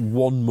is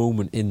one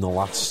moment in the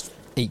last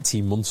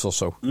 18 months or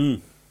so.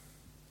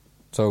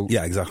 So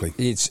yeah, exactly.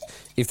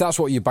 If that's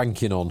what you're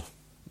banking on,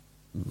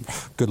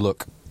 good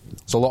luck.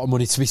 It's a lot of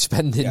money to be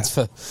spending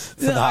for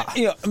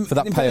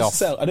that payoff.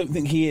 Sale, I don't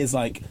think he is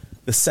like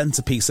the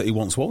centrepiece that he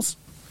once was.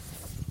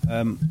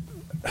 Thank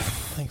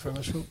you very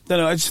much, Phil.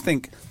 No, I just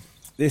think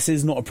this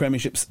is not a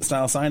Premiership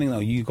style signing though.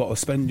 You've got to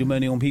spend your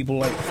money on people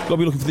like... You've got to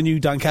be looking for the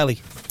new Dan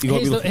Kelly.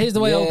 Here's the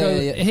way I'll go.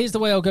 Here's the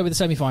way I'll go with the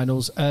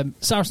semi-finals.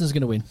 Saracens are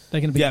going to win. They're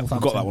going to beat Northampton.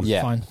 We've got that one.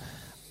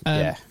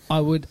 Yeah.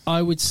 Fine.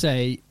 I would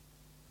say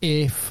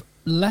if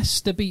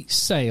Leicester beat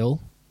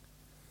Sale,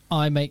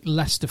 I make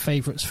Leicester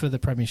favourites for the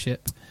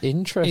Premiership.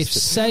 Interesting.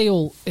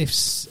 If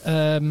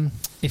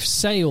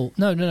Sale,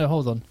 no,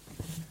 hold on,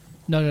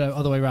 no,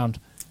 other way around.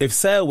 If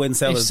Sale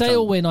wins, If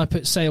Sale win, I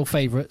put Sale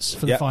favourites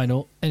for the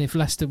final, and if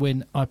Leicester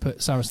win, I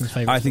put Saracens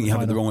favourites. I think you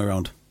have it the final. wrong way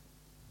around.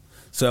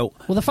 So,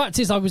 well, the fact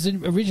is, I was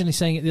originally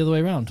saying it the other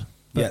way around.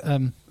 But,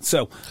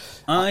 so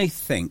I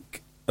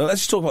think let's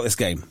just talk about this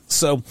game.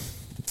 So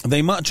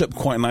they match up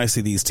quite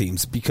nicely, these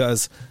teams,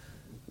 because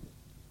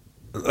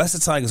Leicester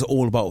Tigers are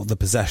all about the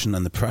possession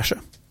and the pressure,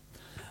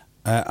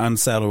 and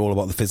Sale are all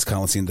about the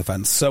physicality and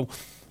defence. So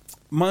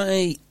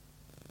my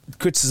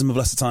criticism of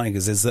Leicester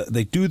Tigers is that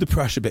they do the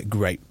pressure bit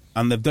great,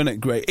 and they've done it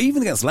great.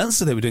 Even against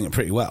Leinster, they were doing it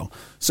pretty well.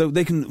 So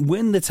they can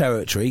win the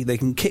territory, they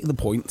can kick the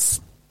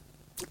points.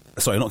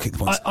 Sorry, not kick the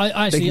points.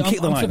 They can kick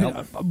the line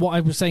out. What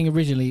I was saying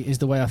originally is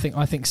the way I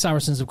think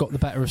Saracens have got the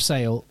better of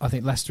Sale. I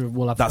think Leicester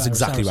will have the That's better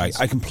exactly of right.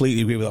 Saracens. I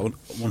completely agree with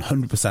that one,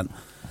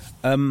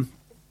 100%.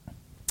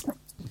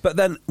 But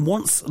then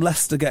once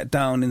Leicester get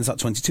down into that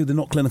 22, they're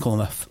not clinical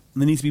enough.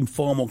 They need to be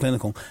far more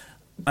clinical.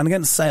 And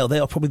against Sale, they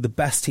are probably the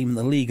best team in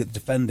the league at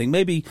defending.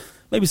 Maybe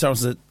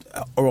Saracens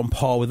are on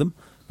par with them,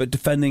 but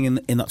defending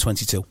in that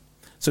 22.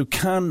 So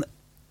can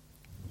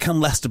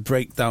Leicester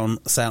break down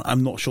Sale?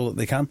 I'm not sure that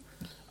they can.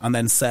 And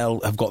then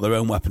Sale have got their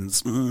own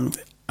weapons.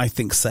 I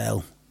think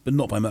Sale, but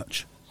not by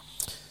much.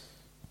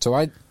 So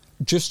I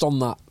just on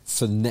that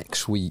for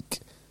next week,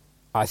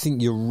 I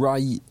think you're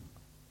right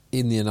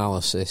in the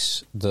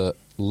analysis that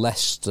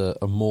Leicester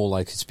are more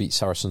likely to beat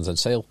Saracens than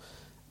Sale.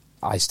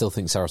 I still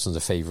think Saracens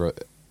are favourite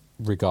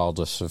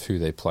regardless of who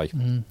they play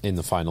in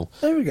the final.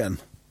 There again.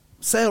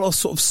 Sale are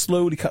sort of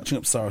slowly catching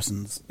up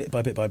Saracens, bit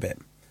by bit by bit.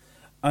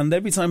 And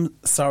every time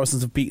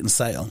Saracens have beaten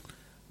Sale,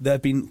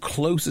 they've been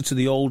closer to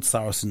the old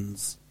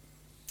Saracens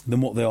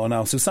than what they are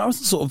now. So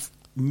Saracens sort of,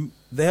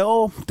 they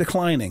are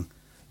declining.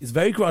 It's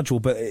very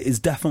gradual, but it is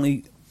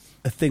definitely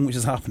a thing which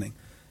is happening.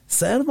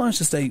 Sale have managed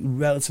to stay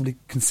relatively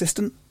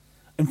consistent.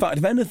 In fact,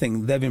 if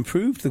anything, they've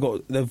improved.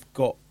 They've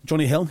got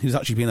Johnny Hill, who's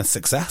actually been a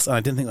success, and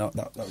I didn't think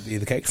that would be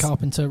the case.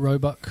 Carpenter,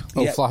 Roebuck.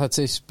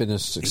 O'Flaherty's been a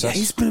success. Yeah,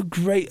 he's been a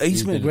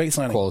great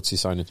signing. Quality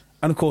signing.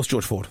 And of course,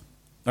 George Ford.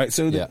 Right,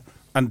 so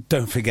and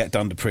don't forget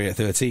Dan Dupree at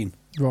 13.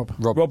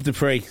 Rob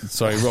Dupree.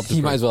 Sorry, Rob Dupree.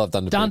 He might as well have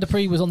Dan Dupree. Dan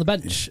Dupree was on the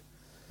bench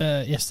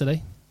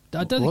yesterday.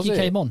 I don't think he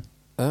came on.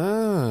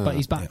 But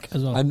he's back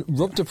as well. And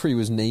Rob Dupree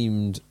was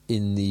named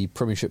in the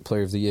Premiership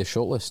Player of the Year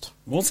shortlist.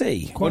 Was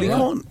he?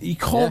 Well, he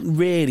can't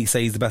really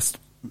say he's the best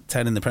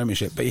 10 in the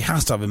Premiership, but he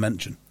has to have a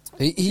mention.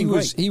 He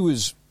was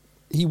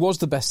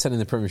the best 10 in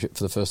the Premiership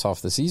for the first half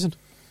of the season.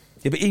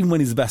 Yeah, but even when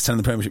he's the best 10 in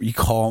the Premiership, you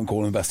can't call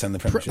him the best 10 in the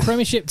Premiership.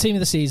 Premiership team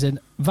of the season: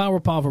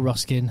 Valrapava,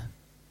 Ruskin,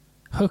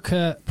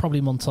 Hooker,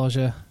 probably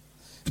Montoya.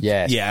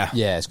 Yeah,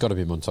 it's got to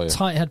be Montoya.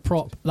 Tight head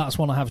prop. That's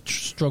one I have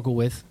struggle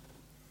with.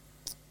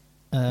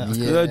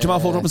 Jamal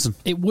Ford-Robinson.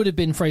 It would have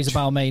been Fraser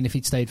Balmain if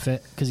he'd stayed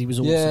fit because he was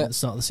awesome at the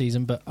start of the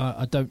season. But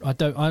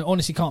I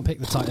honestly can't pick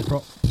the tight head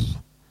prop.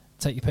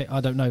 Take your pick. I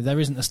don't know. There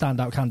isn't a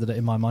standout candidate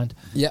in my mind.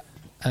 Yeah.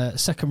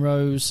 Second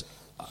rows,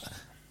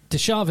 De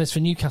Chavez for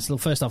Newcastle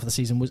first half of the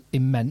season was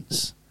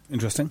immense.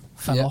 Interesting.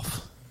 Fell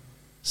off.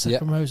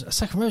 Second rows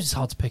is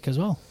hard to pick as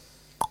well.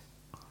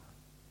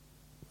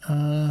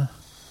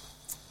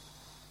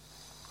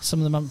 Some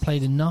of them haven't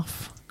played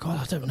enough. God,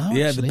 I don't know.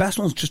 Yeah, actually. the best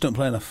ones just don't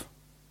play enough.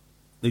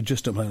 They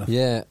just don't play enough.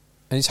 Yeah,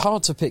 and it's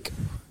hard to pick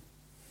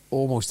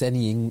almost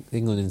any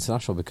England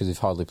international because they've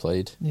hardly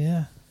played.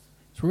 Yeah.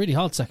 It's really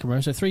hard second row.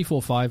 So 3,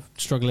 4, 5,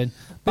 struggling.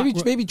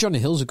 Maybe Johnny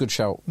Hill's a good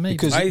shout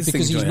because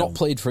he's not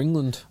played for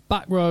England.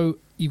 Back row,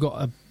 you've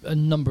got a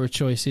number of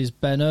choices.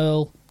 Ben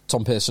Earl,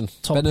 Tom Pearson.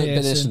 Ben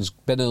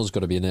Earl's got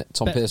to be in it.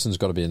 Tom Pearson's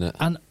got to be in it.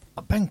 And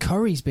Ben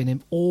Curry's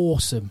been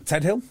awesome.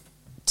 Ted Hill?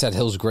 Ted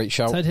Hill's a great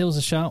shout. Ted Hill's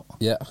a shout.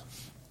 Yeah.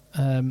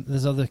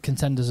 There's other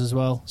contenders as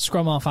well.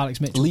 Scrum half Alex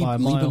Mitchell by a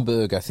mile.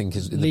 Liebenberg, I think,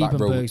 is in the back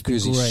row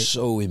because he's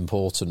so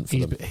important for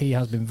them. He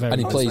has been very.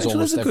 And he plays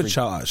almost every. That's a good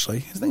shout, actually.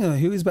 I was thinking,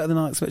 who is better than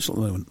Alex Mitchell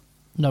at the moment?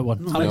 No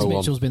one. Alex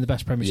Mitchell's been the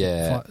best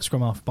Premiership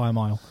scrum half by a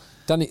mile.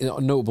 A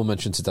notable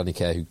mention to Danny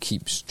Kerr, who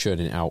keeps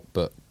churning it out,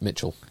 but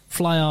Mitchell.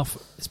 Fly half,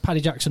 it's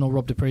Paddy Jackson or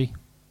Rob Dupree?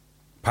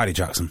 Paddy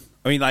Jackson.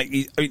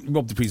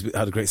 Rob Dupree's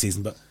had a great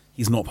season, but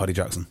he's not Paddy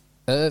Jackson.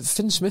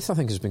 Finn Smith, I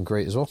think, has been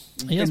great as well.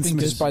 He has been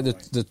good. Despite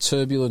the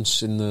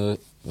turbulence in the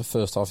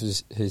first half of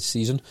his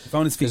season.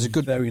 Found his feet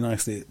very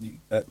nicely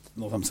at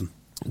Northampton.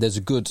 There's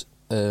a good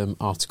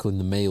article in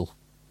the Mail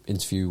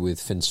interview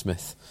with Finn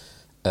Smith,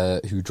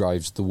 who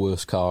drives the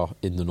worst car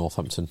in the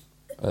Northampton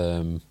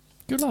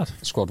good lad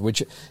squad.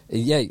 Which,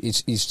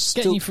 he's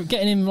still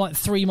getting him like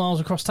 3 miles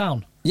across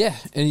town. Yeah,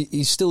 and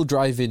he's still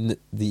driving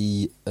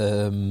the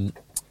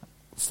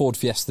Ford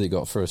Fiesta that he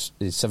got for his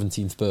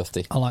 17th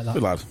birthday. I like that.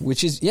 Good lad.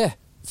 Which is,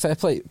 fair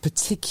play,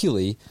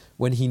 particularly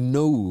when he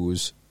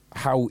knows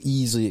how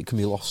easily it can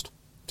be lost.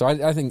 So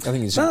I think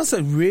it's... That's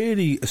a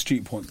really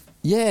astute point.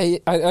 Yeah,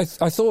 I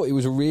thought it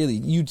was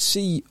you'd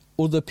see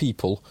other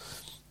people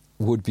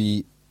would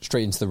be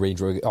straight into the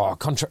Range Rover. Oh,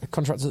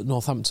 contract at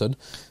Northampton.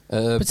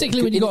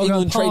 Particularly when you've got to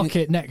go and park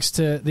it next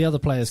to the other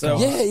players' cars.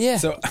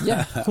 Yeah,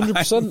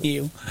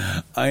 100%.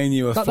 I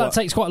knew that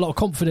takes quite a lot of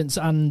confidence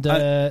and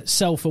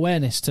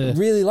self-awareness to...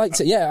 Really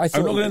liked it, yeah.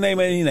 I'm not going to name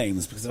any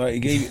names, because if I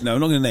gave... No, I'm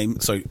not going to name,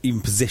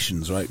 even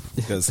positions, right?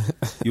 Because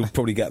you'll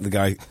probably get the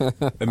guy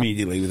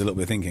immediately with a little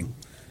bit of thinking.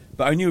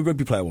 But I knew a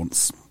rugby player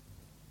once.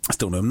 I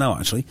still know him now,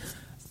 actually.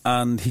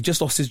 And he just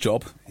lost his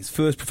job, his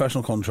first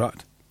professional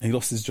contract. He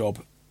lost his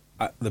job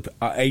at an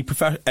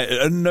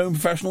unknown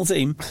professional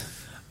team.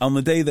 On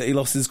the day that he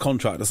lost his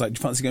contract, I was like, do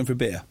you fancy going for a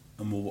beer?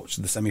 And we'll watch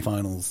the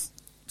semi-finals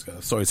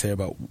together. Sorry to hear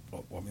about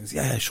what means.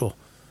 Yeah, sure.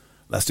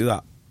 Let's do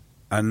that.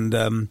 And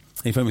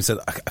he phoned me and said,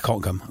 I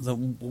can't come. I was like,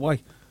 well, why?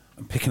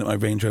 I'm picking up my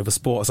Range Rover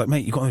Sport. I was like,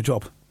 mate, you got no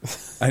job.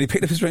 And he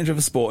picked up his Range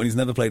Rover Sport and he's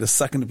never played a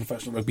second of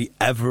professional rugby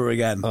ever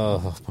again.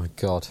 Oh, my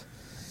God.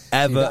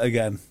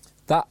 Again.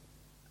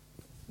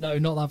 No,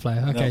 not that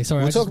player. Okay, No.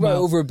 sorry. We'll talk about it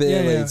over a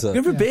beer later.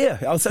 Go for a beer.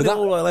 I'll tell you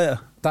all later.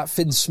 That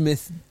Finn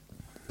Smith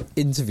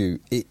interview,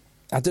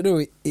 I don't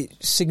know, it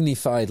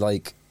signified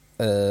like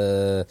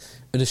an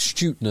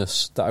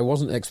astuteness that I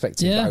wasn't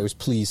expecting, but I was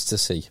pleased to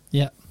see.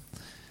 Yeah.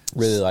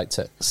 Really liked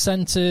it.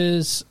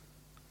 Centres.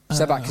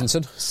 Seb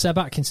Atkinson. Seb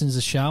Atkinson's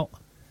a shout.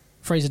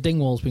 Fraser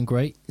Dingwall's been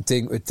great.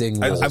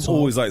 Dingwall. I've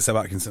always liked Seb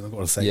Atkinson, I've got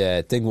to say.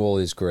 Yeah, Dingwall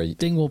is great.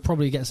 Dingwall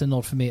probably gets a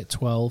nod for me at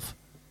 12.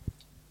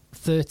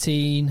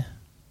 13.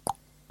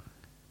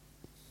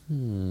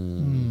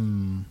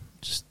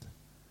 Just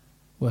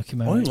working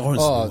my way.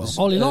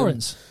 Ollie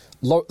Lawrence.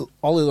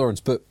 Ollie Lawrence,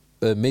 but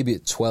maybe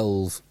at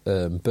 12,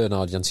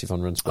 Bernard Janssen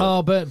van Rensburg.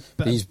 Oh, but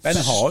Ben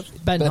Hard.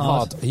 Ben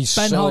Hard,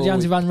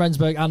 Janssen van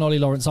Rensburg and Ollie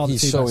Lawrence are the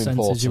two best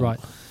centres, you're right.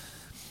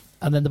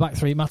 And then the back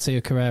three,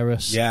 Matteo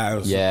Carreras.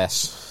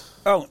 Yes.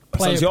 Oh,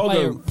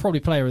 Santiago. Probably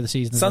player of the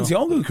season.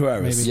 Santiago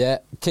Carreras. Maybe. Yeah,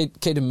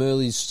 Caden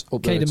Murley's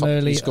up there. Caden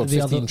Murley, He scored the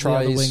 15 other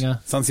tries. winger.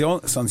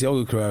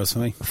 Santiago Carreras for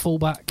me.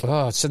 Fullback.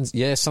 Oh,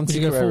 Santi Would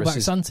you go Carreras fullback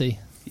is- Santi?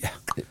 Yeah.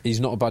 He's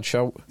not a bad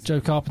shout.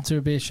 Joe Carpenter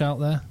would be a shout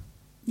there.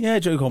 Yeah,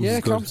 Joe Carpenter's Yeah,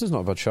 good. Carpenter's not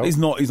a bad shout. He's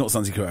not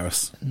Santi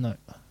Carreras. No.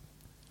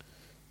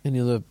 Any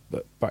other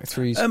back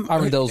threes?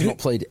 Arundel's not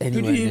played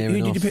anywhere near who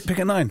enough. did you pick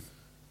at 9?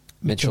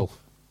 Mitchell.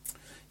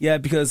 Yeah,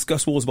 because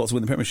Gus Ward's about to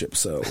win the Premiership,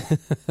 so...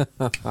 You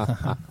know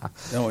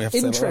what you have to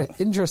say about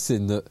that.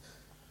 Interesting that...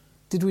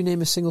 Did we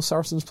name a single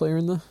Saracens player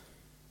in there?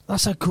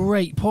 That's a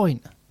great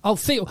point. Oh,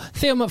 Theo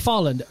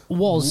McFarland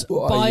was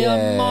by yeah.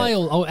 a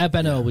mile. Oh,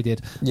 Ben Earl we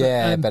did.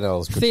 Yeah, But, Ben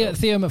Earl's good.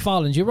 Theo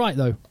McFarland, you're right,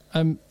 though.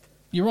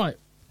 You're right.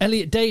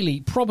 Elliot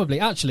Daly, probably.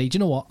 Actually, do you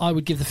know what? I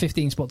would give the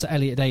 15 spot to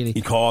Elliot Daly.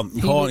 You can't.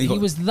 He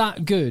was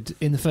that good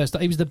in the first...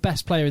 He was the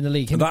best player in the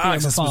league. That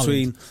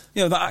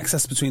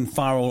access between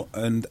Farrell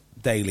and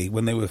Daly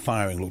when they were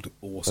firing looked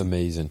awesome.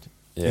 Amazing.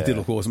 Yeah. It did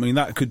look awesome. I mean,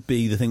 that could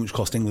be the thing which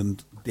cost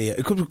England dear.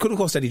 It could have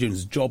cost Eddie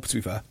Jones' job, to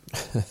be fair.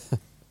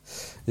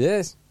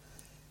 Yes.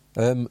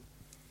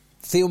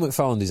 Theo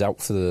McFarland is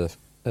out for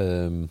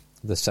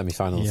the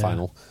semi-final and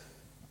final.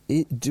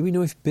 Do we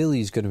know if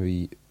Billy's going to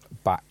be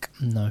back?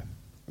 No.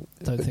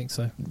 Don't think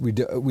so. We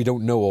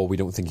don't know, or we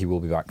don't think he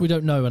will be back. We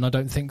don't know, and I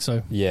don't think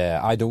so.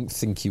 Yeah, I don't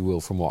think he will,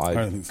 from what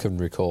I can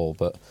recall,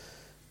 but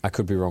I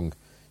could be wrong.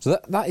 So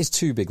that is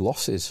 2 big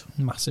losses.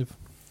 Massive.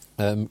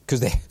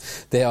 Because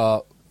they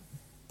are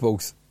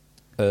both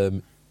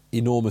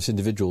enormous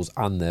individuals,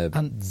 and they're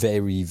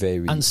very,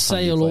 very... And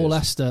Sale or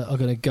Leicester are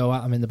going to go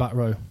at them in the back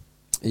row.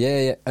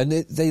 Yeah, and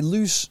they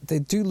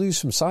do lose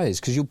some size,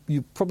 because you'll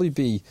probably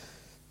be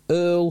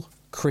Earl,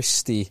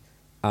 Christie,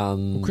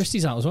 and... Well,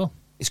 Christie's out as well.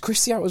 Is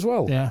Christie out as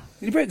well? Yeah.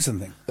 Did he break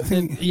something?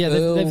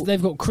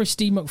 They've got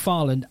Christie,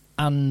 McFarland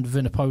and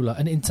Vinopola,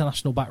 an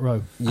international back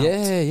row.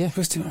 Yeah.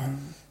 Christie.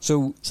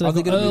 So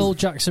they've got Earl,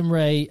 Jackson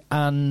Ray,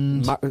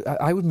 and...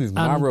 I would move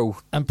Marrow.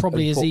 And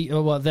probably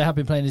Ezekiel. Well, they have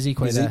been playing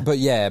Ezekiel there. But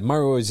yeah,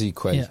 Marrow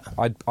Ezekiel. Yeah.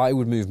 I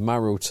would move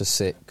Marrow to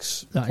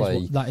 6.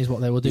 That is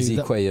what they will do.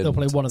 They'll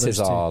play one of those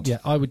Tizard. 2. Yeah,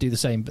 I would do the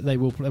same, but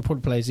they'll probably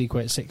play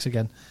Ezekiel at 6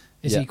 again.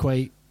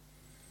 Ezekiel,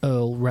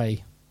 Earl,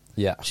 Ray.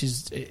 Yeah. Which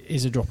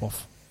is a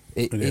drop-off.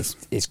 It is.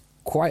 It's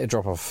quite a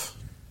drop-off.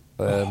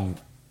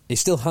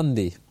 It's still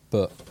handy,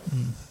 but...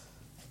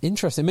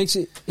 Interesting.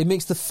 It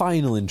makes the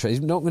final interesting.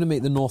 It's not going to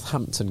make the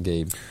Northampton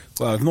game.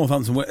 Well, if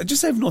Northampton win,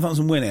 just say if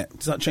Northampton win it,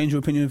 does that change your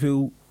opinion of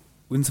who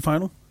wins the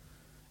final?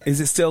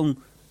 Is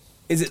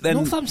it then?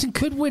 Northampton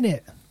could win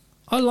it.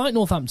 I like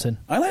Northampton.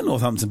 I like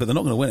Northampton, but they're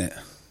not going to win it.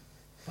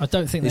 I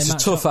don't think It's they a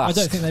match tough up. ask.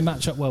 I don't think they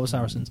match up well with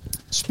Saracens.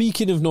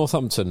 Speaking of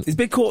Northampton, Is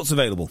big courts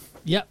available?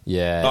 Yep.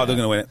 yeah. Oh, they're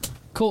going to win it.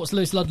 Courts,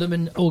 Lewis Ludlam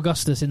and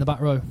Augustus in the back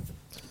row.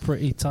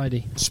 Pretty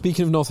tidy.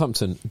 Speaking of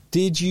Northampton,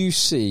 did you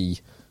see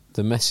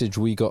the message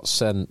we got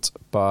sent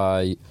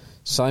by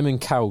Simon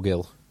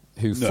Cowgill,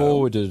 who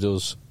forwarded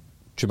us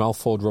Jamal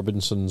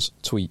Ford-Robinson's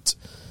tweet,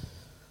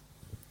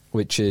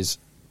 which is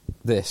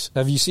this?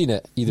 Have you seen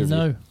it, either of you?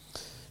 No.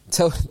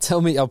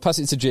 Tell me, I'll pass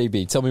it to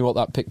JB. Tell me what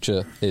that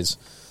picture is.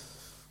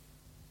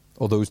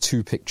 Or those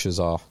 2 pictures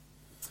are.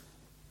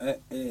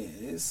 It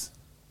is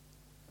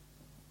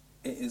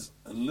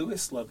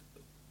Lewis.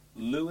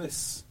 No,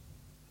 it's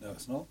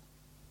not.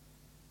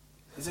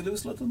 Is it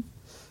Lewis Ludlam?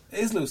 It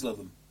is Lewis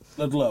Ludlam.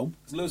 Ludlow.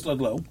 It's Lewis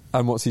Ludlow.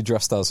 And what's he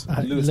dressed as?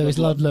 Lewis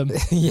Ludlam.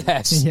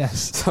 Yes.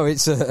 Yes. So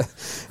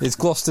it's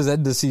Gloucester's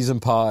end of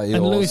season party.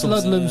 And or Lewis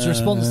something. Ludlam's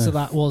response to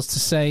that was to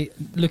say,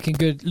 looking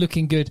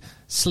good,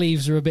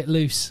 sleeves are a bit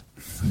loose.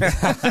 Good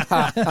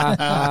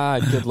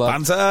luck.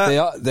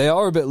 Banter. They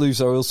are a bit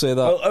loose, I will say that.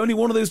 Well, only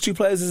one of those 2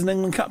 players is an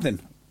England captain.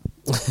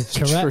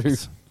 Correct. True.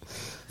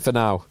 For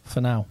now.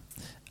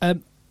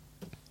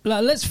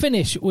 Let's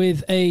finish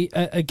with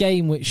a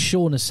game which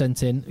Sean has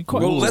sent in.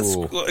 Let's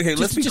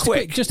be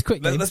quick. Just a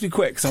quick game. Let's be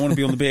quick, because I want to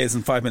be on the beers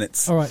in 5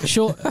 minutes. All right,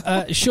 Sean,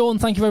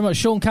 thank you very much.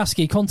 Sean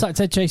Caskey, contact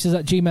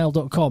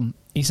headchasers@gmail.com.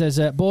 He says,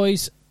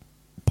 boys,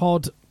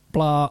 pod,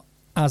 blah,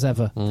 as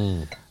ever.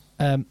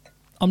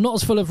 I'm not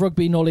as full of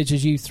rugby knowledge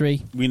as you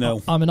 3. We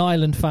know. I'm an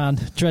Ireland fan,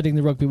 dreading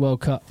the Rugby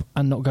World Cup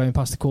and not going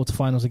past the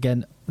quarterfinals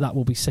again. That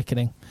will be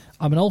sickening.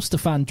 I'm an Ulster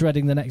fan,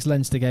 dreading the next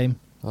Leinster game.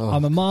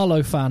 I'm a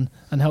Marlow fan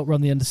and help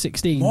run the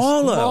under-16s.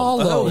 Marlow.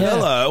 Oh, yeah.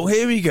 hello.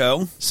 Here we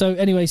go. So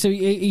anyway,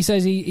 he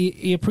says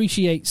he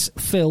appreciates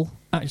Phil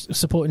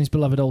supporting his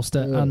beloved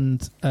Ulster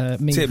and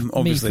me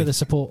obviously. for the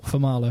support for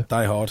Marlow.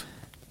 Die hard.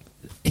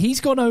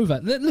 He's gone over.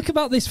 Look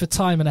about this for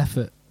time and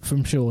effort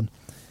from Sean.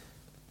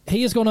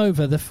 He has gone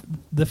over the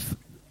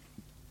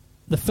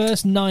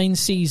first 9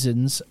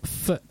 seasons.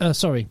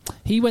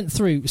 He went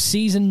through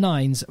season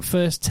 9's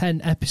first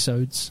 10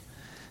 episodes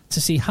to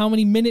see how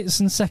many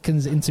minutes and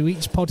seconds into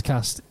each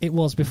podcast it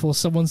was before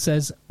someone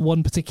says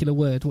one particular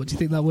word. What do you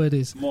think that word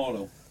is?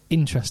 Marlow.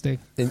 Interesting.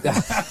 I'm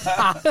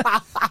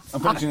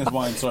finishing this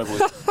wine. Sorry,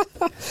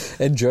 boys.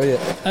 Enjoy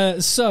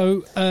it.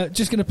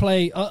 Just going to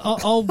play.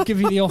 I'll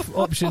give you the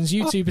options.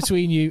 You 2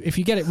 between you. If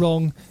you get it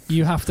wrong,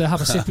 you have to have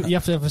a sip. You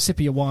have to have a sip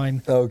of your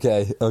wine.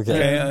 Okay.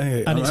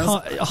 And it's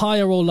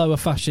higher or lower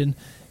fashion.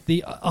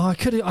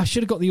 I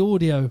should have got the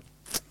audio.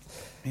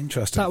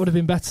 Interesting. That would have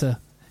been better.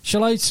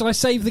 Shall I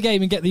save the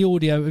game and get the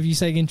audio of you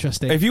saying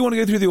interesting? If you want to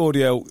go through the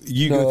audio,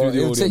 you go through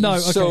the audio. No, okay.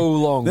 So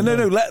long. No.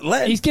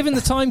 Let He's given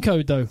the time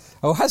code though.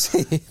 Oh, has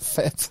he?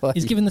 Fair play.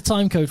 He's given the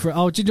time code for it.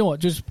 Oh, do you know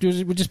what?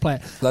 We'll just play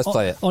it. Let's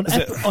play it. On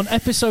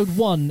episode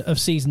 1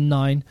 of season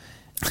 9,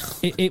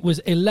 it was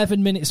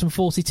 11 minutes and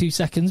 42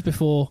 seconds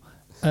before.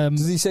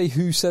 Does he say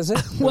who says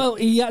it? Well,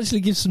 he actually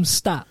gives some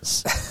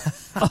stats.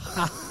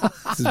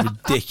 This is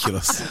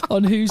ridiculous.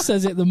 On who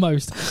says it the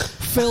most.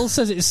 Phil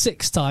says it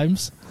 6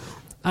 times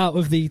out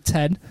of the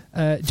 10.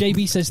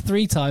 JB says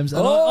 3 times.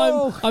 And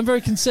I'm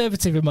very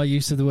conservative in my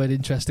use of the word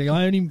interesting.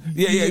 I only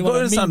You've got to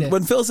understand,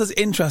 when Phil says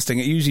interesting,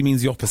 it usually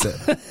means the opposite.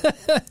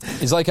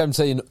 It's like I'm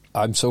saying,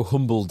 I'm so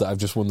humbled that I've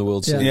just won the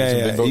World Series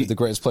and been voted the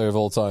greatest player of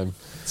all time.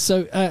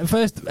 So,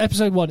 first,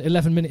 episode 1,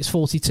 11 minutes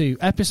 42.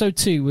 Episode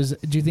 2 was,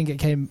 do you think it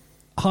came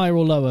higher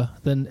or lower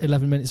than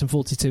 11 minutes and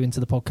 42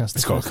 into the podcast?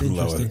 It's got to come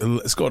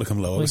lower. It's got to come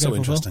lower. It's so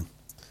interesting.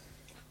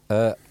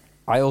 I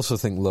also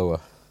think lower.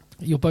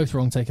 You're both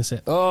wrong. Take a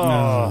sip.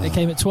 Oh. It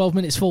came at 12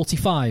 minutes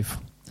 45.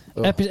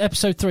 Oh.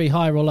 Episode 3,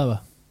 higher or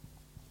lower?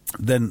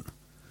 Then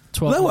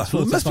 12 lower. minutes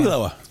Well, it must be 45.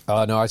 lower.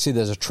 Oh, no, I see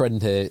there's a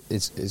trend here.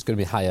 It's going to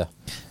be higher.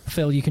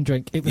 Phil, you can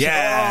drink. It was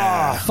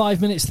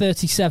 5 minutes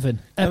 37.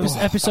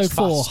 Episode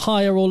 4,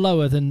 higher or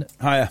lower than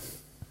Higher.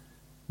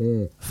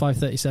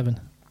 5:37?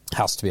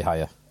 Has to be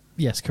higher.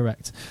 Yes,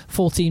 correct.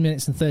 14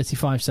 minutes and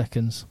 35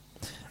 seconds.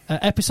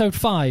 Episode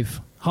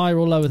 5, higher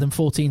or lower than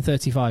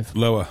 14:35?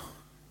 Lower.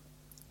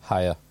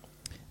 Higher.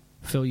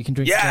 Phil, you can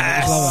drink.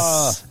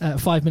 Yes! Lower.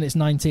 5 minutes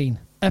 19.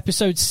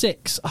 Episode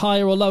 6,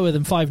 higher or lower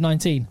than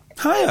 5:19?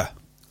 Higher.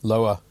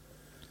 Lower.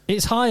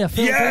 It's higher.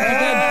 Phil,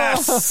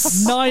 Yes!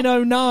 drink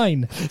again.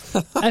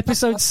 9:09.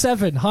 Episode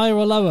 7, higher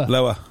or lower?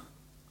 Lower.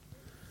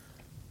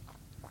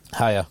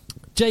 Higher.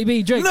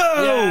 JB, drink. No!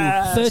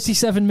 Yes!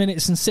 37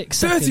 minutes and 6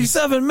 seconds.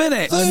 37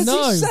 minutes. I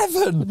know.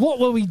 37? What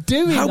were we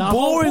doing? How that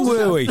whole boring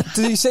podcast? were we?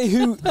 Did he say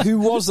who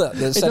was that?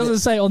 It doesn't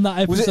say on that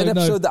episode. Was it an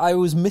episode no. that I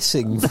was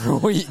missing for a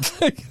week?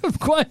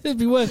 It'd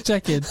be worth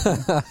checking.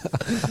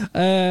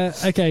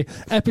 Okay,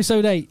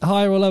 episode 8,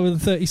 higher or lower than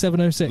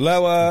 37:06?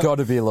 Lower. Got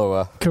to be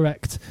lower.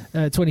 Correct.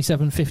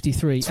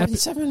 27:53.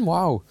 27?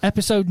 Wow.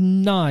 Episode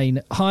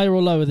 9, higher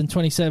or lower than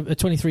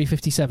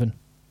 23:57?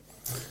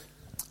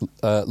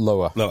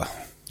 Lower. Lower.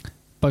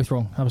 Both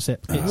wrong. Have a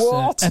sip. It's,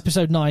 What?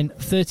 Episode 9,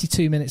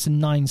 32 minutes and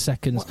 9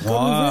 seconds. God,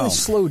 we're really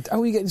slowed. Are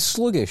we getting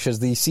sluggish as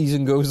the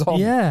season goes on?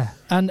 Yeah.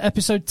 And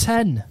episode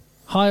 10,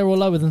 higher or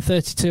lower than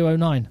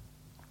 32:09?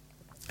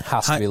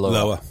 Has to be lower.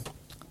 Lower.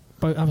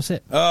 Both have a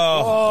sip.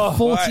 Oh.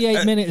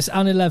 48 minutes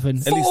and 11.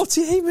 At least-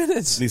 48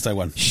 minutes. At least I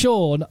won.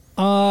 Sean,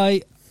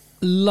 I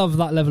love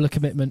that level of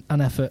commitment and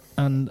effort,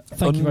 and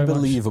thank you very much.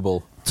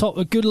 Unbelievable.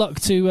 Good luck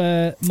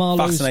to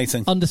Marlowe's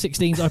Fascinating. under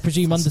 16s, I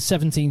presume under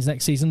 17s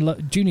next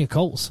season. Junior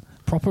Colts,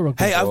 proper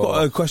rugby. Hey, I've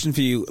got a question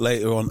for you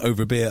later on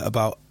over a beer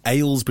about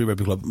Aylesbury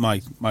Rugby Club,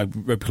 my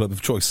rugby club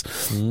of choice.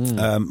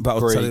 But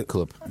Great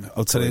club.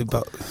 I'll tell you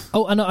about...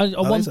 Oh, and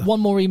later.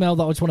 one more email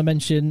that I just want to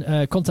mention.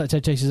 Contact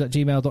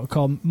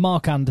eggchasers@gmail.com.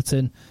 Mark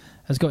Anderton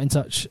has got in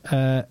touch.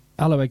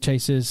 Hello, Egg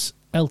Chasers,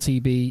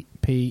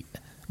 LTBP,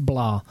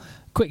 blah.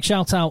 Quick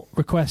shout-out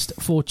request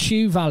for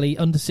Chew Valley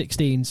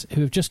under-16s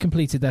who have just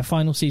completed their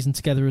final season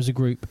together as a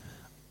group,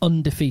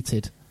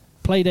 undefeated.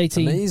 Played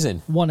 18,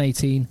 Amazing.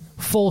 118,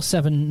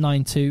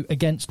 4-7-9-2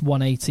 against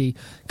 180,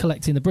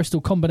 collecting the Bristol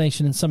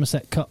Combination and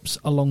Somerset Cups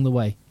along the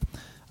way.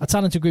 A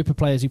talented group of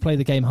players who play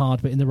the game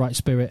hard but in the right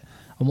spirit.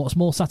 And what's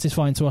more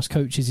satisfying to us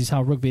coaches is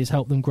how rugby has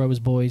helped them grow as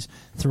boys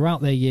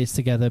throughout their years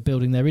together,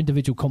 building their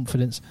individual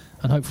confidence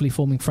and hopefully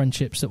forming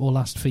friendships that will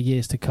last for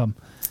years to come.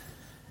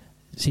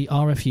 See,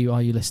 RFU,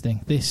 are you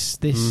listening? This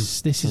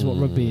is what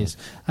rugby is.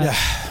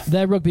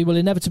 Their rugby will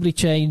inevitably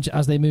change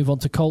as they move on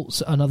to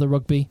Colts and other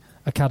rugby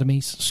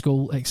academies,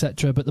 school,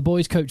 etc. But the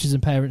boys, coaches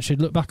and parents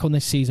should look back on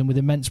this season with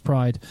immense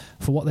pride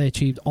for what they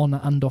achieved on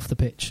and off the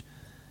pitch.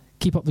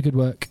 Keep up the good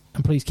work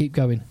and please keep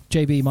going.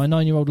 JB, my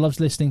 9-year-old loves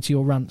listening to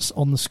your rants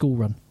on the school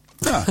run.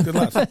 Ah, good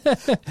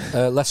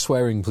lad. Less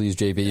swearing, please,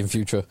 JB, in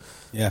future.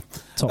 Yeah.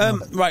 Top man.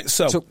 Right,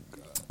 so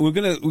we're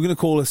gonna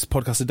call this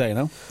podcast a day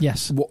now.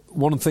 Yes.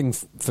 One thing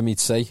for me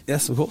to say.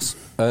 Yes, of course.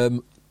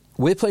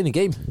 We're playing a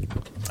game.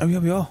 Oh, yeah,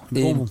 we are.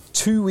 In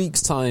 2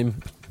 weeks'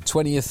 time,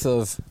 20th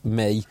of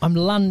May. I'm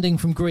landing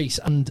from Greece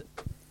and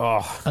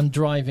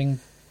driving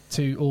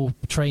to, or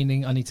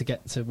training. I need to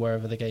get to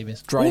wherever the game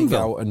is. Drying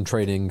out and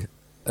training.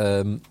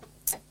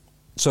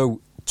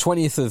 So,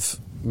 20th of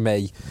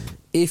May,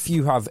 if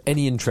you have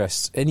any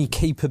interest, any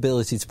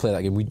capability to play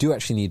that game, we do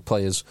actually need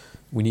players.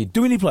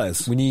 Do we need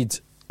players? We need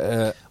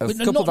a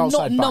couple of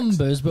outside not backs.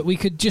 numbers, but we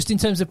could, just in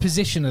terms of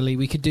positionally,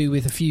 we could do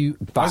with a few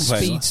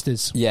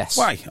speedsters. Yes.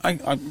 Why?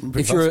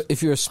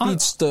 If you're a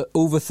speedster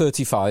over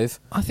 35,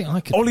 I think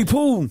I could. Ollie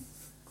Poole.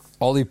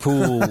 Ollie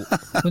Poole.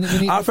 we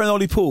need, Our friend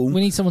Ollie Poole.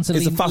 We need someone to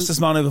is the lean-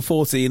 fastest man over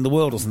 40 in the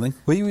world or something.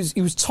 Well,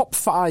 he was top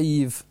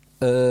 5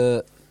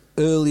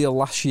 earlier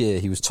last year.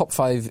 He was top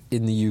 5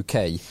 in the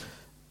UK.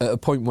 at a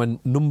point when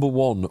number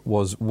 1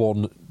 was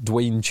one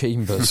Dwayne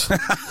Chambers.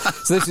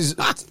 So this is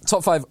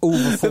top 5 over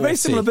 40. They're very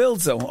similar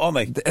builds, though, aren't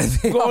they?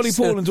 You've got Ollie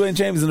Paul and Dwayne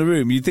Chambers in a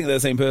room. You'd think they're the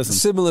same person.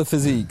 Similar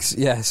physiques,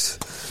 yes.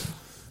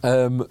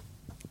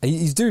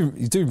 He's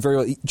doing very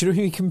well. Do you know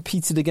who he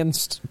competed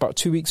against about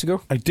 2 weeks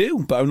ago? I do,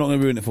 but I'm not going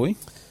to ruin it for you.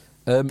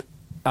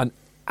 An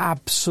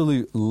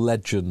absolute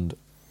legend.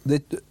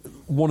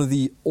 One of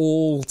the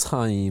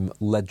all-time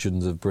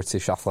legends of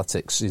British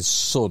athletics, his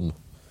son,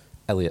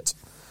 Elliot.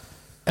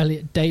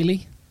 Elliot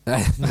Daly?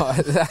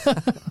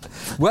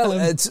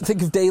 Well,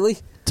 think of Daly.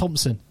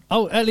 Thompson.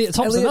 Oh, Elliot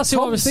Thompson. Elliot That's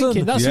who I was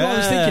thinking. That's who I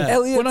was thinking.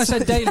 Elliot. When I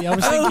said Daly, I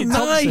was thinking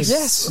Thompson.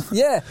 Yes,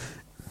 yeah.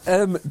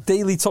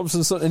 Daly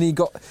Thompson's son, and he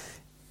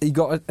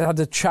had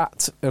a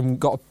chat and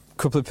got a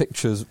couple of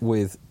pictures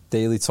with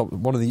Daly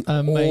Thompson, one of the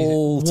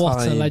all-time...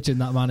 What a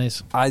legend that man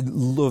is. I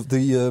love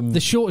the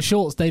short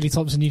shorts Daly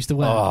Thompson used to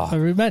wear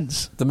are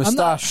immense. The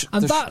moustache.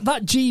 And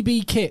that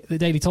GB kit that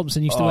Daly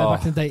Thompson used to wear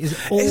back in the day is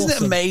awesome. Isn't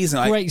it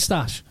amazing? Great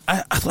stash.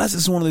 Athletics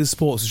is one of those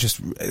sports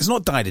it's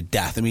not died a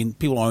death. I mean,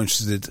 people are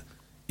interested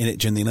in it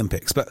during the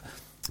Olympics, but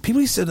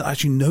people used to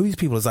actually know these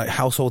people as like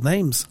household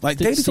names. Like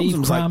Daly Thompson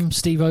was Cram,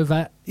 Steve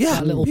Ovett.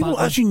 Yeah, people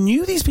actually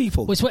knew these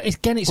people. Well, it's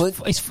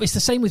the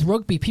same with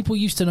rugby. People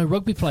used to know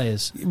rugby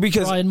players.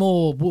 Because Brian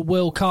Moore,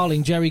 Will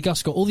Carling, Jerry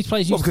Guscott, all these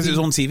players used because it was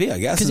on TV, I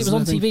guess. Because it was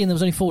on TV and there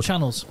was only 4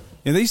 channels.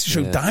 Yeah, they used to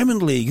show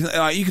Diamond League.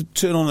 Like, you could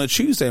turn on a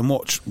Tuesday and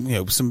watch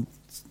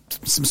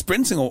some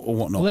sprinting or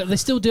whatnot. Well, they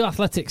still do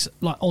athletics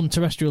like on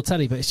terrestrial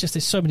telly, but it's just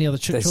there's so many other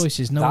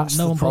choices. No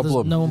one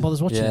bothers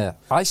watching. Yeah,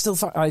 I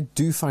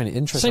do find it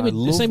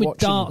interesting. Same with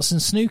darts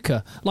and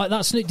snooker. Like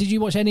that did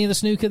you watch any of the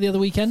snooker the other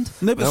weekend?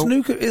 No, but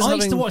snooker is. I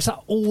used to watch that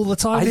all the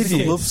time.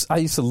 I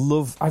used to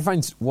love. I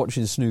find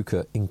watching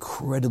snooker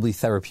incredibly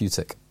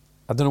therapeutic.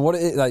 I don't know what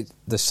it is, like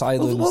the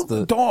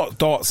silence.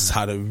 Darts has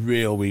had a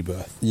real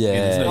rebirth.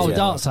 Yeah.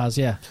 Darts has,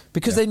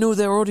 because they know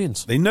their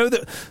audience. They know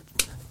that.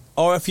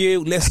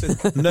 RFU,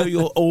 listen, know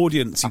your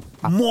audience, you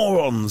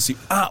morons, you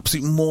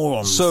absolute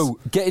morons. So,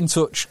 get in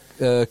touch,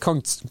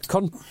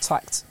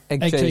 contact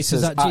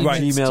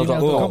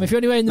eggchasers@gmail.com. If you're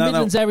anywhere in the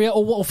Midlands area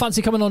or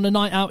fancy coming on a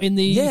night out in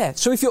the... Yeah,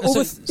 so if you're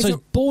over...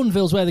 So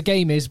Bourneville's where the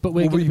game is, but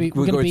we're going to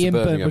be in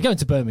Birmingham. We're going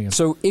to Birmingham.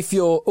 So if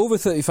you're over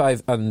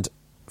 35 and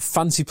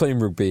fancy playing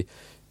rugby,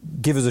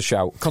 give us a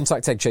shout.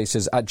 Contact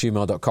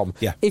eggchasers@gmail.com.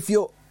 Yeah. If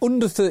you're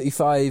under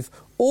 35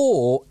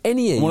 or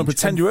any age... You want to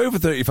pretend you're over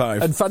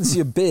 35. And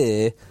fancy a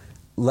beer...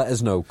 Let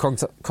us know.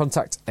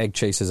 Contact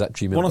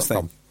eggchasers@gmail.com. One last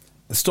thing.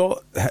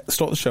 Start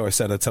the show, I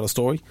said I'd tell a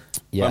story.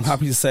 Yes. I'm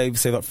happy to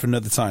save that for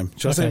another time.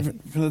 Should I say it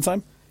for another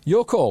time?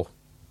 Your call.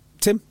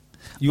 Tim?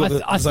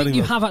 I think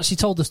you have actually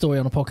told the story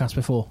on a podcast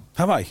before.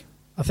 Have I?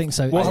 I think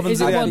so. What happens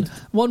Is it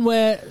one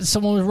where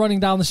someone was running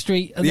down the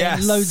street and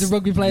then loads of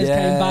rugby players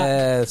came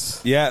back?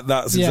 Yeah,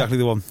 that's exactly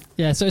the one.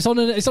 Yeah, so it's on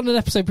an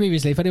episode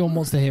previously. If anyone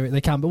wants to hear it,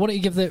 they can. But why don't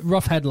you give the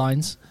rough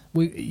headlines?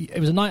 It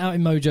was a night out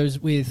in Mojo's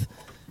with...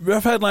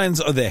 Rough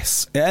headlines are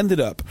this. It ended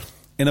up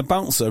in a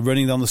bouncer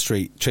running down the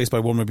street, chased by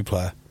one rugby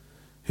player,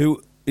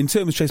 who in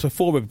turn was chased by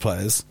 4 rugby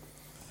players,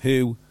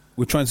 who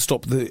were trying to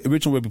stop the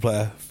original rugby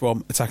player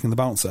from attacking the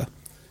bouncer.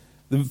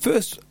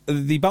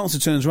 The bouncer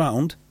turns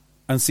around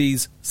and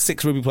sees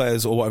 6 rugby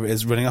players or whatever it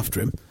is running after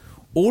him.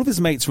 All of his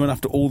mates run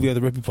after all the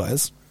other rugby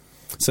players.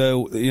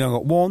 So,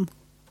 got 1,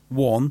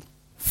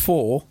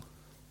 4...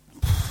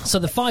 So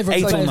the 5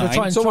 rugby players were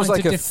trying it's almost to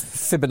like a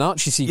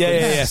Fibonacci sequence.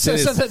 Yeah. So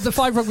the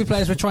 5 rugby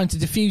players were trying to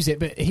diffuse it,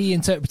 but he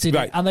interpreted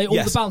it, and all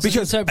the bouncers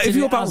interpreted it. If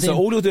you're a bouncer,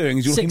 all you're doing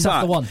is you're looking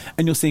back,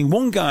 and you're seeing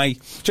one guy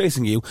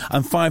chasing you,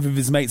 and 5 of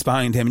his mates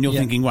behind him, and you're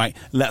thinking, right,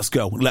 let's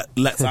go,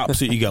 let's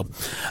absolutely go.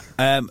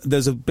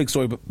 There's a big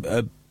story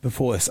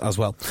before this as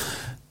well,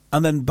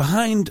 and then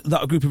behind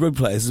that group of rugby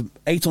players,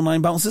 8 or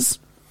 9 bouncers.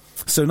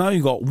 So now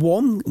you've got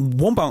one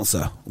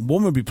bouncer,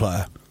 1 rugby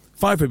player,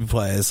 5 rugby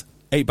players.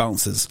 8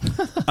 bouncers.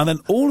 And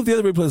then all of the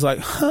other rugby players are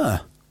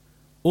like,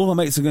 all our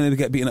mates are going to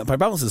get beaten up by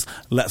bouncers.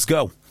 Let's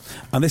go.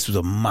 And this was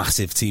a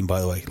massive team,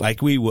 by the way.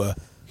 Like, we were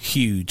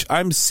huge.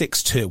 I'm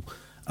 6'2".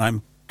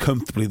 I'm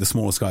comfortably the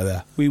smallest guy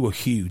there. We were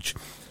huge.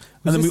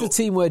 Was this the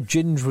team where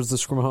Ginge was the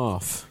scrum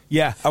half?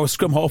 Yeah, I was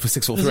scrum half for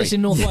 6'3". Was this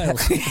in North Wales?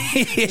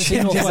 It's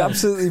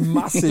absolutely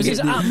massive. Was this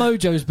at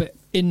Mojo's, but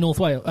in North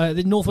Wales?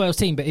 The North Wales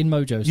team, but in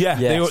Mojo's? Yeah.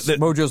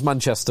 Mojo's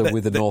Manchester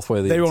with the North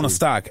Wales team. They were on a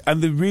stag.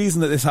 And the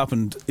reason that this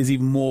happened is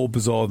even more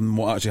bizarre than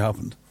what actually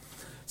happened.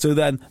 So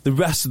then the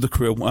rest of the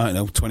crew, I don't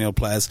know, 20-odd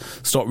players,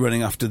 start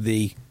running after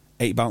the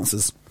 8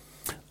 bouncers.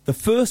 The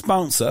first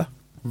bouncer,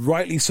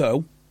 rightly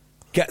so,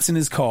 gets in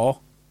his car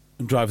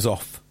and drives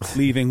off,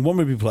 leaving one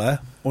rugby player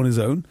on his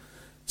own,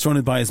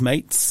 surrounded by his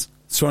mates,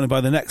 surrounded by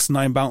the next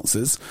 9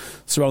 bouncers,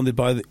 surrounded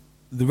by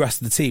the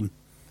rest of the team.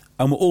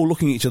 And we're all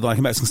looking at each other like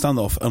a Mexican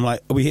standoff. I'm like,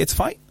 are we here to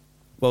fight?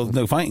 Well,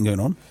 no fighting going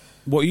on.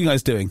 What are you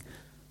guys doing?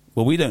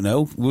 Well, we don't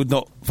know. We're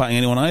not fighting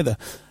anyone either.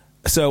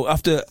 So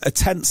after a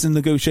tense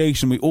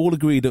negotiation, we all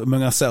agreed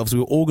among ourselves we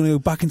were all going to go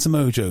back into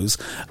Mojo's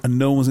and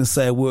no one was going to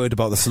say a word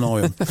about the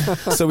scenario.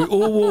 So we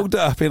all walked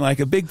up in like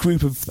a big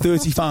group of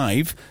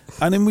 35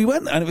 and then we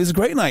went and it was a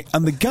great night.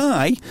 And the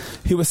guy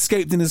who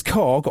escaped in his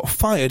car got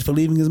fired for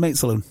leaving his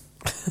mates alone.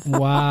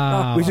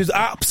 Wow. Which is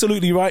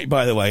absolutely right,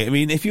 by the way. I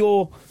mean, if he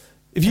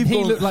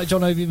looked like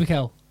John Obi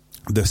Mikel.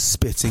 The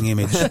spitting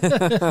image.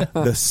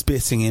 The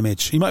spitting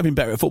image. He might have been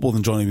better at football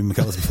than John Obi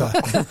Mikel, to be fair.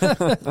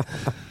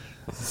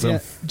 So. Yeah,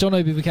 John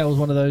Obi Mikel was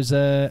one of those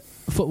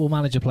football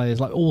manager players,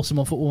 like awesome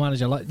on Football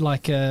Manager,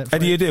 like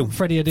Eddie Adu.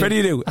 Freddie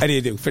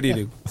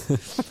Adu.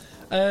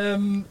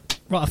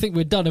 Right, I think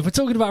we're done. If we're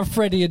talking about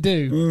Freddie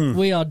Adu,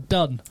 we are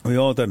done. We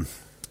are done.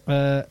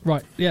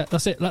 Right, yeah,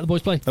 that's it. Let the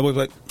boys play. The boys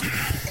play.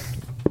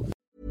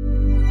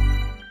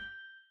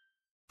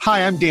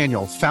 Hi, I'm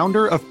Daniel,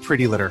 founder of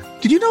Pretty Litter.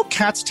 Did you know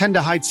cats tend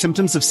to hide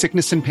symptoms of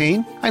sickness and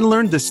pain? I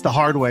learned this the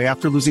hard way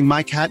after losing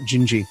my cat,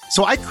 Gingy.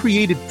 So I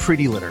created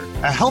Pretty Litter,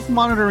 a health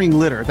monitoring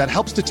litter that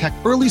helps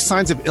detect early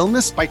signs of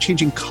illness by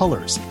changing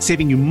colors,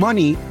 saving you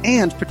money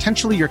and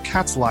potentially your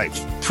cat's life.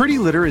 Pretty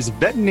Litter is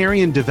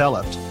veterinarian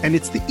developed, and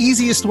it's the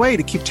easiest way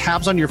to keep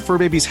tabs on your fur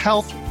baby's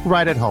health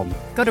right at home.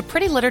 Go to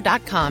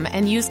prettylitter.com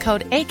and use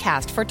code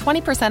ACAST for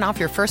 20% off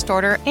your first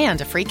order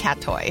and a free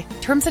cat toy.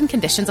 Terms and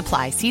conditions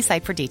apply. See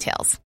site for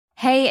details.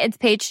 Hey, it's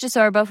Paige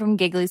DeSorbo from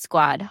Giggly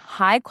Squad.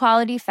 High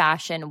quality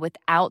fashion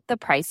without the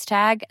price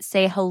tag.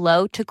 Say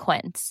hello to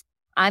Quince.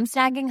 I'm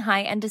snagging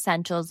high-end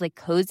essentials like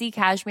cozy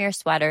cashmere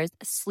sweaters,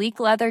 sleek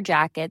leather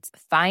jackets,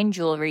 fine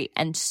jewelry,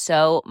 and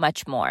so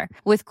much more.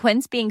 With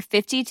Quince being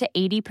 50 to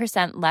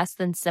 80% less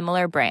than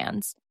similar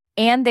brands.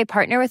 And they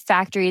partner with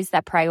factories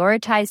that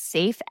prioritize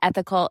safe,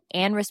 ethical,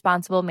 and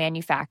responsible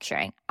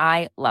manufacturing.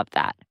 I love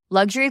that.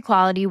 Luxury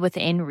quality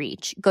within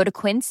reach. Go to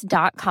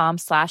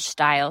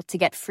quince.com/style to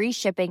get free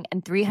shipping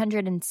and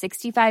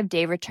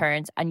 365-day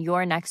returns on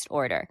your next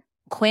order.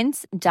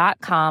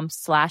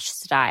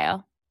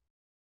 Quince.com/style.